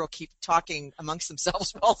Galadriel keep talking amongst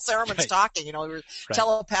themselves while Saruman's talking, we were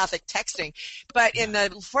telepathic texting. But in the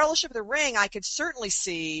Fellowship of the Ring, I could certainly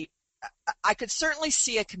see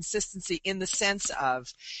a consistency in the sense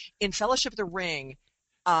of, in Fellowship of the Ring,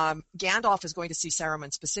 Gandalf is going to see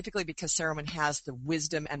Saruman specifically because Saruman has the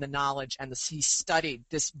wisdom and the knowledge, and he's studied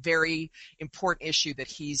this very important issue that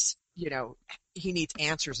he's, he needs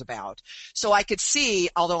answers about. So I could see,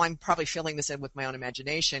 although I'm probably filling this in with my own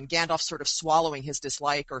imagination, Gandalf sort of swallowing his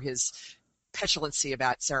dislike or his petulancy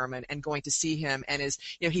about Saruman and going to see him, and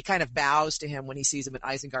he kind of bows to him when he sees him at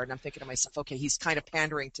Isengard, and I'm thinking to myself, okay, he's kind of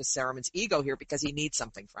pandering to Saruman's ego here because he needs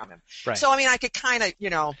something from him. Right. So I could kind of,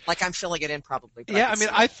 like I'm filling it in probably. But yeah,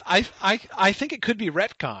 I think it could be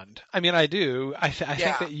retconned. I do. I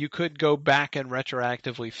think that you could go back and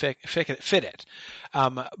retroactively fit it.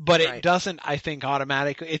 But it doesn't, I think,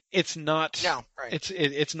 automatically. It's not. No, right.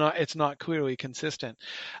 It's not clearly consistent.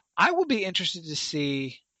 I will be interested to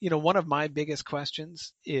see. One of my biggest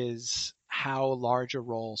questions is how large a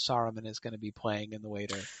role Saruman is going to be playing in the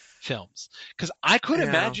later films. Because I could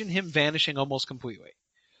imagine him vanishing almost completely.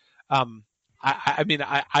 I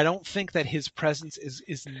don't think that his presence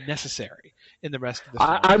is necessary in the rest of the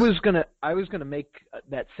films. I was gonna make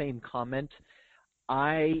that same comment.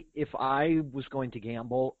 If I was going to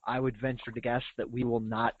gamble, I would venture to guess that we will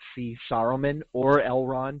not see Saruman or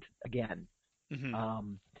Elrond again.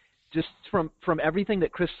 Mm-hmm. Just from everything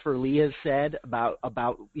that Christopher Lee has said about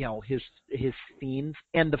his scenes,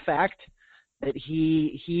 and the fact that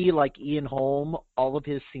he like Ian Holm, all of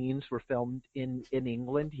his scenes were filmed in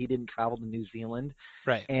England. He didn't travel to New Zealand,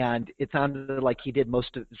 right? And it sounded like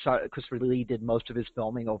Christopher Lee did most of his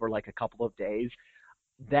filming over like a couple of days.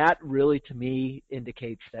 That really, to me,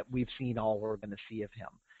 indicates that we've seen all we're going to see of him.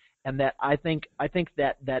 And that I think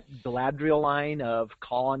that Galadriel line of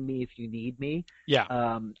 "call on me if you need me,"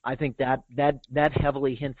 I think that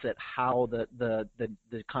heavily hints at how the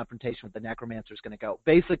confrontation with the necromancer is going to go.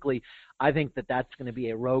 Basically, I think that's going to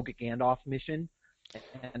be a rogue Gandalf mission,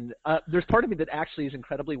 and there's part of me that actually is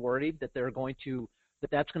incredibly worried that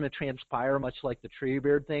that's going to transpire much like the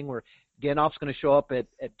Treebeard thing, where Gandalf's going to show up at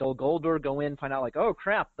Dol Guldur, go in, find out like, oh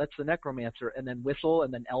crap, that's the necromancer, and then whistle,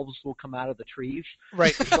 and then elves will come out of the trees,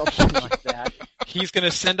 right? Something like that. He's going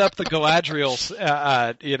to send up the Galadriel,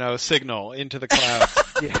 signal into the clouds.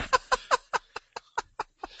 Yeah.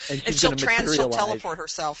 And she'll teleport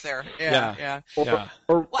herself there. Yeah.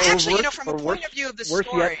 Actually, from a point of view of the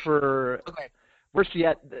story. Worse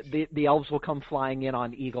yet, the elves will come flying in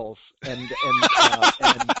on eagles, and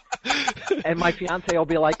my fiance will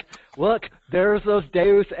be like, "Look, there's those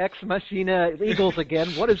Deus Ex Machina eagles again.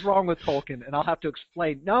 What is wrong with Tolkien?" And I'll have to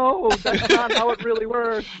explain, "No, that's not how it really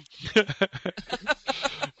works."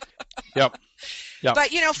 Yep.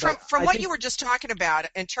 But from what you were just talking about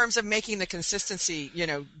in terms of making the consistency,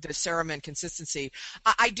 the Saruman consistency,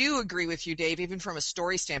 I do agree with you, Dave. Even from a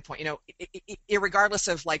story standpoint, regardless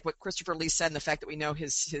of like what Christopher Lee said and the fact that we know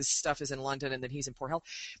his stuff is in London and that he's in poor health,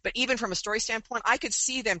 but even from a story standpoint, I could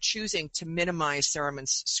see them choosing to minimize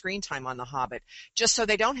Saruman's screen time on The Hobbit just so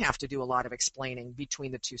they don't have to do a lot of explaining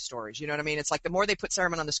between the two stories. You know what I mean? It's like the more they put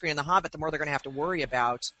Saruman on the screen in The Hobbit, the more they're going to have to worry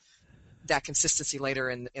about that consistency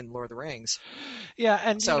later in Lord of the Rings. Yeah,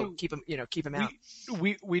 and so keep him out.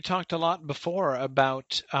 We talked a lot before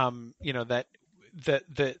about that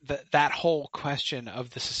whole question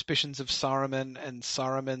of the suspicions of Saruman and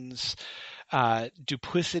Saruman's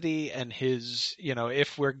duplicity and his,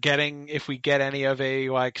 if we get any of a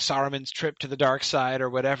like Saruman's trip to the dark side or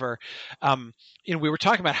whatever, we were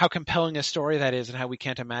talking about how compelling a story that is and how we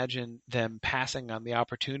can't imagine them passing on the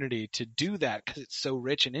opportunity to do that because it's so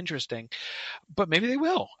rich and interesting. But maybe they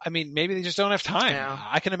will. Maybe they just don't have time. Yeah.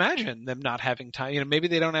 I can imagine them not having time. Maybe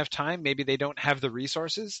they don't have time. Maybe they don't have the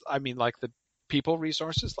resources. Like the people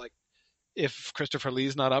resources. Like if Christopher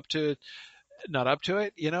Lee's not up to it,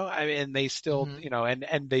 and they still,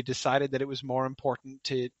 and they decided that it was more important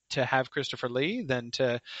to have Christopher Lee than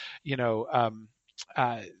to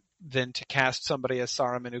cast somebody as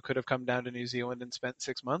Saruman who could have come down to New Zealand and spent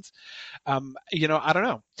 6 months. I don't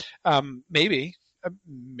know. Maybe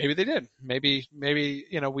they did. Maybe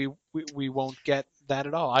we won't get that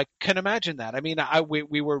at all. I can imagine that.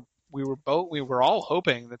 We were all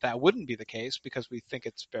hoping that wouldn't be the case because we think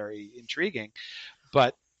it's very intriguing,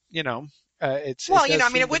 but it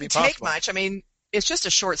wouldn't take much. it's just a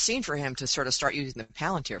short scene for him to sort of start using the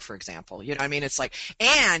Palantir, for example. You know, I mean, it's like,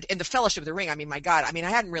 and in the Fellowship of the Ring, I mean, my God, I mean, I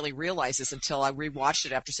hadn't really realized this until I rewatched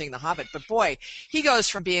it after seeing The Hobbit, but boy, he goes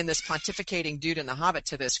from being this pontificating dude in The Hobbit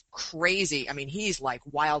to this crazy, I mean, he's like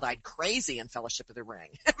wild-eyed crazy in Fellowship of the Ring.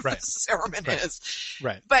 Right. Saruman Right. is.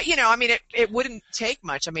 Right. But, you know, I mean, it wouldn't take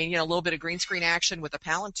much. I mean, you know, a little bit of green screen action with the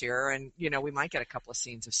Palantir, and, you know, we might get a couple of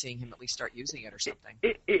scenes of seeing him at least start using it or something.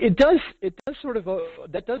 It does sort of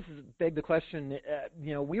that does beg the question.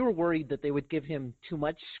 You know, we were worried that they would give him too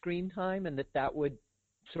much screen time and that would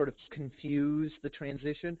sort of confuse the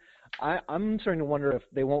transition. I'm starting to wonder if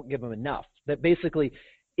they won't give him enough. That basically,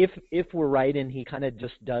 if we're right and he kind of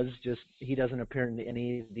he doesn't appear in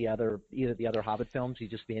either the other Hobbit films, he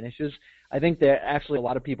just vanishes. I think that actually a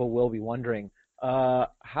lot of people will be wondering,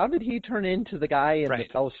 how did he turn into the guy in the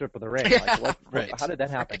Fellowship of the Ring? Like, how did that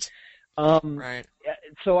happen? Right.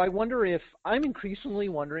 So I'm increasingly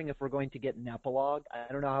wondering if we're going to get an epilogue.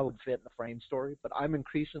 I don't know how it would fit in the frame story, but I'm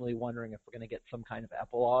increasingly wondering if we're going to get some kind of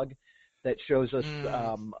epilogue that shows us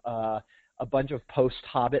a bunch of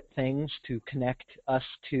post-Hobbit things to connect us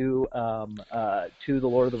to the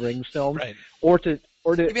Lord of the Rings film, Right. or to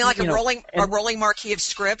You mean like a rolling marquee of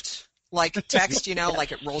script? Like text, you know,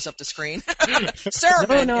 like it rolls up the screen.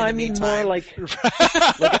 Saruman. No, I mean more like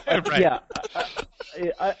Right.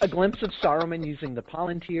 a glimpse of Saruman using the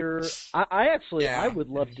Palantir. I would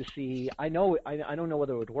love to see. I don't know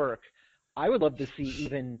whether it would work. I would love to see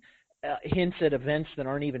even hints at events that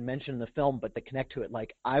aren't even mentioned in the film, but that connect to it.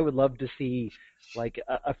 Like I would love to see like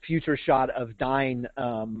a future shot of dying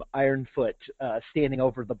Ironfoot standing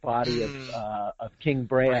over the body of King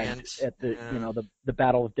Brand at the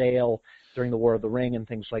Battle of Dale during the War of the Ring and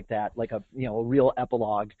things like that, like a real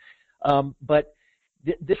epilogue. But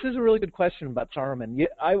this is a really good question about Saruman.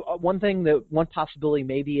 One possibility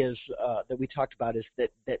maybe is that we talked about is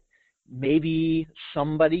that maybe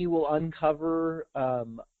somebody will uncover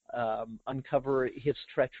his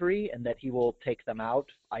treachery and that he will take them out,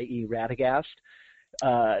 i.e. Radagast.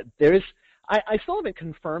 I still haven't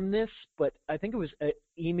confirmed this, but I think it was an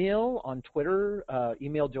email on Twitter,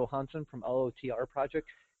 Email Johansson from LOTR Project,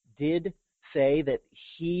 did say that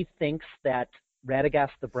he thinks that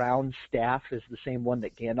Radagast the Brown's staff is the same one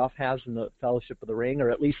that Gandalf has in the Fellowship of the Ring, or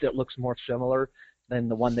at least it looks more similar than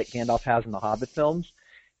the one that Gandalf has in the Hobbit films.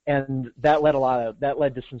 And that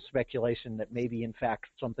led to some speculation that maybe in fact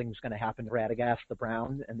something's going to happen to Radagast the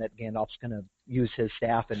Brown, and that Gandalf's going to use his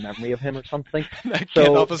staff in memory of him or something.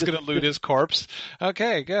 Gandalf is going to loot his corpse.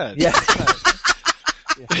 Okay, good. Yeah.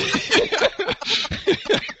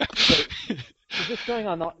 So just going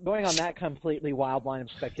on that completely wild line of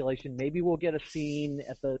speculation, maybe we'll get a scene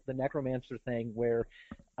at the Necromancer thing where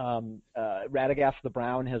Radagast the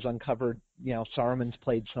Brown has uncovered, Saruman's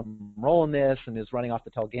played some role in this and is running off to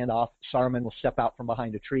tell Gandalf. Saruman will step out from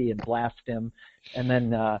behind a tree and blast him, and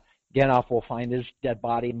then Gandalf will find his dead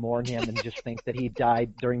body, mourn him, and just think that he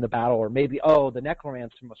died during the battle, or maybe, the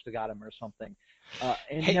Necromancer must have got him or something,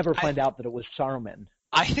 and never find out that it was Saruman.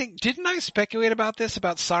 I think, didn't I speculate about this,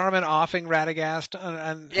 about Saruman offing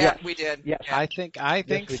Radagast? We did. Yes. I think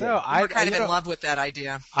Yes, so. We're kind of in love with that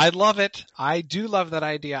idea. I love it. I do love that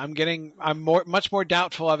idea. I'm much more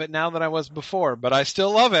doubtful of it now than I was before, but I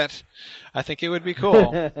still love it. I think it would be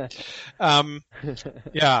cool. Yeah.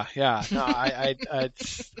 No,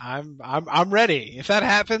 I'm ready. If that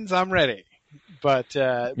happens, I'm ready. But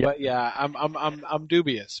yeah, I'm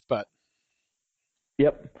dubious, but.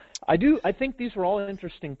 Yep. I think these were all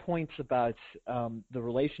interesting points about the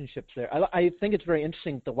relationships there. I think it's very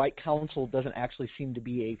interesting the White Council doesn't actually seem to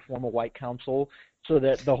be a formal White Council, so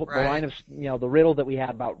that the line of, the riddle that we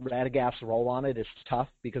had about Radagast's role on it is tough,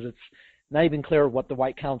 because it's not even clear what the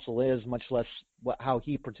White Council is, much less how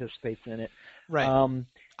he participates in it. Right.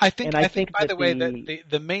 I think by the way,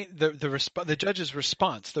 the judge's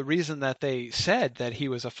response, the reason that they said that he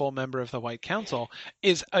was a full member of the White Council,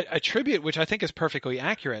 is a tribute, which I think is perfectly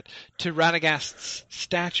accurate, to Radagast's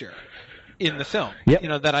stature in the film.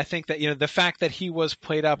 Yep. That I think that, the fact that he was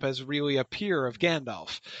played up as really a peer of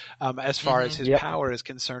Gandalf, as far as his power is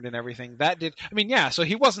concerned and everything, that did, so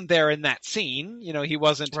he wasn't there in that scene, he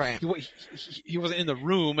wasn't, he wasn't in the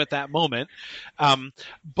room at that moment.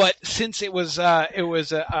 But since it was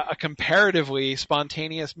a comparatively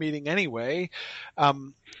spontaneous meeting anyway,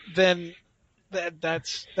 then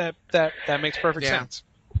that makes perfect sense.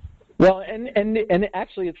 Well, and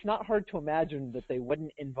actually, it's not hard to imagine that they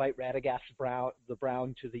wouldn't invite Radagast the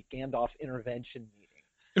Brown to the Gandalf intervention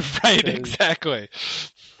meeting. Right, exactly.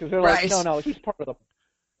 Because they're like, no, he's part of the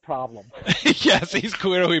problem. Yes, he's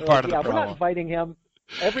clearly part of the problem. We're not inviting him.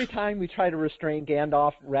 Every time we try to restrain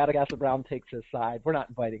Gandalf, Radagast the Brown takes his side. We're not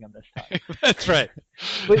inviting him this time. That's right.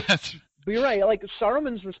 But, That's, but you're right. Like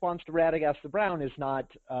Saruman's response to Radagast the Brown is not,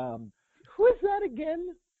 who is that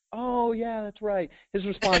again? Oh yeah, that's right. His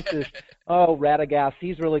response is, "Oh, Radagast,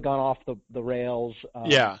 he's really gone off the rails."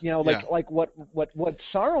 Yeah, you know, like what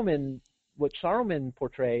Saruman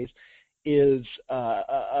portrays is,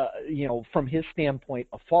 you know, from his standpoint,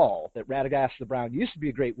 a fall. That Radagast the Brown used to be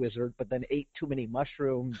a great wizard, but then ate too many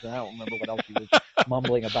mushrooms. And I don't remember what else he was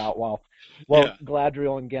mumbling about while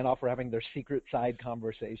Galadriel and Gandalf were having their secret side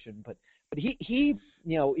conversation. But he,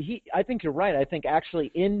 you know, I think you're right. I think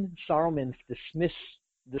actually in Saruman's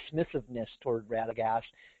dismissiveness toward Radagast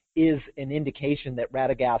is an indication that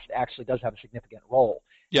Radagast actually does have a significant role,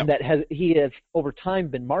 and that he has over time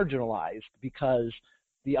been marginalized because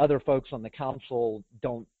the other folks on the council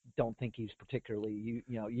don't think he's particularly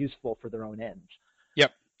useful for their own ends.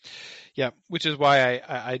 Yep. Which is why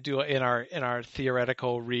I do in our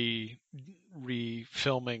theoretical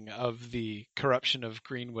refilming of the corruption of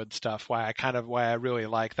Greenwood stuff. Why I really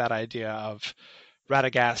like that idea of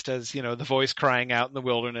Radagast as, you know, the voice crying out in the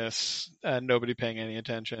wilderness and nobody paying any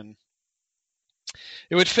attention.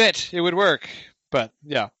 It would fit. It would work. But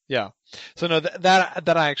yeah. So no,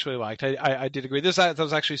 that I actually liked. I did agree. That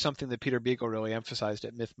was actually something that Peter Beagle really emphasized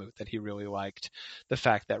at Mythmoot, that he really liked the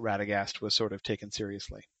fact that Radagast was sort of taken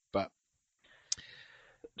seriously. But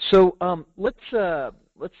so let's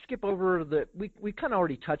skip over we kind of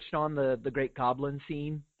already touched on the Great Goblin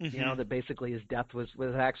scene. Mm-hmm. You know, that basically his death was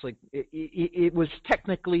actually it was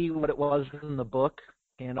technically what it was in the book.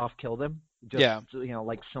 Gandalf killed him. Just, you know,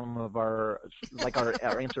 like some of our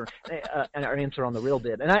answer on the Riddle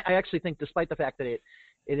did. And I actually think, despite the fact that it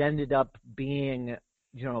ended up being,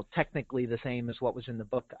 you know, technically the same as what was in the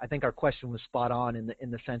book, I think our question was spot on in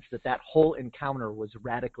the sense that whole encounter was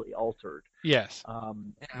radically altered. Yes.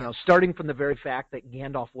 You know, starting from the very fact that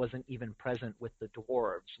Gandalf wasn't even present with the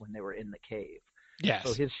dwarves when they were in the cave. Yes.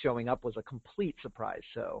 So his showing up was a complete surprise.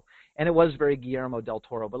 So, and it was very Guillermo del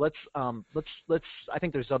Toro. But let's. I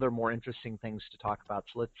think there's other more interesting things to talk about.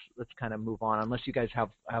 So let's kind of move on. Unless you guys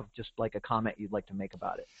have just like a comment you'd like to make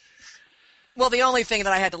about it. Well, the only thing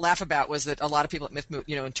that I had to laugh about was that a lot of people at Mythmoot,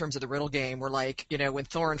 you know, in terms of the riddle game, were like, you know, when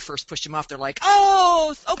Thorin first pushed him off, they're like,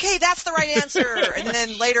 "Oh, okay, that's the right answer," and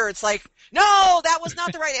then later it's like, "No, that was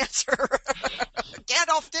not the right answer."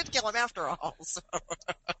 Gandalf did kill him after all. So.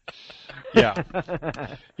 Yeah.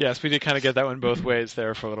 Yes, we did kind of get that one both ways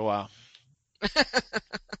there for a little while.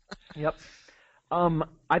 Yep.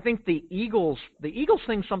 I think the Eagles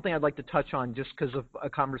thing's something I'd like to touch on just because of a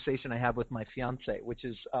conversation I had with my fiance, which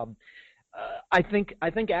is, I think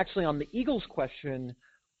actually on the Eagles question,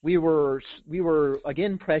 we were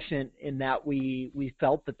again prescient in that we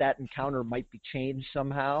felt that encounter might be changed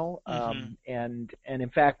somehow, and in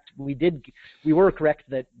fact we were correct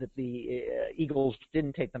that the Eagles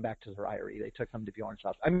didn't take them back to their eyrie. They took them to Bjorn's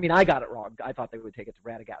house. I mean, I got it wrong. I thought they would take it to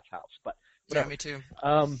Radagast's house, but whatever. Yeah, me too.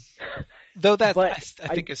 Though that I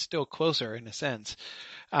think is still closer in a sense.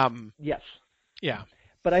 Yes. Yeah.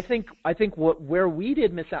 But I think where we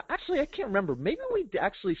did miss out, actually I can't remember, maybe we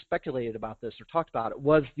actually speculated about this or talked about it,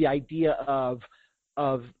 was the idea of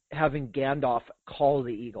having Gandalf call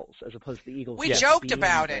the Eagles as opposed to the Eagles. We joked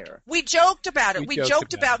about it. We joked about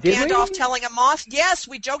Gandalf telling a moth. Yes,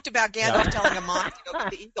 we joked about Gandalf telling a moth to go to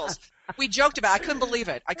the Eagles. We joked about it. I couldn't believe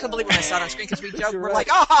it. I couldn't believe when I saw it on screen because we joked. We're like,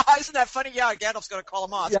 "Oh, isn't that funny? Yeah, Gandalf's going to call a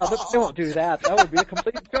moth." Yeah, but they won't do that. That would be a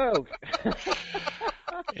complete joke.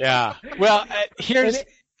 Yeah. Well,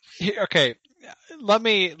 okay. Let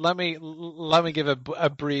me give a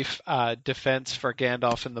brief defense for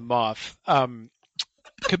Gandalf and the Moth,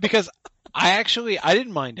 because I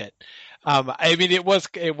didn't mind it. I mean, it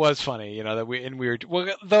was funny, you know, that we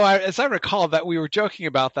were though as I recall that we were joking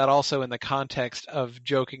about that also in the context of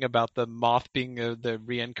joking about the Moth being the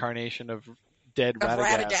reincarnation of dead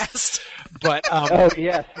Radagast. But oh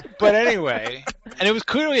yes. But anyway, and it was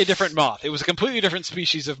clearly a different moth. It was a completely different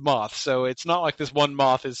species of moth, so it's not like this one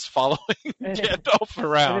moth is following Gandalf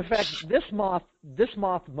around. And in fact, this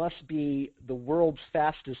moth must be the world's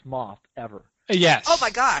fastest moth ever. Yes. Oh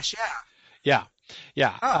my gosh, yeah.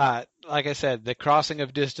 Yeah. Oh. Like I said, the crossing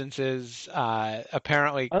of distances,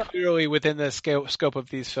 apparently clearly within the scope of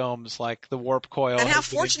these films, like the warp coil. And how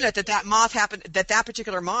fortunate that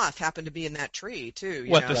particular moth happened to be in that tree too.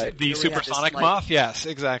 The supersonic moth? Yes,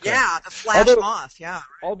 exactly. Yeah, the flash moth. Yeah.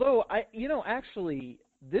 Although actually,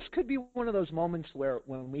 this could be one of those moments where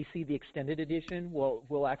when we see the extended edition,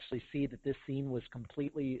 we'll actually see that this scene was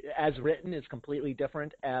completely, as written, is completely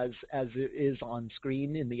different as it is on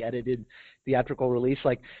screen in the edited theatrical release.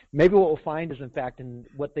 Like maybe what we'll find is, in fact, in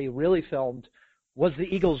what they really filmed was the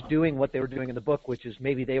Eagles doing what they were doing in the book, which is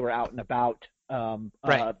maybe they were out and about,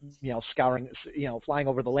 Right. scouring, flying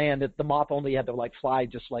over the land. The moth only had to fly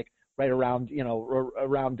just right around,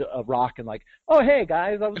 around a rock and oh, hey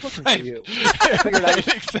guys, I was looking for you. I figured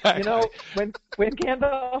Exactly. when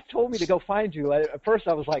Gandalf told me to go find you, at first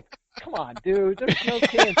I was like, come on, dude, there's no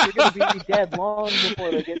chance you're going to be dead long before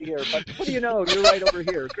they get here. But what do you know? You're right over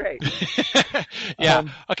here. Great. Yeah.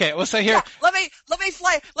 Okay. Well, so here. Yeah, let me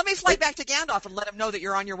fly back to Gandalf and let him know that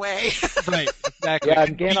you're on your way. Right. Exactly. Yeah,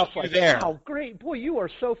 and Gandalf's like, there. wow, great, boy, you are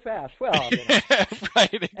so fast. Well,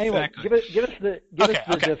 Right. Exactly. Anyway, give us the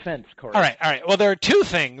defense, Corey. All right. Well, there are two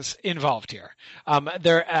things involved here.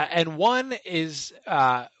 And one is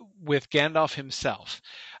with Gandalf himself.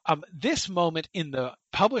 This moment in the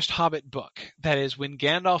published Hobbit book, that is when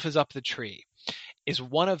Gandalf is up the tree, is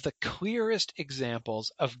one of the clearest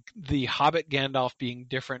examples of the Hobbit Gandalf being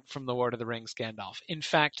different from the Lord of the Rings Gandalf. In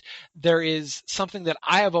fact, there is something that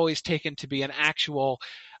I have always taken to be an actual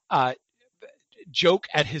joke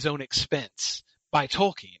at his own expense by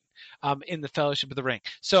Tolkien in the Fellowship of the Ring.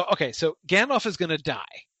 So Gandalf is going to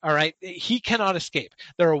die. All right, he cannot escape.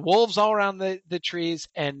 There are wolves all around the trees,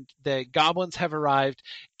 and the goblins have arrived.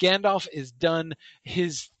 Gandalf is done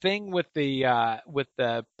his thing with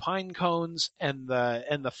the pine cones, and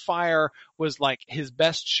the fire was like his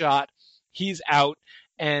best shot. He's out,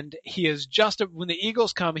 and he is when the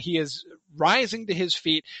eagles come, he is rising to his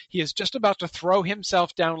feet. He is just about to throw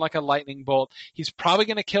himself down like a lightning bolt. He's probably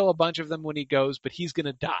going to kill a bunch of them when he goes, but he's going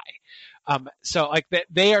to die. So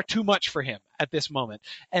they are too much for him at this moment.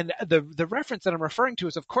 And the reference that I'm referring to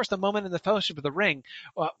is, of course, the moment in the Fellowship of the Ring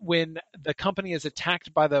when the company is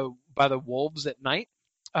attacked by the wolves at night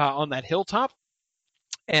on that hilltop.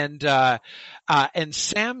 And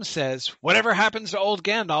Sam says, "Whatever happens to old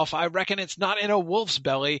Gandalf, I reckon it's not in a wolf's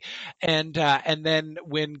belly." And then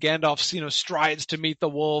when Gandalf, strides to meet the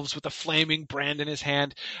wolves with a flaming brand in his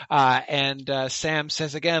hand, and Sam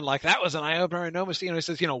says again, that was an eye-opener. He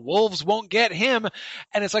says, wolves won't get him.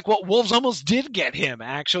 And it's like, well, wolves almost did get him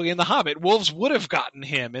actually in The Hobbit. Wolves would have gotten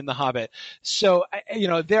him in The Hobbit. So,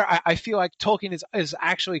 I feel like Tolkien is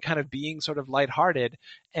actually kind of being sort of lighthearted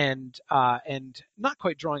and not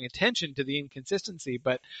quite drawing attention to the inconsistency,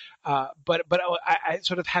 but I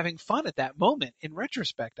sort of having fun at that moment in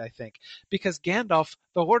retrospect, I think, because Gandalf,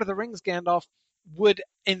 the Lord of the Rings Gandalf,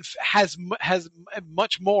 has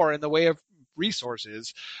much more in the way of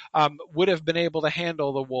resources, would have been able to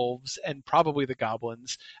handle the wolves and probably the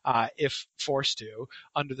goblins if forced to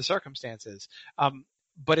under the circumstances.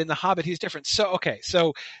 But in The Hobbit, he's different.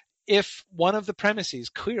 So if one of the premises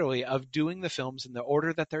clearly of doing the films in the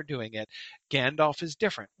order that they're doing it, Gandalf is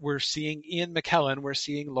different. We're seeing Ian McKellen, we're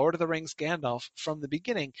seeing Lord of the Rings Gandalf from the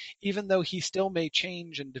beginning, even though he still may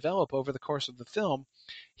change and develop over the course of the film.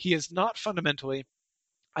 He is not fundamentally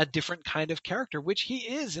a different kind of character, which he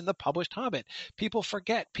is in the published Hobbit. People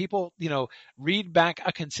forget. People, read back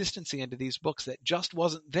a consistency into these books that just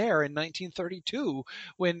wasn't there in 1932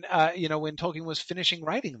 when Tolkien was finishing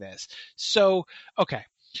writing this. So, okay.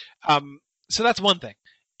 So that's one thing.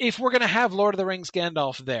 If we're going to have Lord of the Rings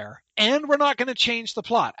Gandalf there, and we're not going to change the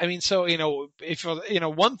plot, I mean, so if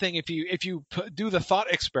one thing, if you do the thought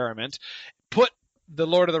experiment, put the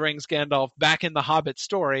Lord of the Rings Gandalf back in the Hobbit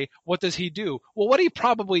story, what does he do? Well, what he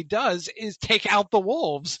probably does is take out the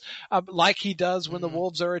wolves, like he does when the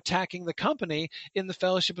wolves are attacking the company in the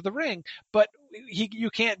Fellowship of the Ring. But you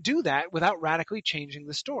can't do that without radically changing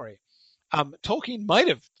the story. Tolkien might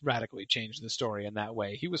have radically changed the story in that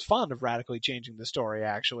way. He was fond of radically changing the story,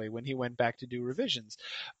 actually, when he went back to do revisions.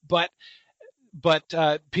 But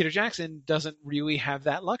Peter Jackson doesn't really have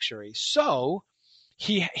that luxury. So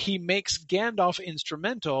he makes Gandalf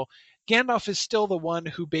instrumental. Gandalf is still the one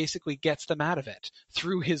who basically gets them out of it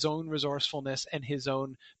through his own resourcefulness and his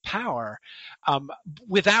own power,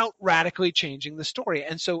 without radically changing the story.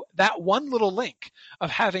 And so that one little link of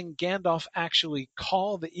having Gandalf actually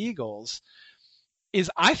call the eagles is,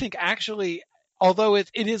 I think, actually, although it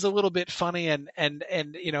is a little bit funny and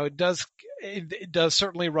it does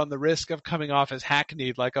certainly run the risk of coming off as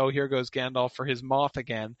hackneyed, like, oh, here goes Gandalf for his moth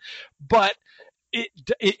again. But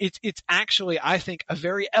it's actually, I think, a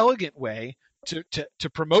very elegant way to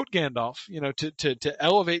promote Gandalf, to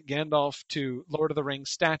elevate Gandalf to Lord of the Rings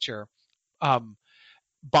stature,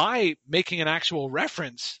 by making an actual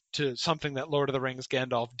reference to something that Lord of the Rings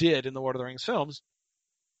Gandalf did in the Lord of the Rings films,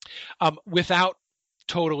 without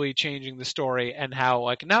totally changing the story, and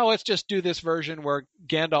how, now let's just do this version where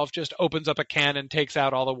Gandalf just opens up a can and takes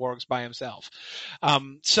out all the wargs by himself.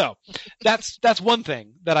 So that's one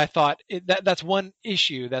thing that I thought, that's one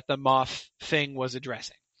issue that the moth thing was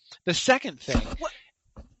addressing. The second thing...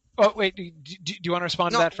 Oh, wait. Do you want to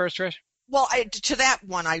respond to that first, Trish? Well, to that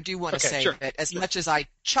one, I do want to say sure. that as much as I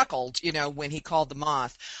chuckled, when he called the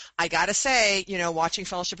moth, I got to say, watching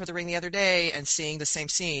Fellowship of the Ring the other day and seeing the same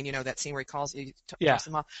scene, that scene where he calls the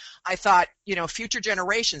moth, I thought, future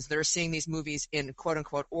generations that are seeing these movies in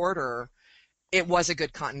quote-unquote order, it was a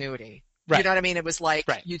good continuity. Right. You know what I mean? It was like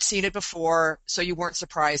right. You'd seen it before, so you weren't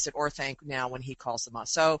surprised at Orthanc now when he calls them up.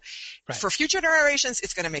 So for future generations,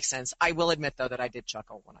 it's going to make sense. I will admit, though, that I did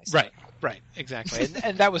chuckle when I saw it. Right, exactly.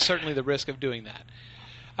 and that was certainly the risk of doing that.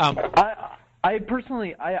 I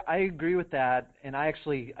personally, I agree with that, and I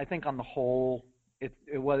think on the whole, it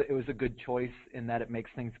was a good choice in that it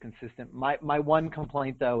makes things consistent. My one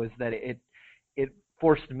complaint, though, is that it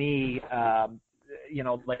forced me,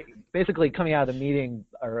 like basically coming out of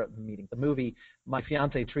the movie, my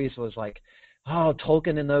fiance Teresa was like, "Oh,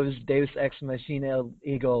 Tolkien and those Deus Ex Machina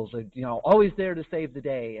Eagles are, always there to save the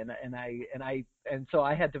day," and so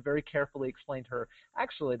I had to very carefully explain to her,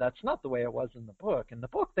 actually, that's not the way it was in the book. In the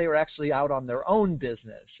book, they were actually out on their own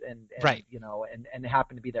business and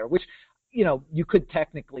happened to be there, which, you could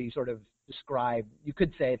technically sort of describe. You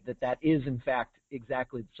could say that is in fact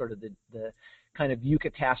exactly sort of the kind of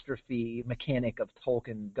eucatastrophe mechanic of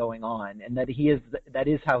Tolkien going on, and that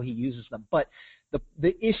is how he uses them. But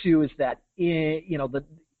the issue is that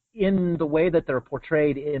in the way that they're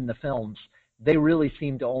portrayed in the films, they really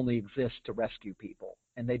seem to only exist to rescue people,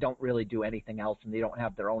 and they don't really do anything else, and they don't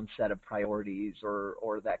have their own set of priorities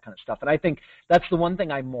or that kind of stuff. And I think that's the one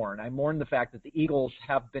thing I mourn. I mourn the fact that the Eagles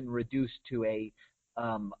have been reduced to a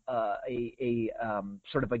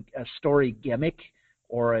sort of a story gimmick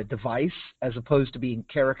or a device, as opposed to being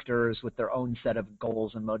characters with their own set of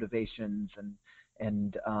goals and motivations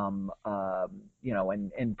and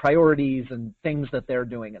priorities and things that they're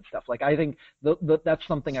doing and stuff. Like, I think that's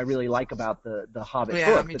something I really like about the Hobbit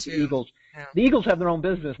book. Me that too. The Eagles have their own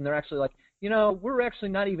business, and they're actually like, we're actually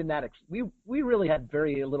not even that. We really had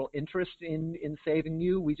very little interest in saving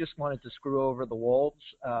you. We just wanted to screw over the wolves,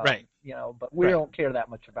 right? But we don't care that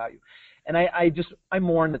much about you. And I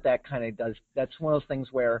mourn that kind of does. That's one of those things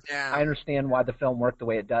where I understand why the film worked the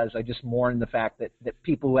way it does. I just mourn the fact that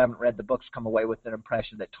people who haven't read the books come away with an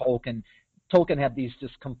impression that Tolkien had these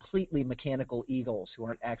just completely mechanical eagles who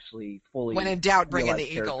aren't actually fully. When in doubt, bring in the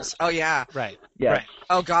eagles. Oh yeah. Right. Yeah. Right.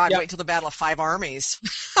 Oh God, wait until the Battle of Five Armies.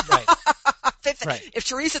 Right. If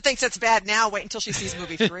Teresa thinks it's bad now, wait until she sees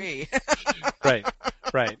movie 3.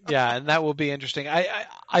 Right. Yeah, and that will be interesting.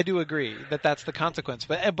 I do agree that that's the consequence,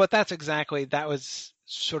 but that was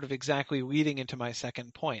sort of exactly leading into my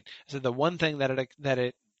second point. So the one thing that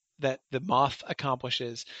the moth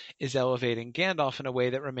accomplishes is elevating Gandalf in a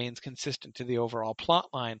way that remains consistent to the overall plot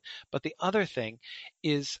line. But the other thing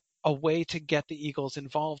is a way to get the Eagles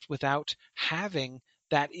involved without having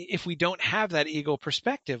that, if we don't have that Eagle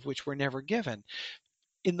perspective, which we're never given.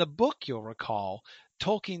 In the book, you'll recall,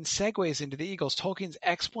 Tolkien segues into the Eagles. Tolkien's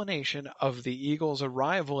explanation of the Eagles'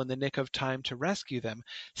 arrival in the nick of time to rescue them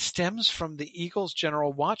stems from the Eagles'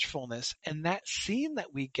 general watchfulness and that scene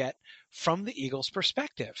that we get from the Eagles'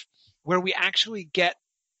 perspective, where we actually get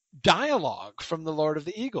dialogue from the Lord of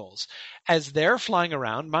the Eagles as they're flying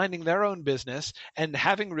around, minding their own business and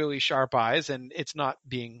having really sharp eyes, and it's not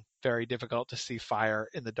being very difficult to see fire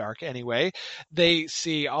in the dark anyway. They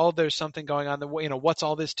see, there's something going on. What's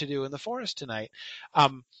all this to do in the forest tonight?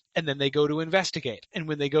 And then they go to investigate. And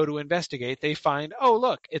when they go to investigate, they find, oh,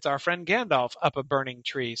 look, it's our friend Gandalf up a burning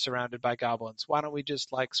tree surrounded by goblins. Why don't we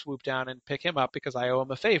just swoop down and pick him up because I owe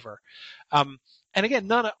him a favor? And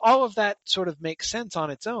again, all of that sort of makes sense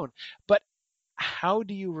on its own. But how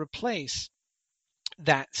do you replace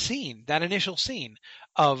that scene, that initial scene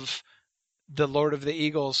of the Lord of the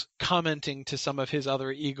Eagles commenting to some of his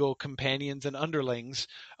other eagle companions and underlings,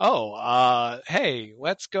 hey,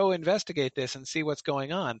 let's go investigate this and see what's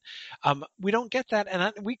going on. We don't get that,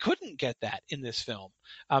 and we couldn't get that in this film,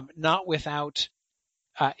 not without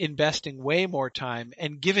investing way more time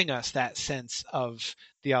and giving us that sense of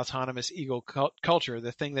the autonomous eagle culture,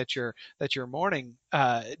 the thing that you're mourning,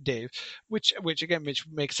 Dave, which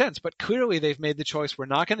makes sense. But clearly they've made the choice. We're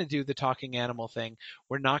not going to do the talking animal thing.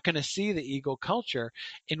 We're not going to see the eagle culture.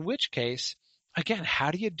 In which case, again,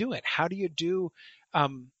 how do you do it? How do you do,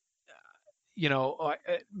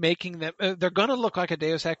 making them? They're going to look like a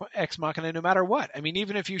Deus Ex Machina no matter what. I mean,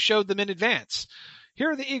 even if you showed them in advance. Here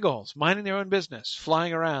are the eagles, minding their own business,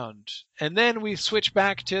 flying around. And then we switch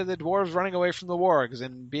back to the dwarves running away from the wargs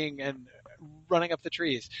and running up the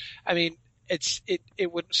trees. I mean, it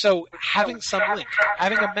would, so having some link,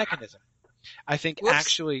 having a mechanism, I think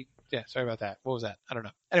actually, yeah, sorry about that. What was that? I don't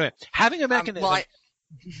know. Anyway, having a mechanism.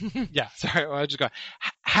 Yeah, sorry, I'll just go.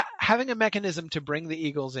 having a mechanism to bring the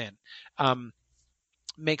eagles in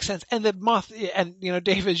makes sense. And the moth, and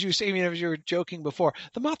Dave, as you say, as you were joking before,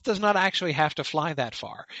 the moth does not actually have to fly that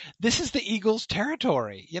far. This is the eagles'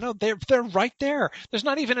 territory. They're right there. There's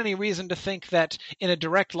not even any reason to think that in a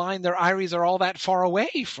direct line their eyries are all that far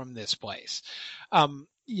away from this place.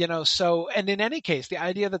 So, and in any case, the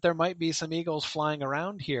idea that there might be some eagles flying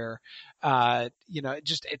around here,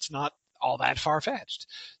 it's not all that far-fetched.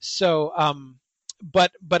 So,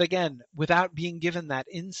 but again, without being given that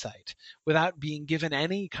insight, without being given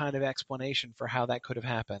any kind of explanation for how that could have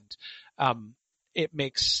happened, it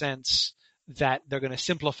makes sense that they're going to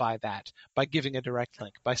simplify that by giving a direct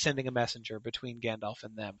link, by sending a messenger between Gandalf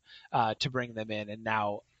and them to bring them in, and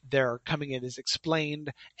now they're coming in as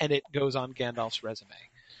explained, and it goes on Gandalf's resume.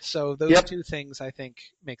 So those two things, I think,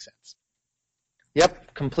 make sense.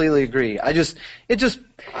 Yep, completely agree.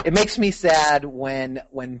 It makes me sad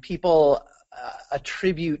when people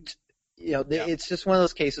attribute, it's just one of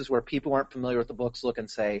those cases where people aren't familiar with the books look and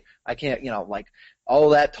say, I can't,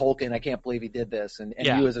 that Tolkien, I can't believe he did this. And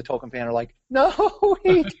you as a Tolkien fan are like, no,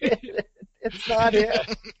 he didn't. It's not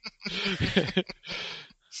it.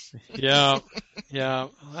 Yeah,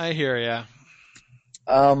 I hear ya.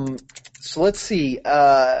 So let's see.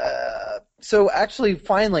 So actually,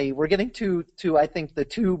 finally, we're getting to I think the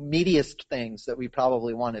two meatiest things that we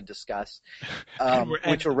probably want to discuss,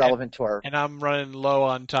 which are relevant to our. And I'm running low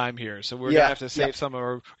on time here, so we're gonna have to save some of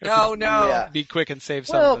our. No. Be quick and save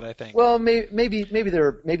some of it, I think. Well, maybe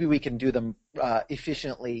we can do them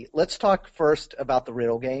efficiently. Let's talk first about the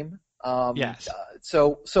riddle game. Yes.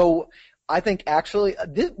 So I think actually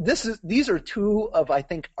these are two of I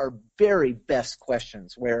think our very best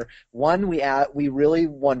questions. Where one we really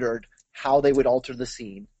wondered how they would alter the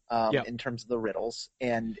scene in terms of the riddles,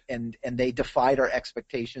 and they defied our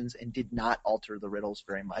expectations and did not alter the riddles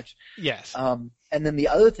very much. Yes. And then the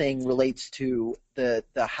other thing relates to the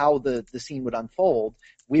how the scene would unfold.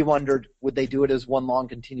 We wondered, would they do it as one long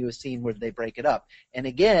continuous scene, would they break it up? And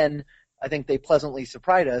again, I think they pleasantly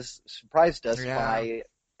surprised us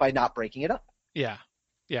by not breaking it up. Yeah.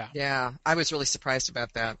 Yeah, I was really surprised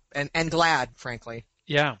about that, and glad, frankly.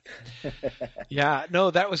 Yeah. Yeah. No,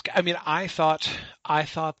 that was, I thought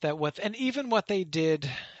that and even what they did,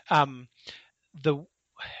 when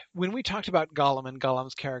we talked about Gollum and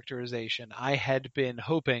Gollum's characterization, I had been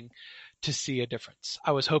hoping to see a difference.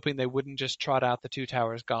 I was hoping they wouldn't just trot out the Two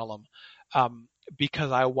Towers Gollum,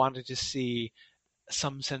 because I wanted to see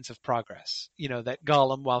some sense of progress. That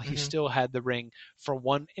Gollum, while he still had the ring,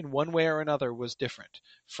 in one way or another, was different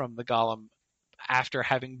from the Gollum after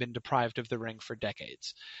having been deprived of the ring for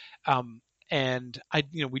decades. And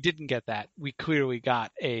we didn't get that. We clearly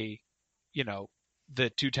got the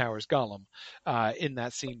Two Towers Gollum in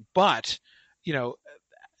that scene. But,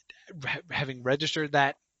 having registered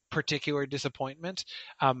that particular disappointment,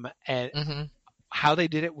 and how they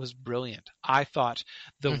did it was brilliant. I thought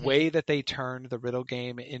the way that they turned the riddle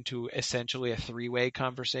game into essentially a three-way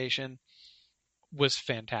conversation was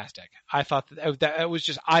fantastic. I thought that was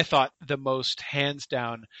just, the most, hands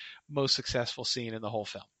down, most successful scene in the whole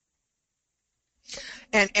film.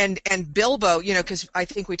 And Bilbo, because I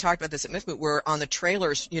think we talked about this at Mythmoot, where on the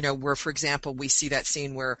trailers, where, for example, we see that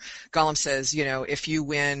scene where Gollum says, if you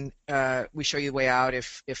win, we show you the way out.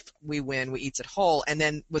 If we win, we eats it whole. And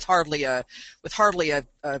then with hardly a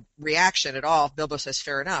reaction at all, Bilbo says,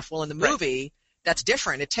 fair enough. Well, in the movie, that's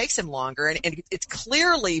different. It takes him longer, and it's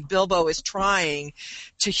clearly Bilbo is trying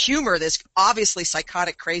to humor this obviously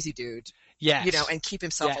psychotic, crazy dude. Yes. And keep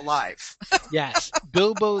himself alive. Yes.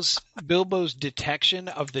 Bilbo's detection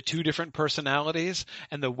of the two different personalities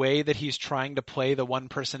and the way that he's trying to play the one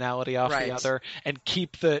personality off the other and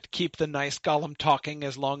keep the nice Gollum talking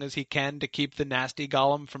as long as he can to keep the nasty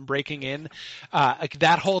Gollum from breaking in.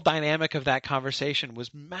 That whole dynamic of that conversation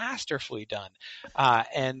was masterfully done.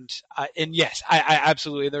 And yes, I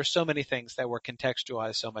absolutely, there's so many things that were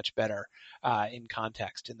contextualized so much better in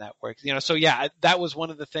context in that work. So yeah, that was one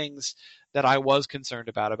of the things that I was concerned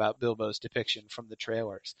about Bilbo's depiction from the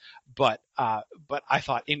trailers, but I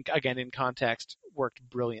thought in context worked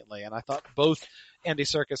brilliantly, and I thought both Andy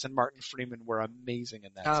Serkis and Martin Freeman were amazing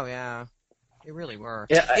in that. Oh yeah, they really were.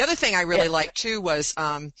 Yeah, the other thing I really liked too was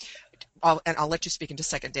I'll let you speak in just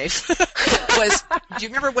a second, Dave. Do you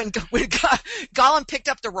remember when Gollum picked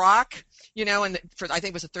up the rock? I think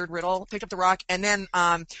it was the third riddle, picked up the rock, and then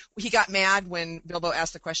he got mad when Bilbo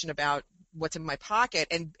asked the question about what's in my pocket,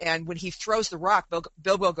 and when he throws the rock,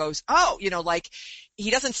 Bilbo goes, oh, he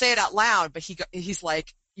doesn't say it out loud, but he's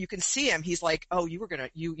like, you can see him. He's like, oh, you were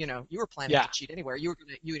planning to cheat anywhere. You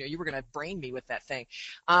were gonna brain me with that thing,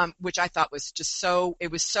 which I thought was just it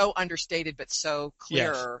was so understated but so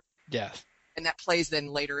clear Yes. And that plays then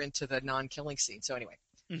later into the non-killing scene. So anyway.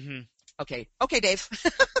 Mm-hmm. Okay, Dave.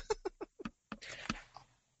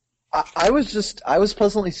 I was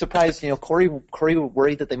pleasantly surprised. Corey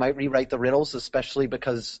worried that they might rewrite the riddles, especially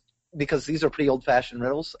because these are pretty old-fashioned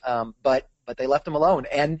riddles. But they left them alone.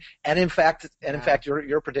 And in fact,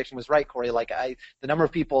 your prediction was right, Corey. Like the number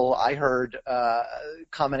of people I heard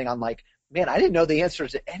commenting on, like, man, I didn't know the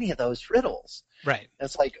answers to any of those riddles. Right.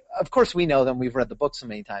 It's like, of course we know them. We've read the book so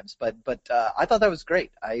many times, but I thought that was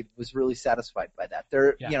great. I was really satisfied by that.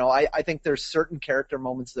 I think there's certain character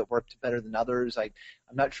moments that worked better than others. I'm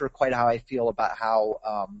not sure quite how I feel about how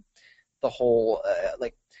the whole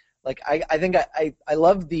I think I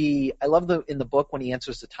love the in the book when he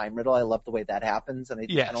answers the time riddle. I love the way that happens, and I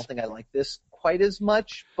don't think I like this quite as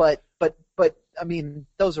much. But I mean,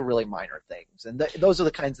 those are really minor things, and those are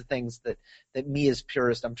the kinds of things that me as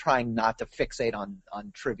purist, I'm trying not to fixate on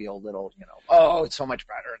trivial little, oh, it's so much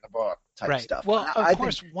better in the book type stuff. Well, of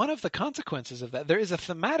course, one of the consequences of that, there is a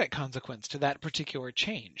thematic consequence to that particular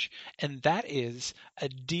change, and that is a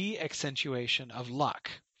de-accentuation of luck.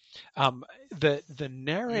 The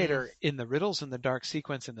narrator in the Riddles in the Dark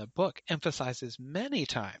sequence in the book emphasizes many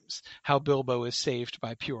times how Bilbo is saved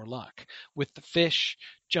by pure luck, with the fish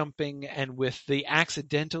jumping and with the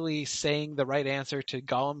accidentally saying the right answer to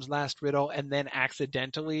Gollum's last riddle and then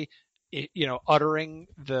accidentally uttering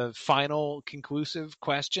the final conclusive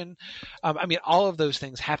question. I mean, all of those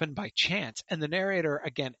things happen by chance, and the narrator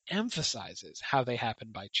again emphasizes how they happen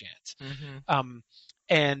by chance. Mm-hmm.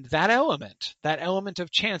 And that element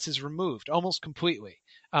of chance is removed almost completely.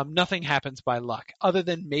 Nothing happens by luck, other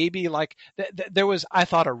than maybe like there was, I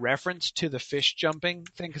thought, a reference to the fish jumping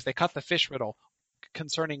thing because they cut the fish riddle,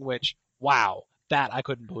 concerning which, wow, that I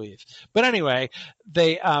couldn't believe. But anyway,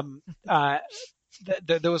 they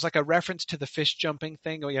there was like a reference to the fish jumping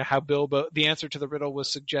thing, how Bilbo, the answer to the riddle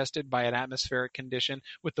was suggested by an atmospheric condition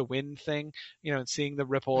with the wind thing, and seeing the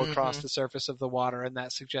ripple across the surface of the water, and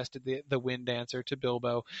that suggested the wind answer to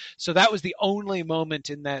Bilbo. So that was the only moment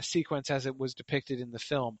in that sequence as it was depicted in the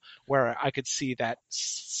film where I could see that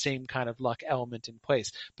same kind of luck element in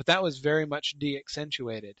place. But that was very much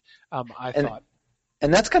de-accentuated, I thought.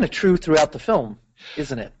 And that's kind of true throughout the film,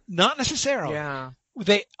 isn't it? Not necessarily. Yeah.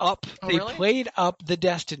 They really? played up the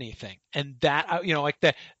destiny thing, and that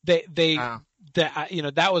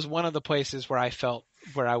that was one of the places where I felt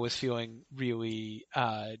where I was feeling really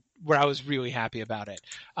where I was really happy about it,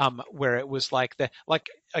 where it was like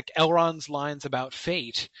Elrond's lines about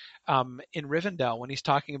fate in Rivendell when he's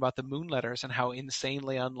talking about the moon letters and how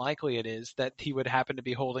insanely unlikely it is that he would happen to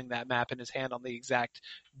be holding that map in his hand on the exact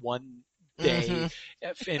one day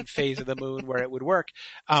and phase of the moon where it would work.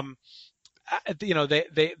 That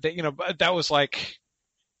was like,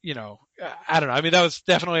 I don't know. I mean, that was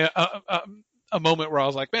definitely a moment where I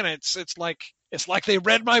was like, man, it's like they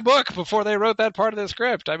read my book before they wrote that part of the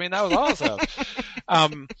script. I mean, that was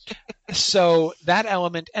awesome. So that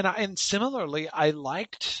element, and similarly, I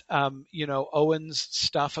liked, Owen's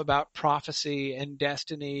stuff about prophecy and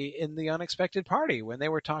destiny in The Unexpected Party when they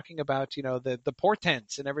were talking about, the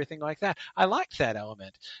portents and everything like that. I liked that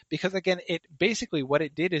element because, again, it basically what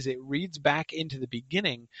it did is it reads back into the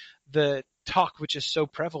beginning the talk which is so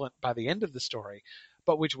prevalent by the end of the story,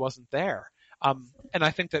 but which wasn't there. And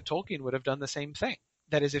I think that Tolkien would have done the same thing.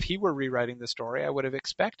 That is, if he were rewriting the story, I would have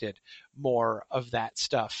expected more of that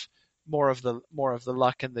stuff, more of the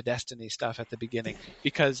luck and the destiny stuff at the beginning,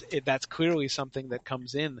 because that's clearly something that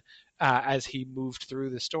comes in as he moved through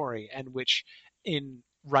the story, and which in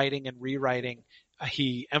writing and rewriting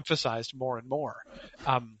he emphasized more and more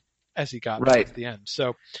as he got to the end.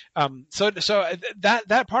 So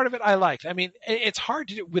that part of it I liked. I mean, it's hard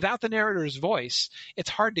to do without the narrator's voice. It's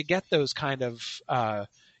hard to get those kind of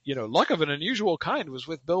luck of an unusual kind was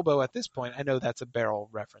with Bilbo at this point. I know that's a barrel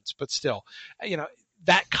reference, but still,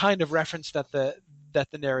 that kind of reference that the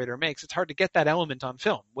narrator makes, it's hard to get that element on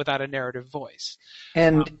film without a narrative voice.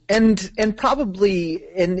 And probably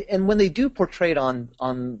when they do portray it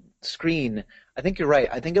on screen, I think you're right.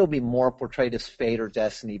 I think it'll be more portrayed as fate or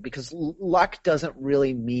destiny, because luck doesn't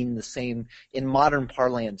really mean the same in modern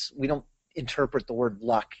parlance. We don't interpret the word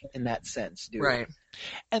luck in that sense, do we? Right.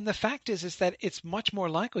 And the fact is that it's much more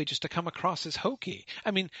likely just to come across as hokey.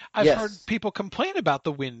 I mean, I've heard people complain about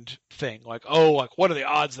the wind thing, like, what are the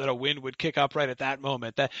odds that a wind would kick up right at that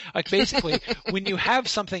moment? That, basically, when you have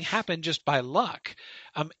something happen just by luck,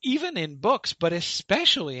 even in books, but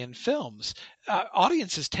especially in films,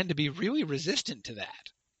 audiences tend to be really resistant to that.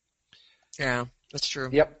 Yeah, that's true.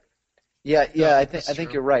 Yep. Yeah. I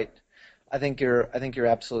think you're right. I think you're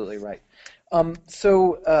absolutely right.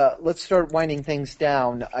 So let's start winding things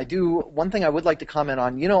down. One thing I would like to comment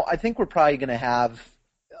on. I think we're probably going to have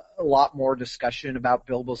a lot more discussion about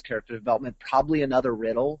Bilbo's character development, probably another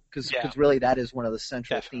riddle, because really that is one of the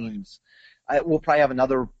central themes. We'll probably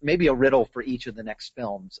have maybe a riddle for each of the next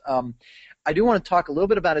films. I do want to talk a little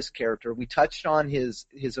bit about his character. We touched on his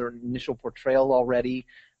initial portrayal already.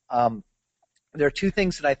 There are two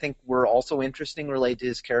things that I think were also interesting related to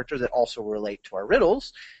his character that also relate to our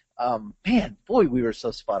riddles. We were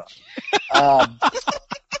so spot on.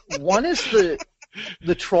 One is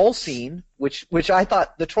the troll scene, which I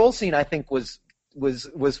thought the troll scene I think was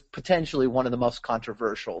potentially one of the most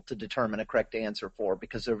controversial to determine a correct answer for,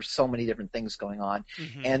 because there were so many different things going on,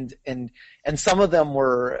 and some of them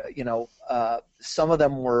were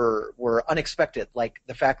were unexpected, like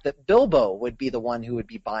the fact that Bilbo would be the one who would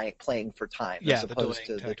be playing for time as opposed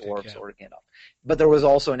to the dwarves or Gandalf. But there was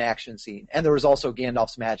also an action scene, and there was also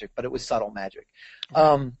Gandalf's magic, but it was subtle magic.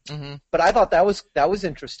 But I thought that was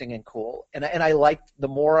interesting and cool, and I liked, the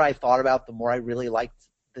more I thought about, the more I really liked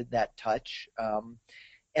that touch.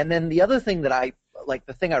 And then the other thing that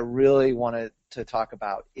the thing I really wanted to talk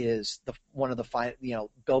about is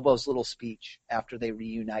Bilbo's little speech after they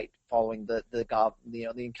reunite following the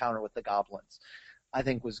encounter with the goblins. I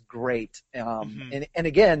think was great. And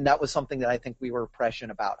again, that was something that I think we were prescient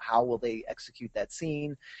about. How will they execute that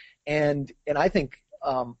scene? And I think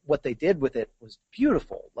what they did with it was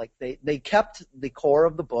beautiful. Like they kept the core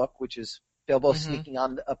of the book, which is Bilbo sneaking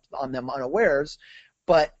on them unawares,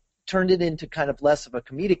 but turned it into kind of less of a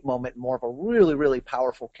comedic moment, more of a really, really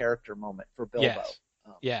powerful character moment for Bilbo.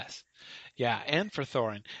 Yes. Yeah, and for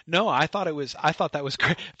Thorin. No, I thought that was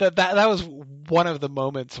great. That was one of the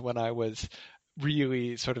moments when I was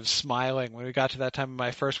really sort of smiling when we got to that time of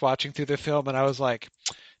my first watching through the film, and I was like,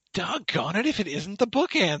 doggone it if it isn't the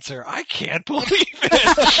book answer. I can't believe it.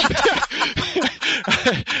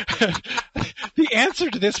 The answer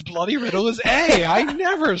to this bloody riddle is A. I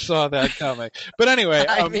never saw that coming. But anyway,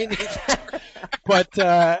 but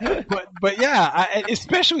yeah,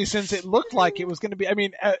 especially since it looked like it was going to be,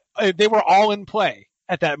 they were all in play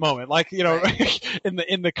at that moment. Like, in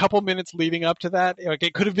the couple minutes leading up to that,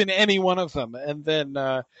 it could have been any one of them. And then,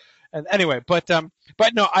 and anyway, but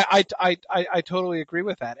no, I totally agree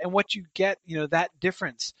with that. And what you get, that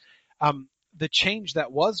difference, the change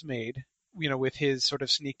that was made, with his sort of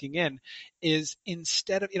sneaking in, is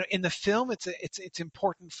instead of, in the film, it's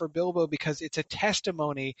important for Bilbo because it's a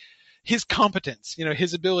testimony, his competence,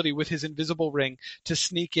 his ability with his invisible ring to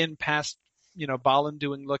sneak in past, Balin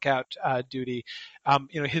doing lookout duty.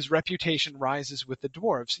 His reputation rises with the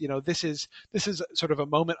dwarves. This is sort of a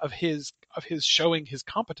moment of his showing his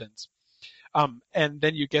competence. And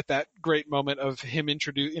then you get that great moment of him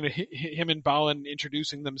him and Balin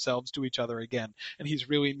introducing themselves to each other again, and he's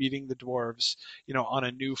really meeting the dwarves, on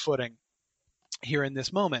a new footing here in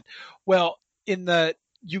this moment. Well,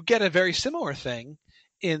 you get a very similar thing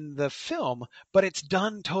in the film, but it's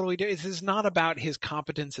done totally different. This is not about his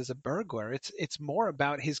competence as a burglar. It's more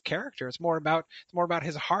about his character. It's more about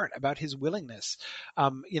his heart, about his willingness.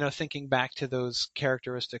 Thinking back to those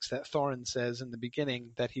characteristics that Thorin says in the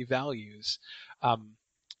beginning that he values,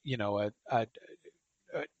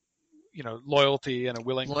 loyalty and a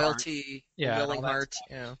willing heart. Willing heart.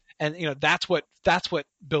 Yeah. And that's what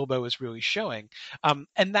Bilbo is really showing.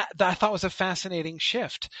 And that I thought was a fascinating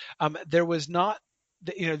shift. There was not.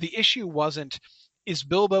 The issue wasn't, is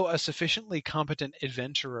Bilbo a sufficiently competent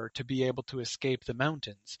adventurer to be able to escape the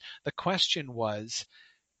mountains? The question was,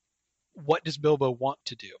 what does Bilbo want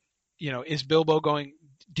to do? Is Bilbo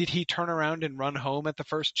did he turn around and run home at the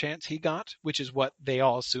first chance he got, which is what they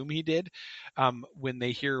all assume he did, when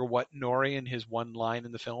they hear what Nori in his one line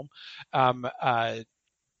in the film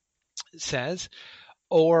says?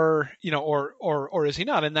 Or is he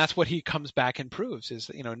not? And that's what he comes back and proves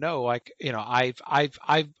is, no, I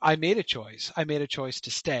made a choice. I made a choice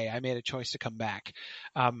to stay. I made a choice to come back.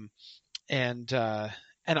 And I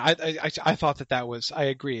thought that was, I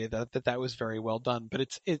agree that was very well done, but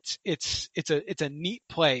it's a neat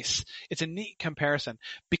place. It's a neat comparison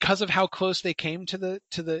because of how close they came to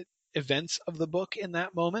the events of the book in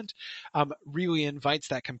that moment, really invites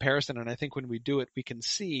that comparison. And I think when we do it, we can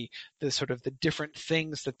see the sort of the different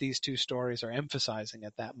things that these two stories are emphasizing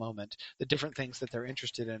at that moment, the different things that they're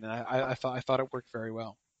interested in. And I thought it worked very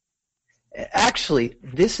well. Actually,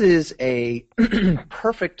 this is a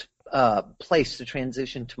perfect place to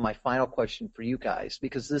transition to my final question for you guys,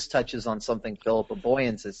 because this touches on something Philippa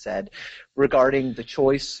Boyens has said regarding the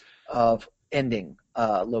choice of ending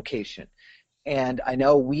location. And I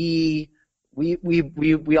know we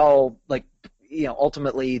all, like,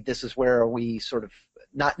 ultimately this is where we sort of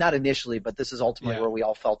not initially, but this is ultimately where we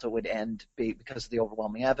all felt it would end because of the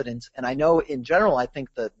overwhelming evidence. And I know in general, I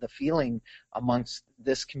think the feeling amongst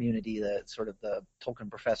this community, the sort of the Tolkien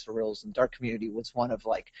Professor Riddles in the Dark community, was one of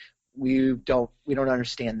like, we don't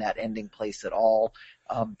understand that ending place at all.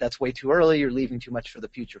 That's way too early. You're leaving too much for the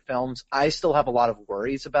future films. I still have a lot of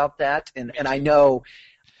worries about that, and I know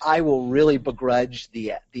I will really begrudge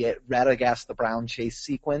the Radagast the Brown chase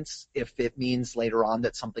sequence if it means later on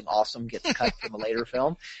that something awesome gets cut from a later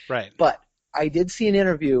film. Right. But I did see an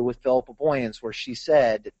interview with Philippa Boyens where she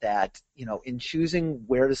said that, you know, in choosing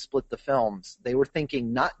where to split the films, they were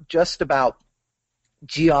thinking not just about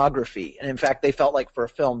geography, and in fact they felt like for a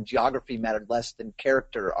film geography mattered less than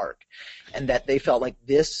character arc, and that they felt like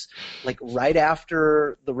this, like right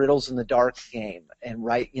after the Riddles in the Dark game and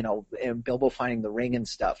and Bilbo finding the ring and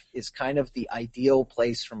stuff, is kind of the ideal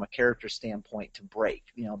place from a character standpoint to break.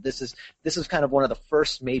 You know, this is kind of one of the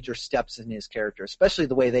first major steps in his character, especially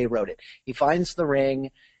the way they wrote it. He finds the ring,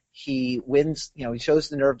 he wins, you know, he shows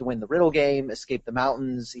the nerve to win the riddle game, escape the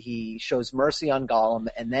mountains, he shows mercy on Gollum,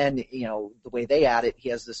 and then, you know, the way they add it, he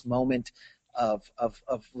has this moment of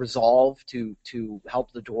resolve to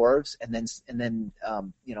help the dwarves, and then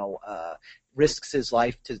risks his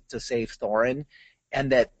life to save Thorin.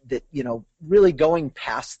 And that you know, really going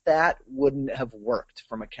past that wouldn't have worked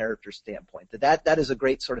from a character standpoint. That is a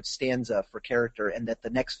great sort of stanza for character, and that the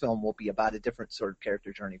next film will be about a different sort of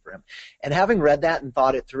character journey for him. And having read that and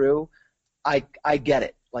thought it through, I get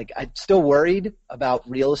it. Like, I'm still worried about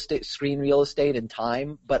screen real estate and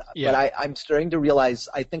time, but I'm starting to realize,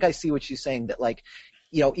 I think I see what she's saying, that like,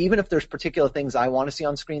 you know, even if there's particular things I want to see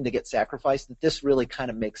on screen that get sacrificed, that this really kind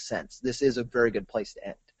of makes sense. This is a very good place to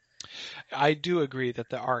end. I do agree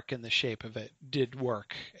that the arc and the shape of it did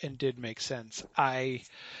work and did make sense. I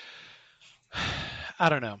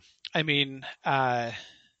don't know. I mean, I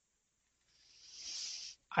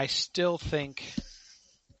still think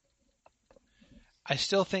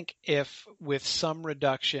if with some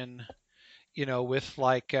reduction, you know, with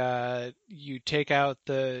like you take out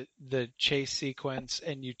the chase sequence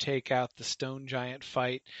and you take out the stone giant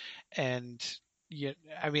fight, and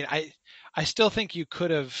I mean, I still think you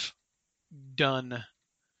could have done,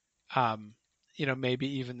 you know,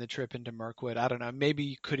 maybe even the trip into Mirkwood. I don't know. Maybe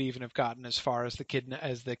you could even have gotten as far as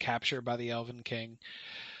the capture by the Elven King.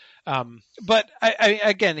 But I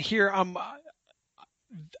again, here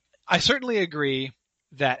I certainly agree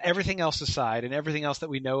that everything else aside, and everything else that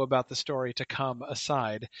we know about the story to come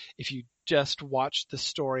aside, if you just watch the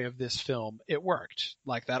story of this film, it worked.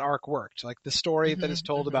 Like, that arc worked. Like, the story that is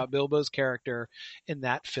told about Bilbo's character in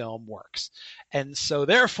that film works. And so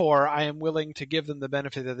therefore, I am willing to give them the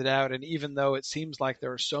benefit of the doubt. And even though it seems like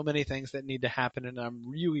there are so many things that need to happen, and I'm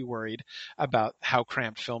really worried about how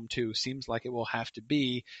cramped film 2 seems like it will have to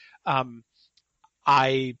be, I'm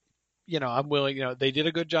willing, you know, they did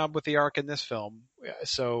a good job with the arc in this film.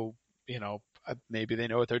 So, you know, maybe they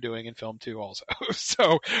know what they're doing in film 2 also.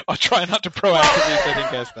 So I'll try not to proactively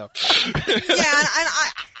second guess them. Yeah, and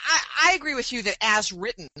I agree with you that as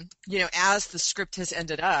written, you know, as the script has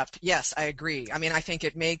ended up, yes, I agree. I mean, I think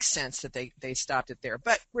it makes sense that they stopped it there.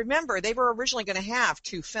 But remember, they were originally going to have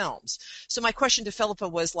 2 films. So my question to Philippa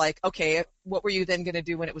was like, okay, what were you then going to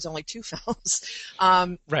do when it was only 2 films?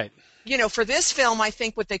 Right. You know, for this film, I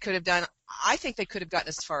think what they could have done, I think they could have gotten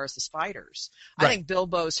as far as the spiders. Right. I think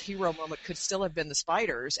Bilbo's hero moment could still have been the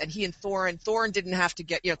spiders, and he and Thorin didn't have to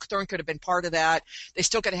get, you know, Thorin could have been part of that. They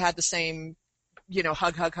still could have had the same, you know,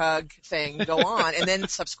 hug thing go on, and then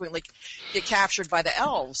subsequently get captured by the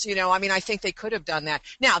elves. You know, I mean, I think they could have done that.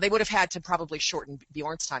 Now, they would have had to probably shorten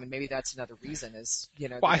Bjorn's time, and maybe that's another reason is, you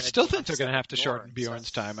know. Well, I still think they're going to have to shorten Bjorn's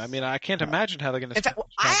time. I mean, I can't imagine how they're going to. In fact,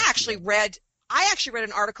 I actually read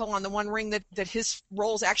an article on the One Ring that his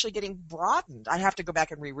role's actually getting broadened. I have to go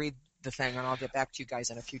back and reread the thing, and I'll get back to you guys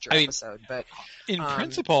in a future episode. But in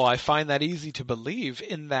principle, I find that easy to believe,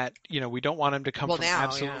 in that, you know, we don't want him to come from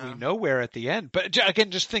absolutely nowhere at the end. But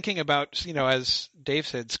again, just thinking about, you know, as Dave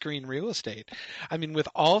said, screen real estate. I mean, with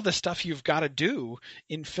all the stuff you've got to do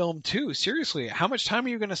in film 2, seriously, how much time are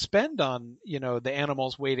you going to spend on, you know, the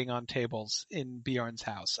animals waiting on tables in Bjorn's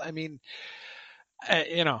house? I mean,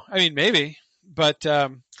 you know, maybe. But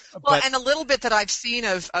and a little bit that I've seen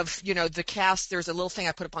of you know, the cast, there's a little thing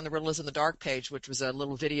I put up on the Riddles in the Dark page, which was a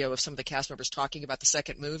little video of some of the cast members talking about the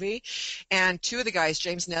second movie, and 2 of the guys,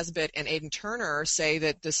 James Nesbitt and Aidan Turner, say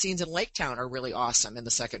that the scenes in Lake Town are really awesome in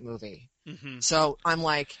the second movie. Mm-hmm. So I'm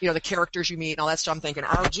like, you know, the characters you meet and all that stuff, I'm thinking,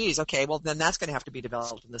 oh geez, okay, well then that's going to have to be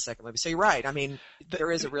developed in the second movie. So you're right. I mean,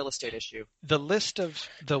 there is a real estate issue. The list of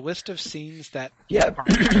scenes that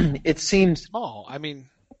it seems small. I mean,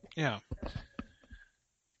 yeah.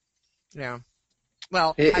 Yeah.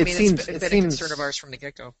 Well, It seems- it's it been seems- a concern of ours from the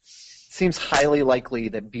get-go. Seems highly likely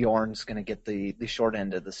that Bjorn's going to get the short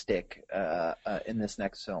end of the stick in this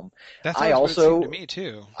next film. That's I what it seemed also- to me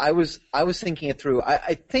too. I was thinking it through.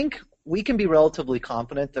 I think we can be relatively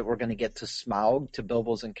confident that we're going to get to Smaug, to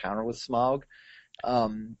Bilbo's encounter with Smaug.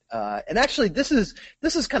 And actually, this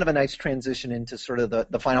is kind of a nice transition into sort of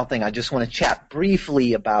the final thing I just want to chat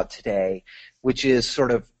briefly about today, which is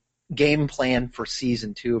sort of game plan for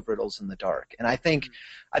season 2 of Riddles in the Dark. And I think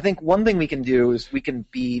one thing we can do is we can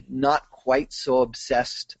be not quite so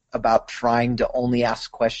obsessed about trying to only ask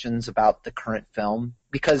questions about the current film,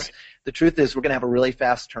 because the truth is we're going to have a really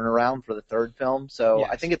fast turnaround for the third film. So Yes.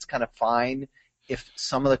 I think it's kind of fine if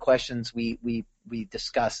some of the questions we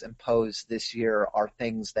discuss and pose this year are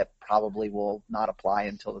things that probably will not apply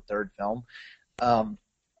until the third film.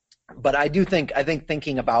 But I think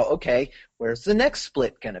thinking about, okay, where's the next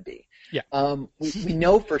split going to be? Yeah. We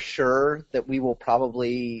know for sure that we will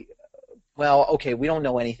probably, well, okay, we don't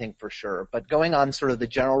know anything for sure, but going on sort of the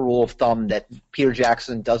general rule of thumb that Peter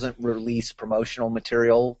Jackson doesn't release promotional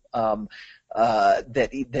material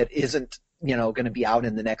that isn't, going to be out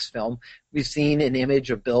in the next film. We've seen an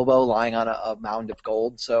image of Bilbo lying on a mound of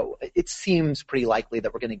gold, so it seems pretty likely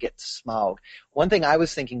that we're going to get to Smaug. One thing I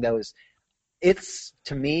was thinking, though, is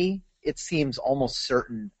to me, it seems almost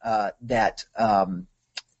certain that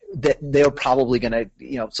they're probably going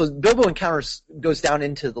to, so Bilbo goes down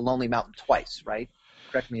into the Lonely Mountain twice, right?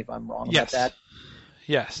 Correct me if I'm wrong about that.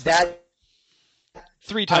 Yes. That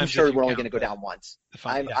 3 times. I'm sure if you we're only count going to go down once.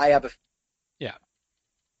 yeah. I have a Yeah.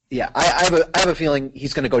 Yeah, I have a feeling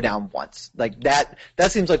he's going to go down once. Like that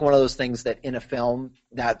seems like one of those things that in a film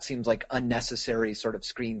that seems like unnecessary sort of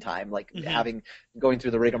screen time, like going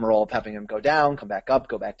through the rigmarole of having him go down, come back up,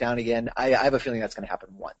 go back down again. I have a feeling that's going to happen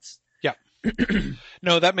once. Yeah.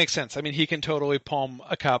 No, that makes sense. I mean, he can totally palm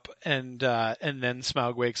a cup and then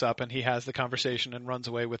Smaug wakes up and he has the conversation and runs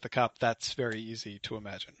away with the cup. That's very easy to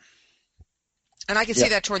imagine. And I can see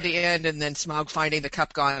that toward the end, and then Smaug finding the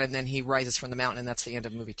cup gone, and then he rises from the mountain, and that's the end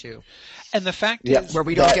of movie 2. And the fact is, where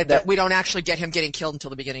we don't we don't actually get him getting killed until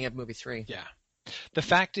the beginning of movie 3. Yeah. The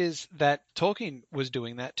fact is that Tolkien was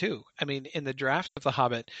doing that too. I mean, in the draft of The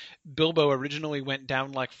Hobbit, Bilbo originally went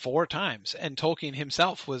down like 4 times, and Tolkien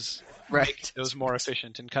himself was making those more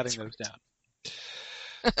efficient and cutting those down.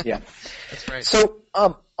 Yeah, that's right. So,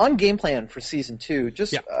 on game plan for season 2,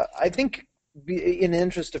 I think, in the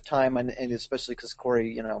interest of time, and especially because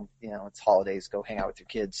Corey, it's holidays, go hang out with your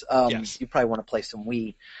kids. You probably want to play some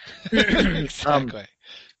Wii. Exactly.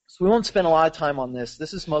 So we won't spend a lot of time on this.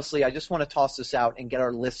 This is mostly, I just want to toss this out and get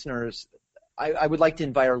our listeners. I would like to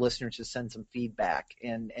invite our listeners to send some feedback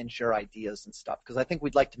and share ideas and stuff, because I think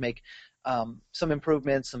we'd like to make some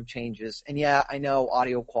improvements, some changes. And yeah, I know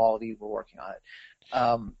audio quality, we're working on it.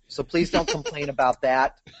 So please don't complain about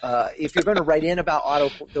that. If you're going to write in about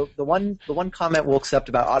audio, the one comment we'll accept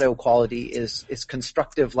about audio quality is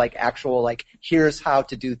constructive, like actual, like here's how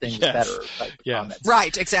to do things better type comments.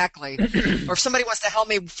 Right, exactly. Or if somebody wants to help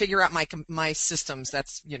me figure out my systems,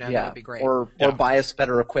 that's that would be great. Or buy us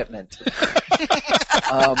better equipment.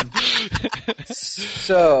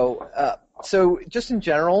 So just in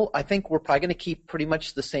general, I think we're probably going to keep pretty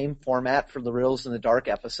much the same format for the Riddles in the Dark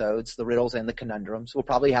episodes, the riddles and the conundrums. We'll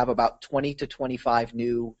probably have about 20 to 25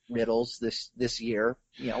 new riddles this year,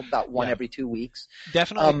 about one every 2 weeks.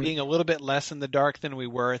 Definitely being a little bit less in the dark than we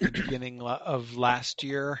were at the beginning of last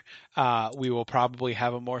year. We will probably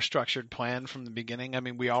have a more structured plan from the beginning. I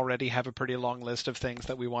mean, we already have a pretty long list of things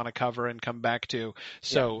that we want to cover and come back to.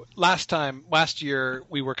 So last year,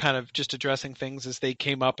 we were kind of just addressing things as they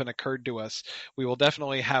came up and occurred to us. We will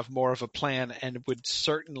definitely have more of a plan and would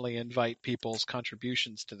certainly invite people's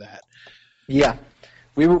contributions to that. Yeah.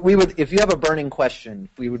 We would, if you have a burning question,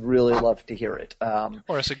 we would really love to hear it.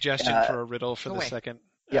 Or a suggestion for a riddle for the second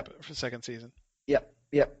season.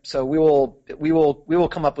 Yep. So we will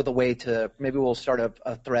come up with a way to, maybe we'll start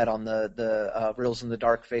a thread on the Riddles in the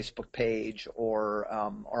Dark Facebook page or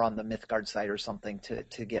on the Mythgard site or something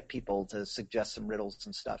to get people to suggest some riddles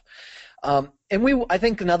and stuff. And I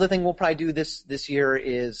think another thing we'll probably do this year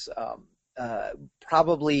is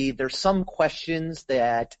probably there's some questions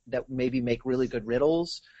that maybe make really good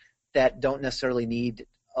riddles that don't necessarily need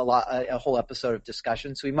a whole episode of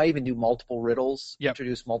discussion. So we might even do multiple riddles,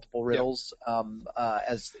 introduce multiple riddles,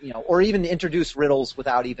 as or even introduce riddles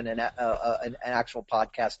without even an actual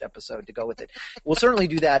podcast episode to go with it. We'll certainly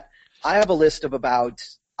do that. I have a list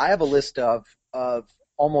of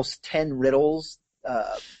almost 10 riddles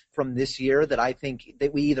from this year that I think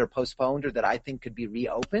that we either postponed or that I think could be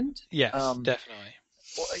reopened. Yes, definitely.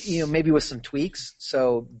 maybe with some tweaks.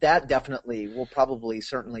 So that definitely will probably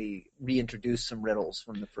certainly reintroduce some riddles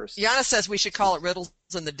from the first. Yana says we should call it Riddles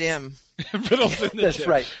in the Dim. Riddles in the That's dim.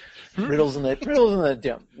 right. Riddles in the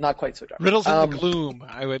dim. Not quite so dark. Riddles in the gloom,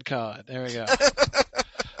 I would call it. There we go.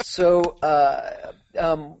 So,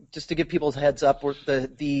 just to give people a heads up,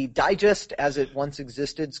 the digest as it once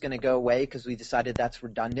existed is going to go away because we decided that's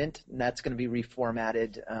redundant, and that's going to be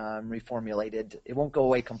reformatted, reformulated. It won't go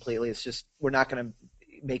away completely. It's just we're not going to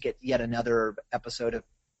make it yet another episode of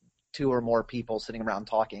 2 or more people sitting around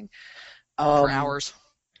talking. For hours.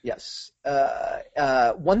 Yes.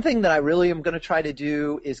 One thing that I really am going to try to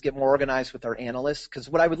do is get more organized with our analysts, because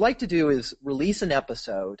what I would like to do is release an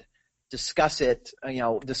episode, discuss it,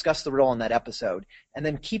 discuss the riddle in that episode, and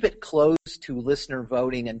then keep it closed to listener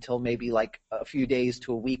voting until maybe like a few days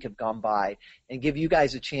to a week have gone by, and give you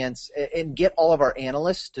guys a chance and get all of our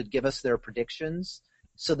analysts to give us their predictions,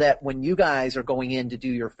 so that when you guys are going in to do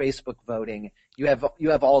your Facebook voting, you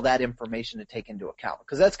have all that information to take into account.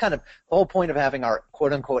 Because that's kind of the whole point of having our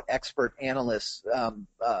quote-unquote expert analysts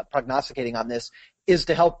prognosticating on this, is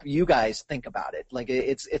to help you guys think about it. Like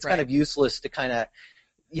it's right. Kind of useless to kind of,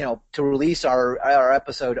 to release our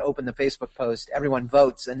episode, open the Facebook post, everyone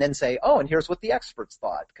votes, and then say, oh, and here's what the experts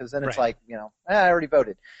thought. Because then it's right. like, I already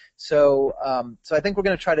voted. So I think we're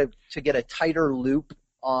going to try to get a tighter loop,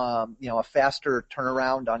 a faster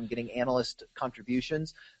turnaround on getting analyst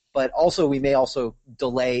contributions, but also we may also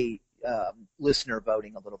delay listener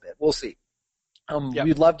voting a little bit. We'll see. Yep.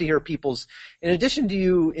 We'd love to hear people's, in addition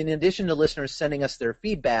to listeners sending us their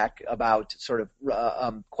feedback about sort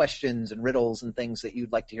of questions and riddles and things that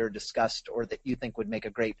you'd like to hear discussed or that you think would make a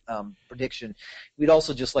great prediction, we'd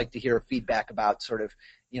also just like to hear feedback about sort of,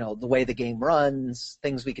 the way the game runs,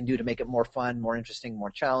 things we can do to make it more fun, more interesting, more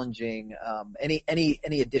challenging, any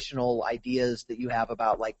additional ideas that you have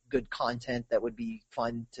about like good content that would be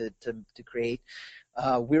fun to create.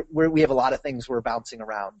 We have a lot of things we're bouncing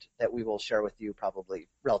around that we will share with you probably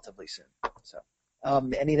relatively soon. So,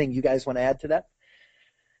 anything you guys want to add to that?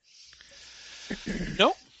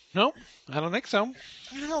 No, I don't think so.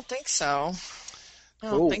 I don't think so.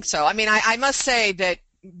 Cool. I mean, I must say that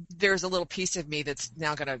there's a little piece of me that's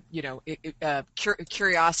now going to,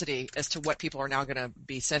 curiosity as to what people are now going to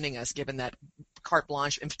be sending us, given that carte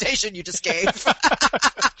blanche invitation you just gave.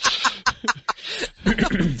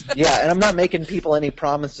 Yeah, and I'm not making people any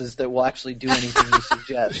promises that will actually do anything you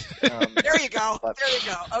suggest. There you go.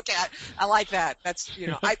 Okay, I like that. That's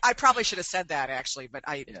I probably should have said that actually, but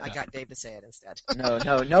I got Dave to say it instead.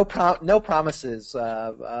 No promises,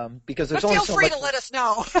 because there's only so much. Feel free to let us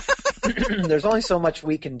know. There's only so much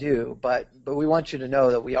we can do, but we want you to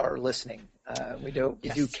know that we are listening. We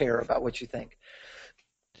do care about what you think.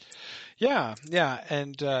 Yeah,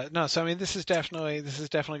 and so I mean, this is definitely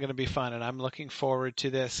going to be fun, and I'm looking forward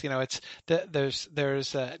to this.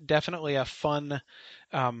 There's definitely a fun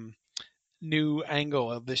new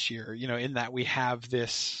angle of this year. In that we have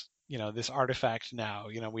this this artifact now.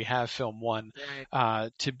 We have Film 1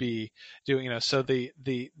 to be doing. So the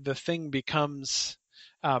thing becomes.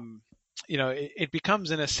 It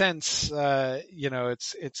becomes in a sense,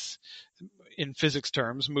 it's in physics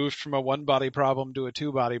terms moved from a one body problem to a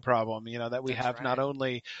two body problem, that we have not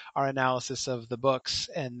only our analysis of the books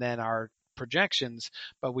and then our projections,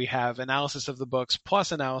 but we have analysis of the books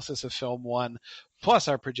plus analysis of Film 1 plus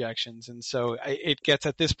our projections. And so it gets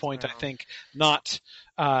at this point, I think, not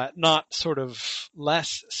sort of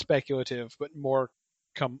less speculative, but more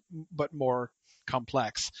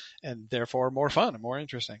complex, and therefore more fun and more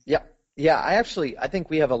interesting. Yeah, I think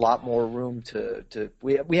we have a lot more room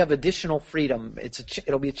we have additional freedom.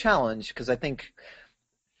 It'll be a challenge because I think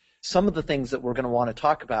some of the things that we're going to want to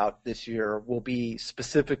talk about this year will be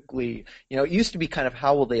specifically, it used to be kind of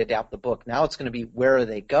how will they adapt the book. Now it's going to be where are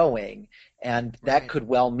they going, and that could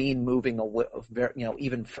well mean moving away,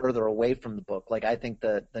 even further away from the book. Like I think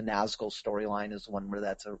the Nazgul storyline is one where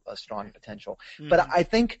that's a strong potential. Mm-hmm. But I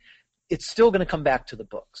think it's still going to come back to the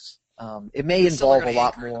books. It may involve a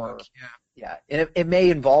lot more. Yeah, and it may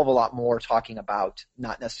involve a lot more talking about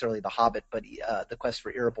not necessarily The Hobbit, but the Quest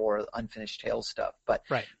for Erebor, Unfinished Tales stuff. But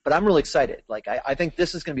I'm really excited. Like I think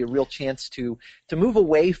this is going to be a real chance to move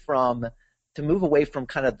away from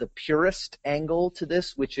kind of the purist angle to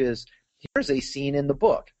this, which is here's a scene in the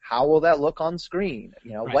book. How will that look on screen?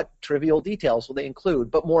 What trivial details will they include?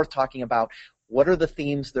 But more talking about what are the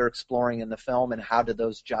themes they're exploring in the film, and how do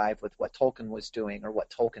those jive with what Tolkien was doing or what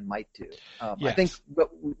Tolkien might do? I think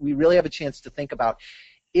we really have a chance to think about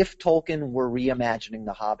if Tolkien were reimagining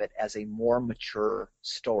The Hobbit as a more mature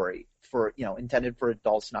story for intended for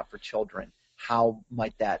adults, not for children. How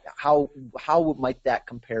might that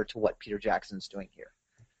compare to what Peter Jackson's doing here?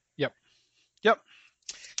 Yep.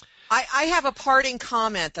 I have a parting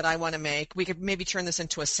comment that I want to make. We could maybe turn this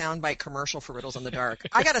into a soundbite commercial for Riddles in the Dark.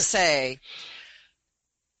 I got to say,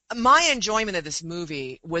 my enjoyment of this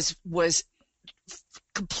movie was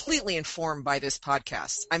completely informed by this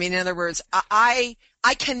podcast. I mean, in other words, I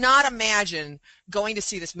cannot imagine going to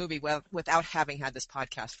see this movie without having had this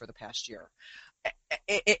podcast for the past year.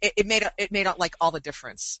 It made out like all the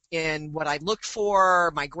difference in what I looked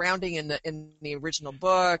for, my grounding in the original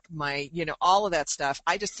book, all of that stuff.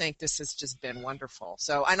 I just think this has just been wonderful.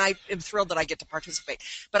 So, and I am thrilled that I get to participate.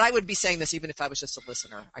 But I would be saying this even if I was just a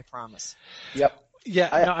listener. I promise. Yep. Yeah,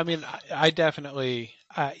 I definitely,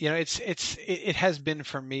 it has been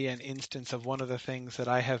for me an instance of one of the things that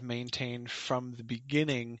I have maintained from the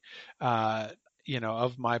beginning,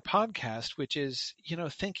 of my podcast, which is,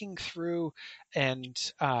 thinking through and,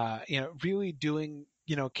 really doing,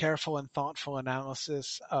 careful and thoughtful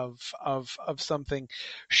analysis of something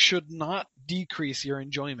should not decrease your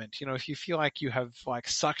enjoyment. If you feel like you have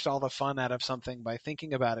sucked all the fun out of something by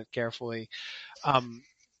thinking about it carefully,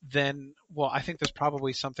 then, I think there's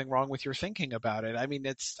probably something wrong with your thinking about it. I mean,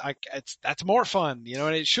 that's more fun,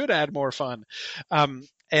 and it should add more fun.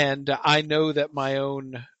 And I know that my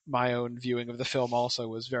own viewing of the film also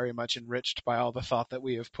was very much enriched by all the thought that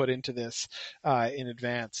we have put into this, in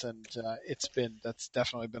advance. And, that's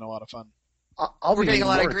definitely been a lot of fun. We're getting a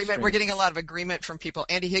lot of agreement. We're getting a lot of agreement from people.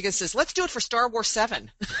 Andy Higgins says, let's do it for Star Wars 7.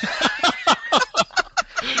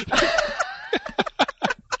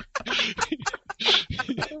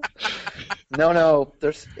 No,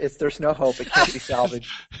 there's no hope. It can't be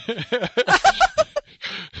salvaged.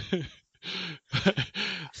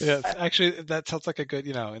 Yeah, actually, that sounds like a good,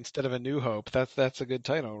 instead of A New Hope, that's a good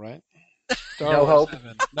title, right? No Hope.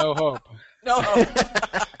 7. No Hope. No hope.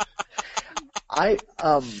 I'm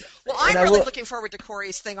really looking forward to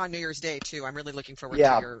Corey's thing on New Year's Day too. I'm really looking forward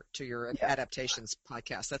to your adaptations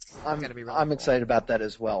podcast. That's going to be really. I'm cool. excited about that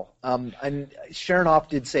as well. And Sharonoff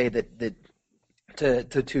did say that to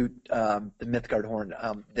the Mythgard horn,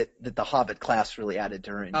 that the Hobbit class really added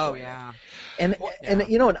to her enjoyment. Oh yeah. And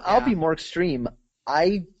I'll be more extreme.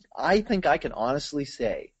 I think I can honestly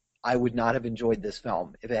say I would not have enjoyed this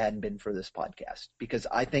film if it hadn't been for this podcast, because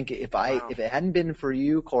I think if it hadn't been for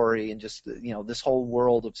you, Corey, and just this whole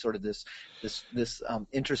world of sort of this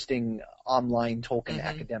interesting online Tolkien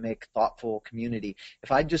academic thoughtful community,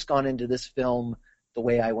 if I'd just gone into this film the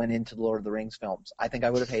way I went into the Lord of the Rings films, I think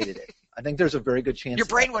I would have hated it. I think there's a very good chance your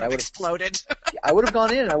brain would have exploded. I would have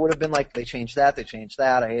gone in and I would have been like, they changed that,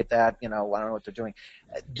 I hate that, I don't know what they're doing.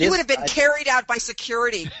 You would have been carried out by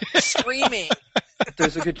security, screaming.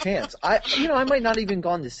 There's a good chance. I might not even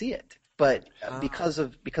gone to see it, but because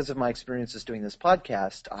of my experiences doing this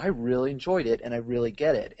podcast, I really enjoyed it and I really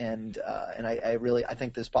get it, and I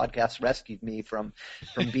think this podcast rescued me from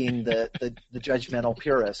being the judgmental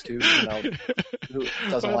purist who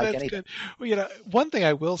doesn't like anything. Good. Well, one thing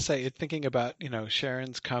I will say, thinking about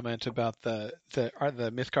Sharon's comment about the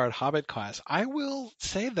Mythgard Hobbit class, I will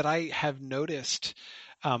say that I have noticed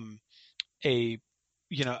a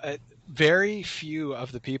very few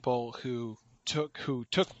of the people who took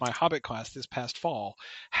my Hobbit class this past fall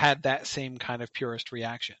had that same kind of purist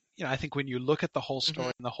reaction. I think when you look at the whole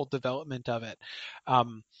story and the whole development of it,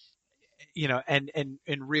 and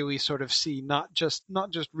really sort of see not just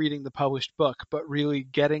reading the published book, but really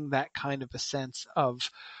getting that kind of a sense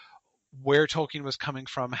of where Tolkien was coming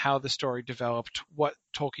from, how the story developed, what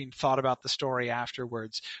Tolkien thought about the story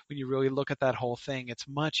afterwards. When you really look at that whole thing, it's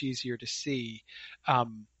much easier to see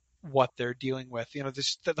what they're dealing with.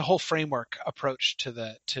 The whole framework approach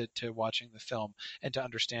to watching the film and to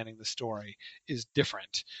understanding the story is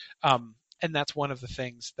different. And that's one of the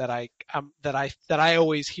things that I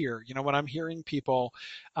always hear. When I'm hearing people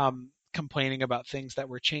complaining about things that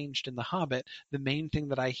were changed in The Hobbit, the main thing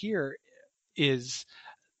that I hear is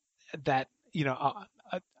that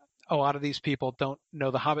a lot of these people don't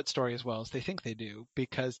know the Hobbit story as well as they think they do,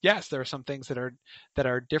 because yes, there are some things that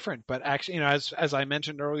are different, but actually, as I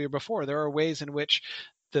mentioned earlier before, there are ways in which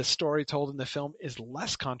the story told in the film is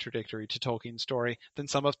less contradictory to Tolkien's story than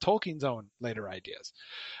some of Tolkien's own later ideas.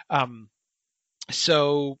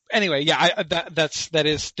 So anyway, yeah, that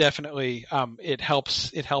is definitely it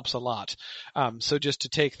helps a lot. So just to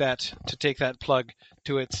take that plug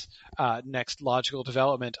to its next logical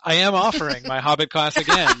development, I am offering my Hobbit class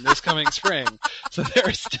again this coming spring. So there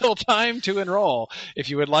is still time to enroll if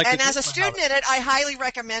you would like. And to as a student in it, I highly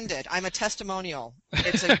recommend it. I'm a testimonial.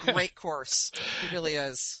 It's a great course. It really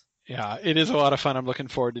is. Yeah, it is a lot of fun. I'm looking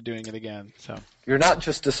forward to doing it again. So You're not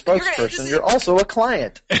just a spokesperson; you're also a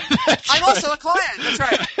client. I'm also a client. That's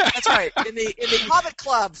right. That's right. In the Hobbit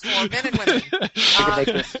Club for men and women. We can make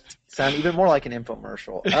this sound even more like an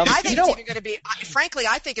infomercial. I think it's even going to be. Frankly,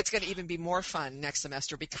 I think it's going to even be more fun next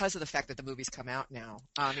semester because of the fact that the movies come out now.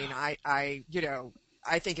 I mean, I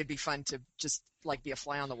think it'd be fun to just like be a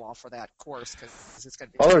fly on the wall for that course because it's going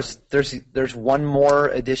to be. Well, there's one more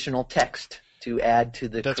additional text to add to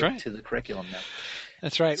the to the curriculum now.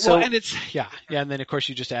 That's right. So, well, and it's and then of course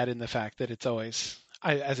you just add in the fact that it's always.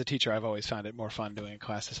 As a teacher, I've always found it more fun doing a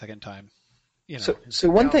class the second time. So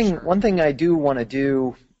one thing I do want to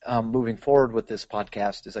do moving forward with this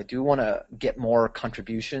podcast is I do want to get more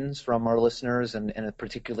contributions from our listeners and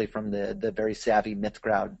particularly from the very savvy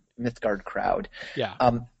Mythgard crowd. Yeah.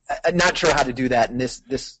 I'm not sure how to do that, and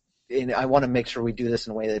I want to make sure we do this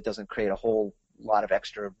in a way that doesn't create a whole lot of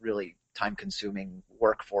extra really time-consuming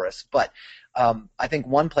work for us. But I think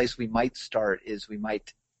one place we might start is we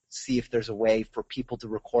might see if there's a way for people to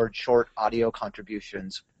record short audio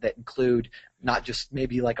contributions that include not just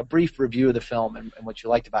maybe like a brief review of the film and what you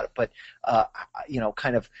liked about it, but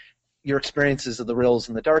kind of your experiences of the Riddles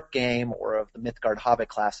in the Dark game or of the Mythgard Hobbit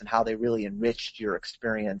class and how they really enriched your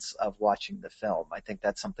experience of watching the film. I think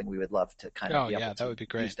that's something we would love to kind of be able that would be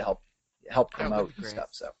great. use to help promote and stuff.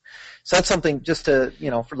 So that's something just to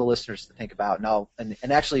for the listeners to think about. And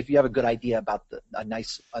actually, if you have a good idea about a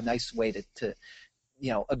nice way to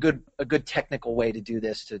a good technical way to do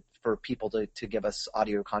this for people to give us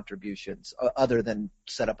audio contributions other than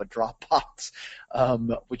set up a Dropbox,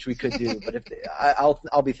 which we could do. But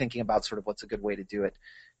I'll be thinking about sort of what's a good way to do it.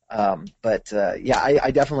 I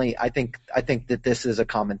definitely think that this is a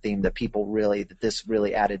common theme that this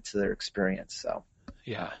really added to their experience. So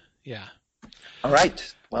yeah. All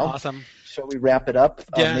right. Well, awesome. Shall we wrap it up?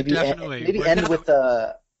 Yeah, maybe definitely. End with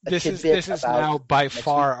a This is now by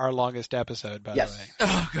far our longest episode, by the way.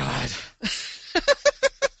 Oh, God.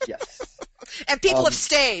 Yes. And people have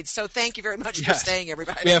stayed, so thank you very much for staying,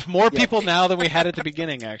 everybody. We have more people now than we had at the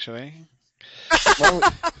beginning, actually. Why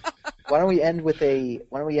don't we end with a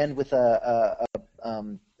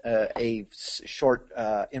short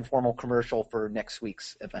informal commercial for next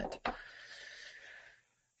week's event?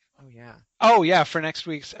 Oh yeah. Oh yeah, for next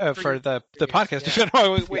week's for the podcast. Yeah.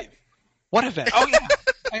 Wait. What event? Oh yeah.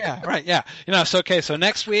 Yeah, right. Yeah. So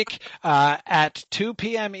next week at 2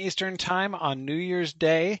 p.m. Eastern Time on New Year's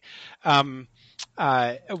Day, I'm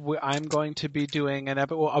going to be doing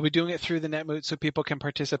I'll be doing it through the NetMoot so people can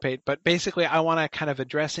participate. But basically, I want to kind of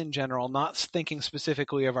address in general, not thinking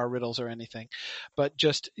specifically of our riddles or anything, but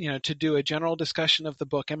just to do a general discussion of the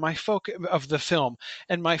book and my focus of the film.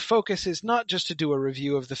 And my focus is not just to do a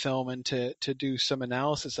review of the film and to do some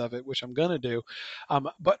analysis of it, which I'm going to do,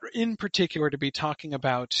 but in particular to be talking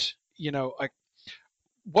about like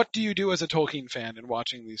what do you do as a Tolkien fan in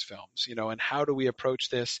watching these films, and how do we approach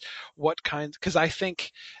this? Because I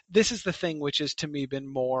think this is the thing which has to me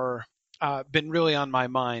been really on my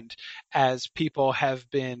mind as people have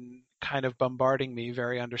been kind of bombarding me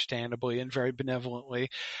very understandably and very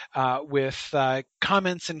benevolently with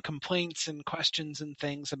comments and complaints and questions and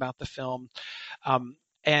things about the film. I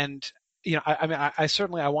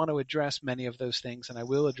certainly want to address many of those things, and I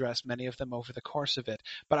will address many of them over the course of it.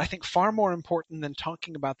 But I think far more important than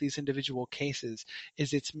talking about these individual cases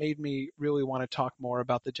is it's made me really want to talk more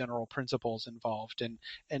about the general principles involved and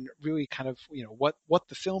really kind of what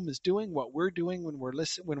the film is doing, what we're doing when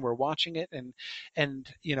we're watching it, and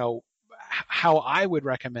how I would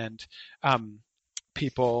recommend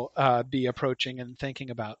people be approaching and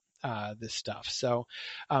thinking about this stuff. So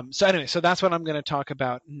anyway, that's what I'm going to talk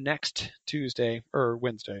about next Wednesday,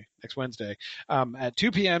 at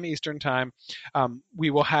 2 p.m. Eastern Time.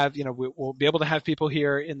 We will have, we'll be able to have people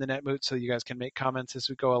here in the NetMoot so you guys can make comments as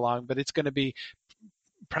we go along, but it's going to be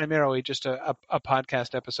primarily just a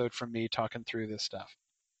podcast episode from me talking through this stuff.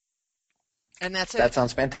 And that's it. That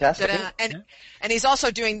sounds fantastic. And he's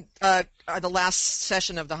also doing the last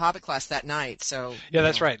session of the Hobbit class that night. So yeah,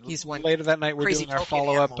 that's right. He's one later that night. We're doing our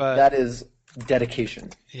follow-up. That is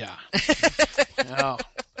dedication. Yeah.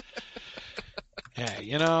 Yeah,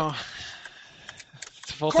 it's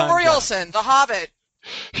a full-time Corey job. Olsen, The Hobbit.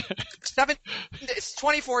 It's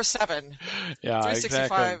 24/7. Yeah,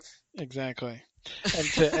 365. Exactly.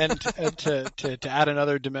 And to add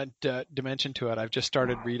another dimension to it, I've just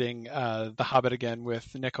started reading The Hobbit again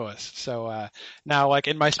with Nicholas. So now, like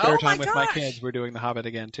in my spare time with my kids, we're doing The Hobbit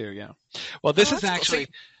again too. Yeah. Well, this is actually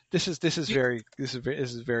this is very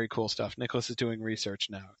cool stuff. Nicholas is doing research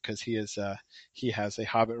now because he has a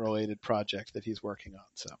Hobbit related project that he's working on.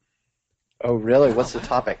 So. Oh really? What's the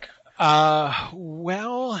topic?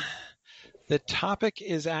 Well, the topic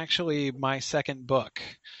is actually my second book,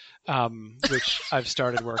 which I've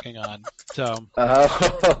started working on. So,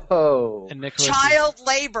 and Nicholas Child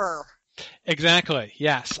labor. Exactly.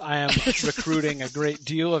 Yes, I am recruiting a great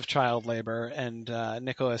deal of child labor, and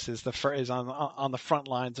Nicholas is on the front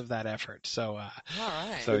lines of that effort. So, All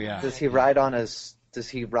right. So yeah. Does he ride on a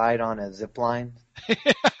zip line?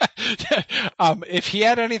 If he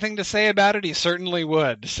had anything to say about it, he certainly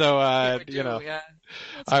would. So, Yeah,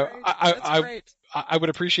 That's great. I would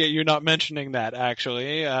appreciate you not mentioning that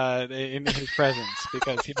actually in his presence,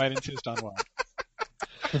 because he might insist on one.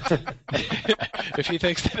 If he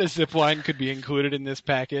thinks that a zip line could be included in this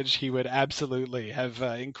package, he would absolutely have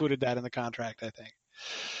included that in the contract, I think.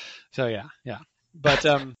 So yeah. But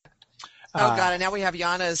oh God! And now we have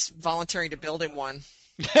Yana's volunteering to build him one.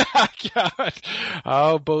 God.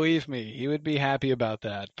 Oh, believe me, he would be happy about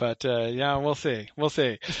that. But yeah, we'll see.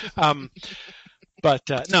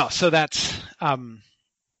 But no, so that's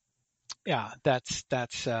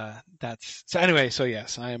so anyway. So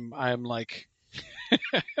yes, I'm like.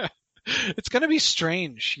 It's going to be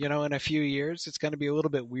strange, in a few years. It's going to be a little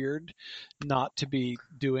bit weird not to be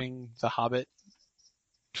doing The Hobbit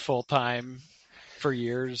full time for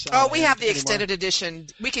years. Oh, we have the extended edition.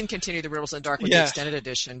 We can continue the Riddles in the Dark with the extended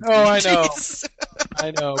edition. Oh, I know.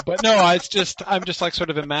 I know. But no, I'm just like sort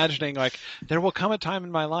of imagining like there will come a time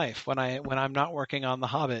in my life when I'm not working on The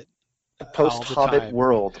Hobbit. A post-Hobbit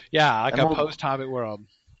world. Yeah, like a post-Hobbit world.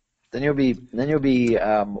 Then you'll be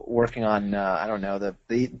working on I don't know,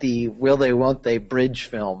 the Will They Won't They bridge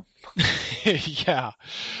film. Yeah,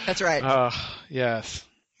 that's right. Yes.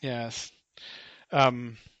 Yep.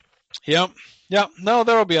 No,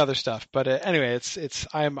 there will be other stuff, but anyway,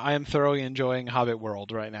 I am thoroughly enjoying Hobbit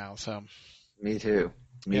World right now. So. Me too.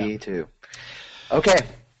 Okay,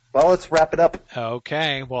 well, let's wrap it up.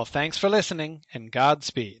 Okay. Well, thanks for listening, and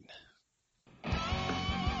Godspeed.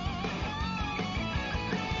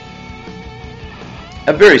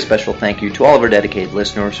 A very special thank you to all of our dedicated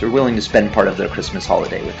listeners who are willing to spend part of their Christmas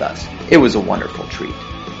holiday with us. It was a wonderful treat.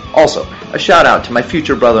 Also, a shout out to my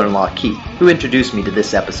future brother-in-law Keith, who introduced me to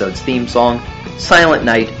this episode's theme song, Silent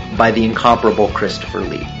Night by the incomparable Christopher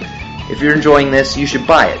Lee. If you're enjoying this, you should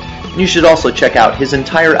buy it. And you should also check out his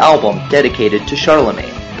entire album dedicated to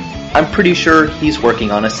Charlemagne. I'm pretty sure he's working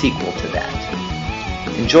on a sequel to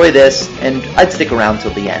that. Enjoy this, and I'd stick around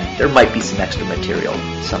till the end. There might be some extra material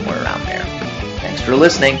somewhere around there. Thanks for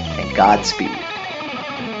listening, and Godspeed.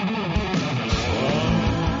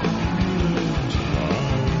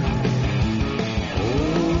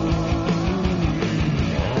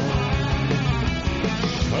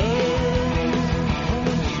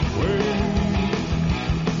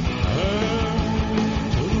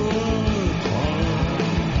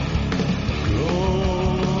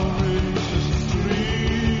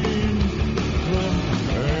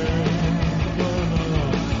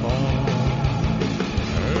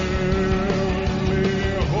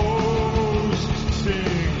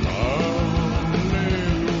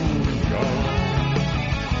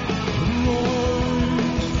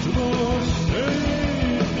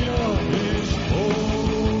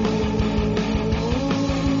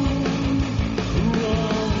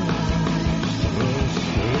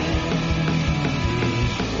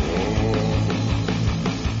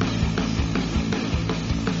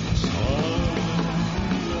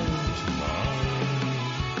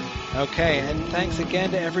 Okay, and thanks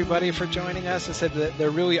again to everybody for joining us. I said that there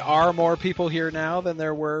really are more people here now than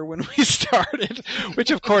there were when we started, which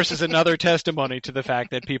of course is another testimony to the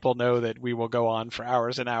fact that people know that we will go on for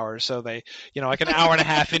hours and hours. So they, like an hour and a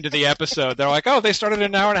half into the episode, they're like, oh, they started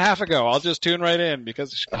an hour and a half ago. I'll just tune right in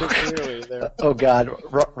because clearly they're... Oh, God.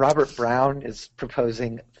 Robert Brown is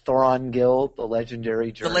proposing Thorongil, The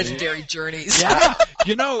Legendary Journey. The Legendary Journeys. Yeah.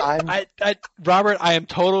 Robert, I am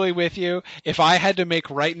totally with you. If I had to make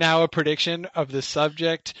right now a prediction of the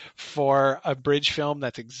subject for a bridge film,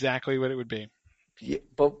 that's exactly what it would be. Yeah,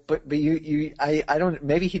 but I don't,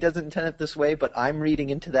 maybe he doesn't intend it this way, but I'm reading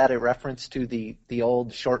into that a reference to the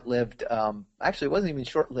old short-lived, actually it wasn't even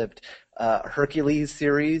short-lived, Hercules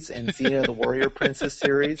series and Xena the Warrior Princess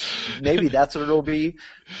series. Maybe that's what it'll be,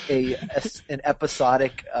 an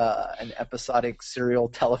episodic serial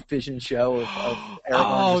television show of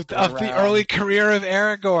Aragorn. Of the early career of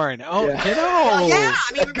Aragorn. Oh, yeah. Well, yeah,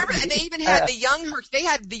 I mean, remember, and they even had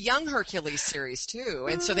the young Hercules series too,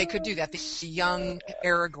 and so they could do that, the young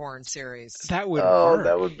Aragorn series. That would work.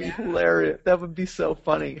 That would be hilarious. That would be so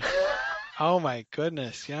funny. Oh my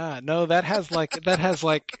goodness, yeah. No, that has like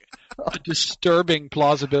a disturbing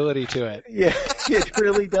plausibility to it. Yeah, it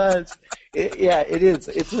really does. It is.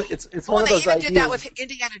 It's one of those they even ideas. did that with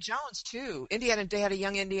Indiana Jones too. They had a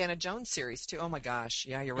young Indiana Jones series too. Oh my gosh,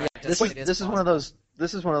 yeah, you're right. This is one of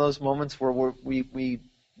those moments where we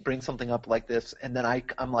bring something up like this, and then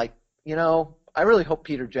I'm like, I really hope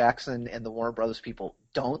Peter Jackson and the Warner Brothers people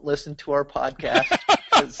don't listen to our podcast.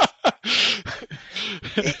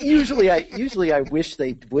 Usually I wish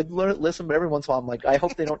they would listen, but every once in a while I'm like, I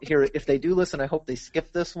hope they don't hear it. If they do listen, I hope they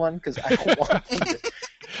skip this one because I don't want them to.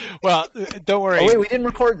 Well, don't worry. Oh wait, we didn't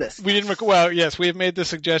record this. Well, yes, we have made the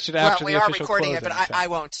suggestion after the official recording closing, it, but I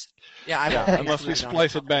won't. Yeah, I won't. Unless we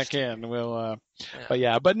splice it back in, we'll.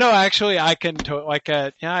 But no, actually, I can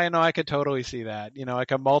I could totally see that.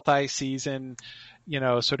 Like a multi-season,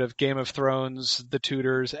 sort of Game of Thrones, The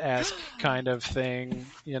Tudors-esque kind of thing.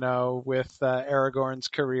 With Aragorn's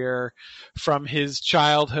career from his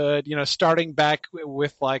childhood. Starting back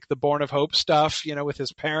with like the Born of Hope stuff. With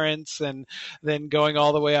his parents, and then going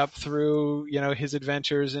all the way up through his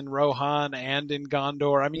adventures in Rohan and in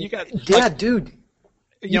Gondor. I mean, you got dude.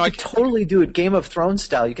 You could totally do it Game of Thrones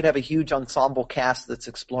style. You could have a huge ensemble cast that's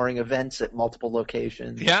exploring events at multiple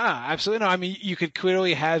locations. Yeah, absolutely. No, I mean, you could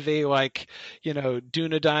clearly have a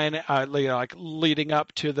Dunedain, leading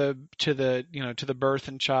up to the birth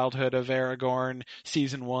and childhood of Aragorn,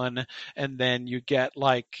 season 1, and then you get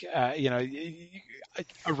a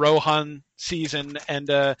Rohan season and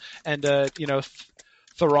a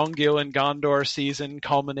Thorongil and Gondor season,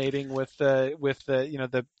 culminating with the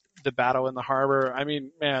battle in the harbor. I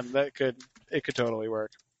mean, man, it could totally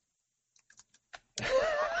work.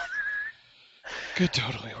 Could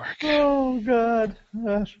totally work. Oh God,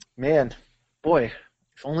 man, boy,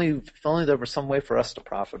 if only there was some way for us to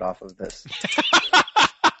profit off of this.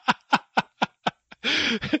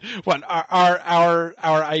 What our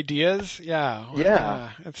ideas?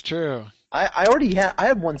 Yeah, it's true. I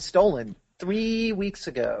had one stolen 3 weeks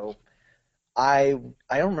ago. I don't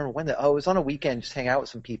remember when it was on a weekend, just hanging out with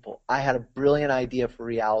some people. I had a brilliant idea for a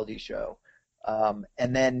reality show.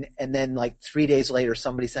 And then like 3 days later,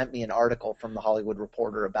 somebody sent me an article from the Hollywood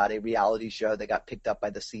Reporter about a reality show that got picked up by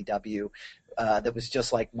the CW, that was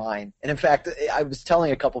just like mine. And in fact, I was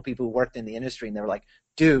telling a couple people who worked in the industry, and they were like,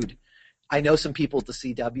 dude, I know some people at the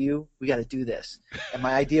CW. We got to do this. And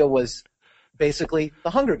my idea was basically the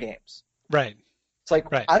Hunger Games. Right. It's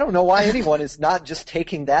like, right. I don't know why anyone is not just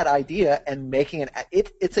taking that idea and making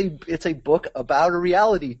it's a book about a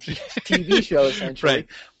reality TV show, essentially. Right.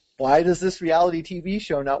 Why does this reality TV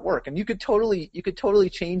show not work? And you could totally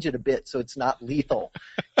change it a bit so it's not lethal.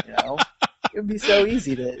 It would be so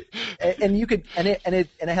easy to, and you could, and it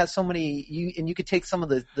has so many, you could take some of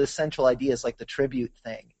the central ideas like the tribute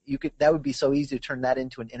thing. That would be so easy to turn that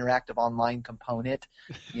into an interactive online component.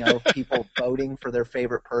 People voting for their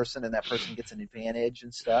favorite person, and that person gets an advantage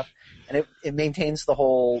and stuff. And it maintains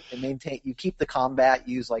you keep the combat,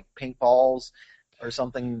 use like paintballs or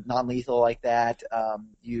something non-lethal like that.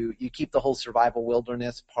 You keep the whole survival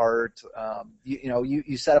wilderness part.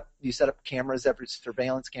 You set up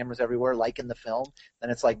surveillance cameras everywhere, like in the film. Then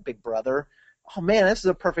it's like Big Brother. Oh man, this is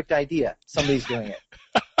a perfect idea. Somebody's doing it.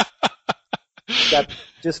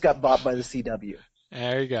 Just got bought by the CW.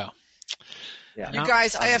 There you go. Yeah. You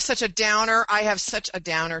guys, I have such a downer.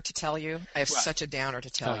 To tell you. Such a downer to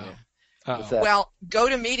tell you. Well,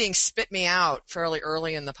 GoToMeeting spit me out fairly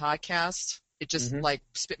early in the podcast. It just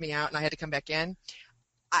spit me out, and I had to come back in.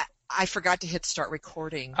 I forgot to hit start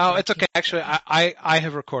recording. Oh, it's okay. Actually, I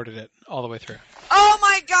have recorded it all the way through. Oh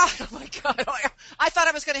my god! I thought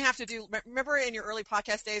I was going to have to do. Remember in your early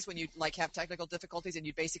podcast days when you have technical difficulties and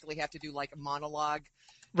you basically have to do like a monologue,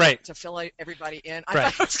 right, to fill everybody in. I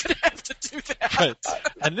thought I was going to have to do that. Right.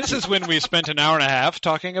 And this is when we spent an hour and a half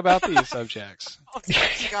talking about these subjects. Oh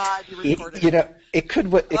thank God you recorded it could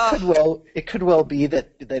well be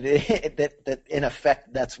that in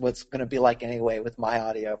effect that's what's going to be like anyway with my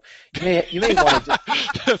audio. You may want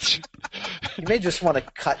to you may just want to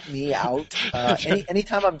cut me out.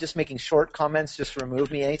 Anytime I'm just making short comments, just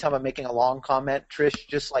remove me. Anytime I'm making a long comment, Trish,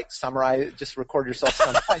 just like summarize, just record yourself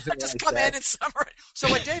summarizing. Just come in and summarize. So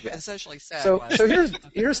what David essentially said. So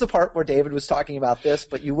here's the part where David was talking about this,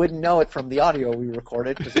 but you wouldn't know it from the audio we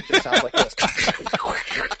recorded because it just sounds like this.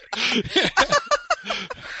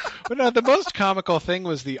 But no, the most comical thing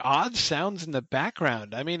was the odd sounds in the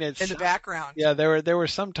background. I mean, it's in the background. Yeah, there were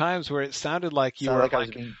some times where it sounded like you were like I was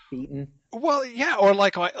being beaten. Well, yeah, or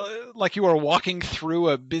like you were walking through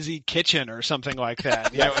a busy kitchen or something like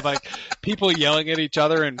that. With like people yelling at each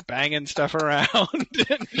other and banging stuff around.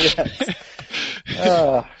 Yes.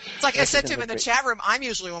 It's like I said to him in the chat room, I'm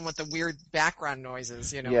usually one with the weird background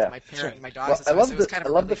noises, with my parent and my dogs. Well, I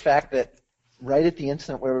love the fact that right at the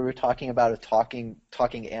instant where we were talking about talking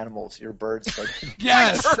animals, your birds started.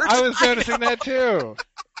 Yes, I was noticing that too.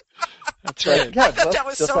 That's right. Yeah, I thought that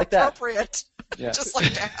was so like appropriate. Yeah. Just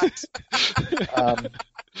like that.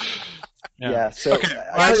 Yeah. So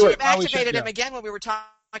I should have activated him again when we were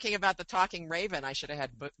talking about the talking raven. I should have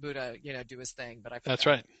had Buddha, do his thing, but I forgot. That's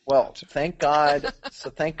right. Well, thank God.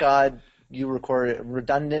 So thank God you recorded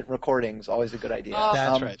redundant recordings. Always a good idea.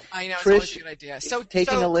 That's right. I know, Trish, it's always a good idea. So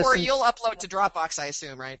Corey, you'll upload to Dropbox, I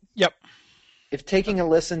assume, right? Yep. If taking a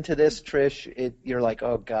listen to this, Trish, you're like,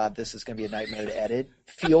 oh God, this is going to be a nightmare to edit.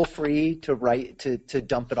 Feel free to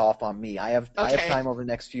dump it off on me. I have time over the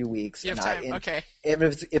next few weeks. You have time. Okay.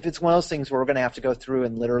 If it's one of those things where we're going to have to go through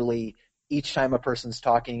and literally each time a person's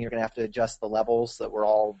talking, you're going to have to adjust the levels so that we're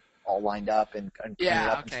all lined up and clean it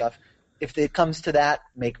up and stuff. If it comes to that,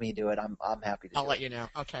 make me do it. I'm happy to. I'll let you know.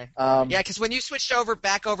 Okay. Because when you switched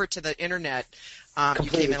back over to the internet, you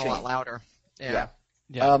came in a lot louder. Yeah.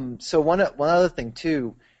 So one other thing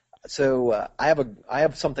too. So I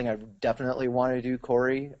have something I definitely want to do,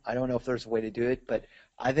 Corey. I don't know if there's a way to do it, but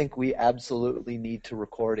I think we absolutely need to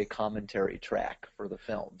record a commentary track for the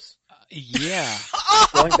films. Yeah.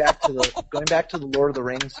 Going back to the Lord of the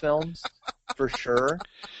Rings films, for sure.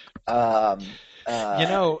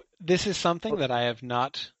 This is something that I have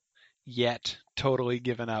not yet totally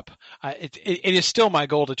given up. It is still my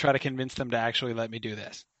goal to try to convince them to actually let me do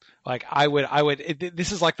this. Like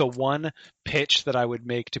this is like the one pitch that I would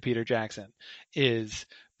make to Peter Jackson is,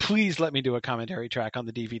 please let me do a commentary track on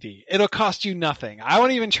the DVD. It'll cost you nothing. I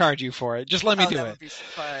won't even charge you for it. Just let me do it. That would be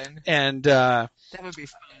fun. And that would be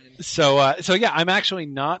fun. So yeah, I'm actually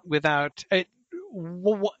not without it.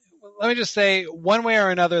 Let me just say, one way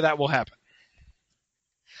or another, that will happen.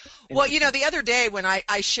 Well, the other day when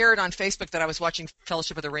I shared on Facebook that I was watching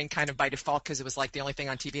Fellowship of the Ring kind of by default because it was like the only thing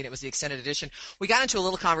on TV and it was the extended edition, we got into a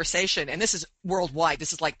little conversation, and this is worldwide.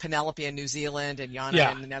 This is like Penelope in New Zealand and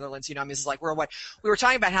Yana in the Netherlands. This is like worldwide. We were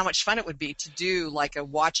talking about how much fun it would be to do like a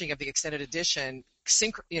watching of the extended edition,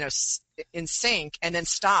 in sync, and then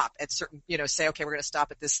stop at certain, say, okay, we're going to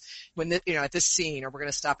stop at this at this scene, or we're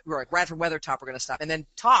going to stop. We're like Radford Weathertop. We're going to stop, and then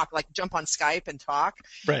talk, like jump on Skype and talk.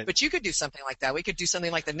 Right. But you could do something like that. We could do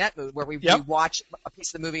something like the Net Mood, where we watch a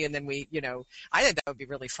piece of the movie and then we, I think that would be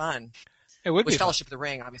really fun. It would be Fellowship of the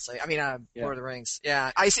Ring, obviously. I mean, Lord of the Rings.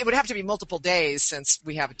 Yeah, it would have to be multiple days since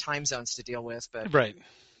we have time zones to deal with. But right.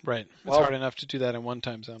 It's hard enough to do that in one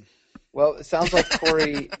time zone. Well, it sounds like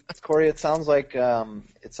Corey. It sounds like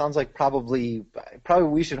probably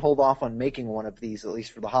we should hold off on making one of these, at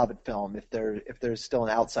least for the Hobbit film, if there's still an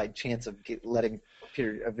outside chance of having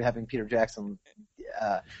Peter Jackson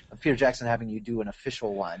having you do an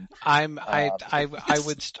official one. I'm gonna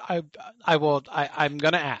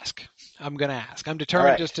ask. I'm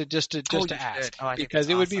determined just to ask because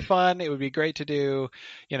it would be fun. It would be great to do.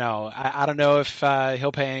 I don't know if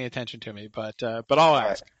he'll pay any attention to me, but I'll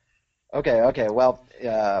ask. Okay. Well,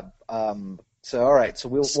 so all right. So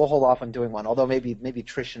we'll hold off on doing one. Although maybe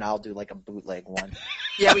Trish and I'll do like a bootleg one.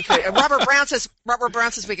 Yeah, we could. Robert Brown says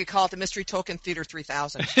we could call it the Mystery Tolkien Theater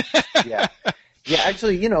 3000. Yeah. Yeah,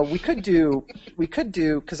 actually, we could do,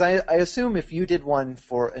 because I assume if you did one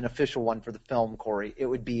for an official one for the film, Corey, it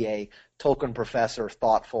would be a Tolkien professor,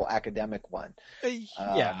 thoughtful academic one.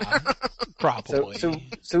 Yeah, probably.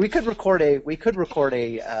 So we could record a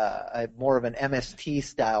more of an MST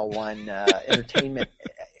style one, entertainment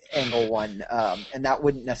angle one, and that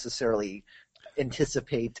wouldn't necessarily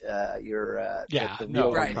anticipate your the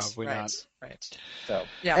real right, probably right, not. Right. So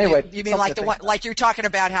yeah, anyway, you mean like the one, like you're talking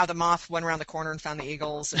about how the moth went around the corner and found the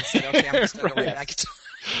eagles and said, "Okay, I'm just going to go back."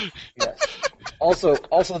 Yes. Also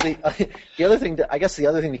the other thing I guess the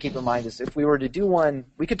other thing to keep in mind is if we were to do one,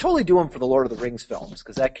 we could totally do one for the Lord of the Rings films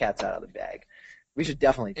because that cat's out of the bag. We should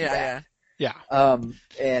definitely do that. Yeah.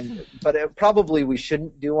 But probably we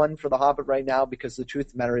shouldn't do one for The Hobbit right now because the truth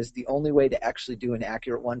of the matter is the only way to actually do an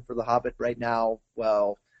accurate one for The Hobbit right now,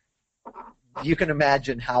 well, you can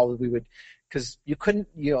imagine how we would, because you couldn't,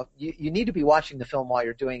 you need to be watching the film while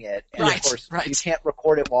you're doing it, and of course you can't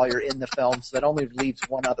record it while you're in the film, so that only leaves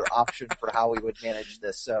one other option for how we would manage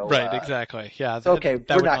this. So right, exactly. Yeah. So, okay,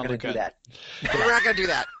 we're not going to do that. We're not going to do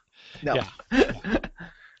that. No.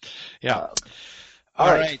 Yeah. All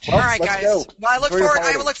right, guys. Go. Well, I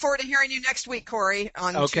look forward to hearing you next week, Corey.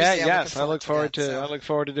 On okay. Tuesday. Yes, I look forward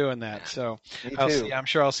to doing that. So I'm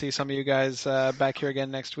sure I'll see some of you guys back here again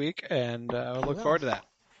next week, and I look forward to that.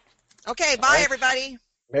 Okay. Bye, everybody.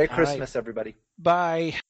 Merry Christmas, everybody. Bye.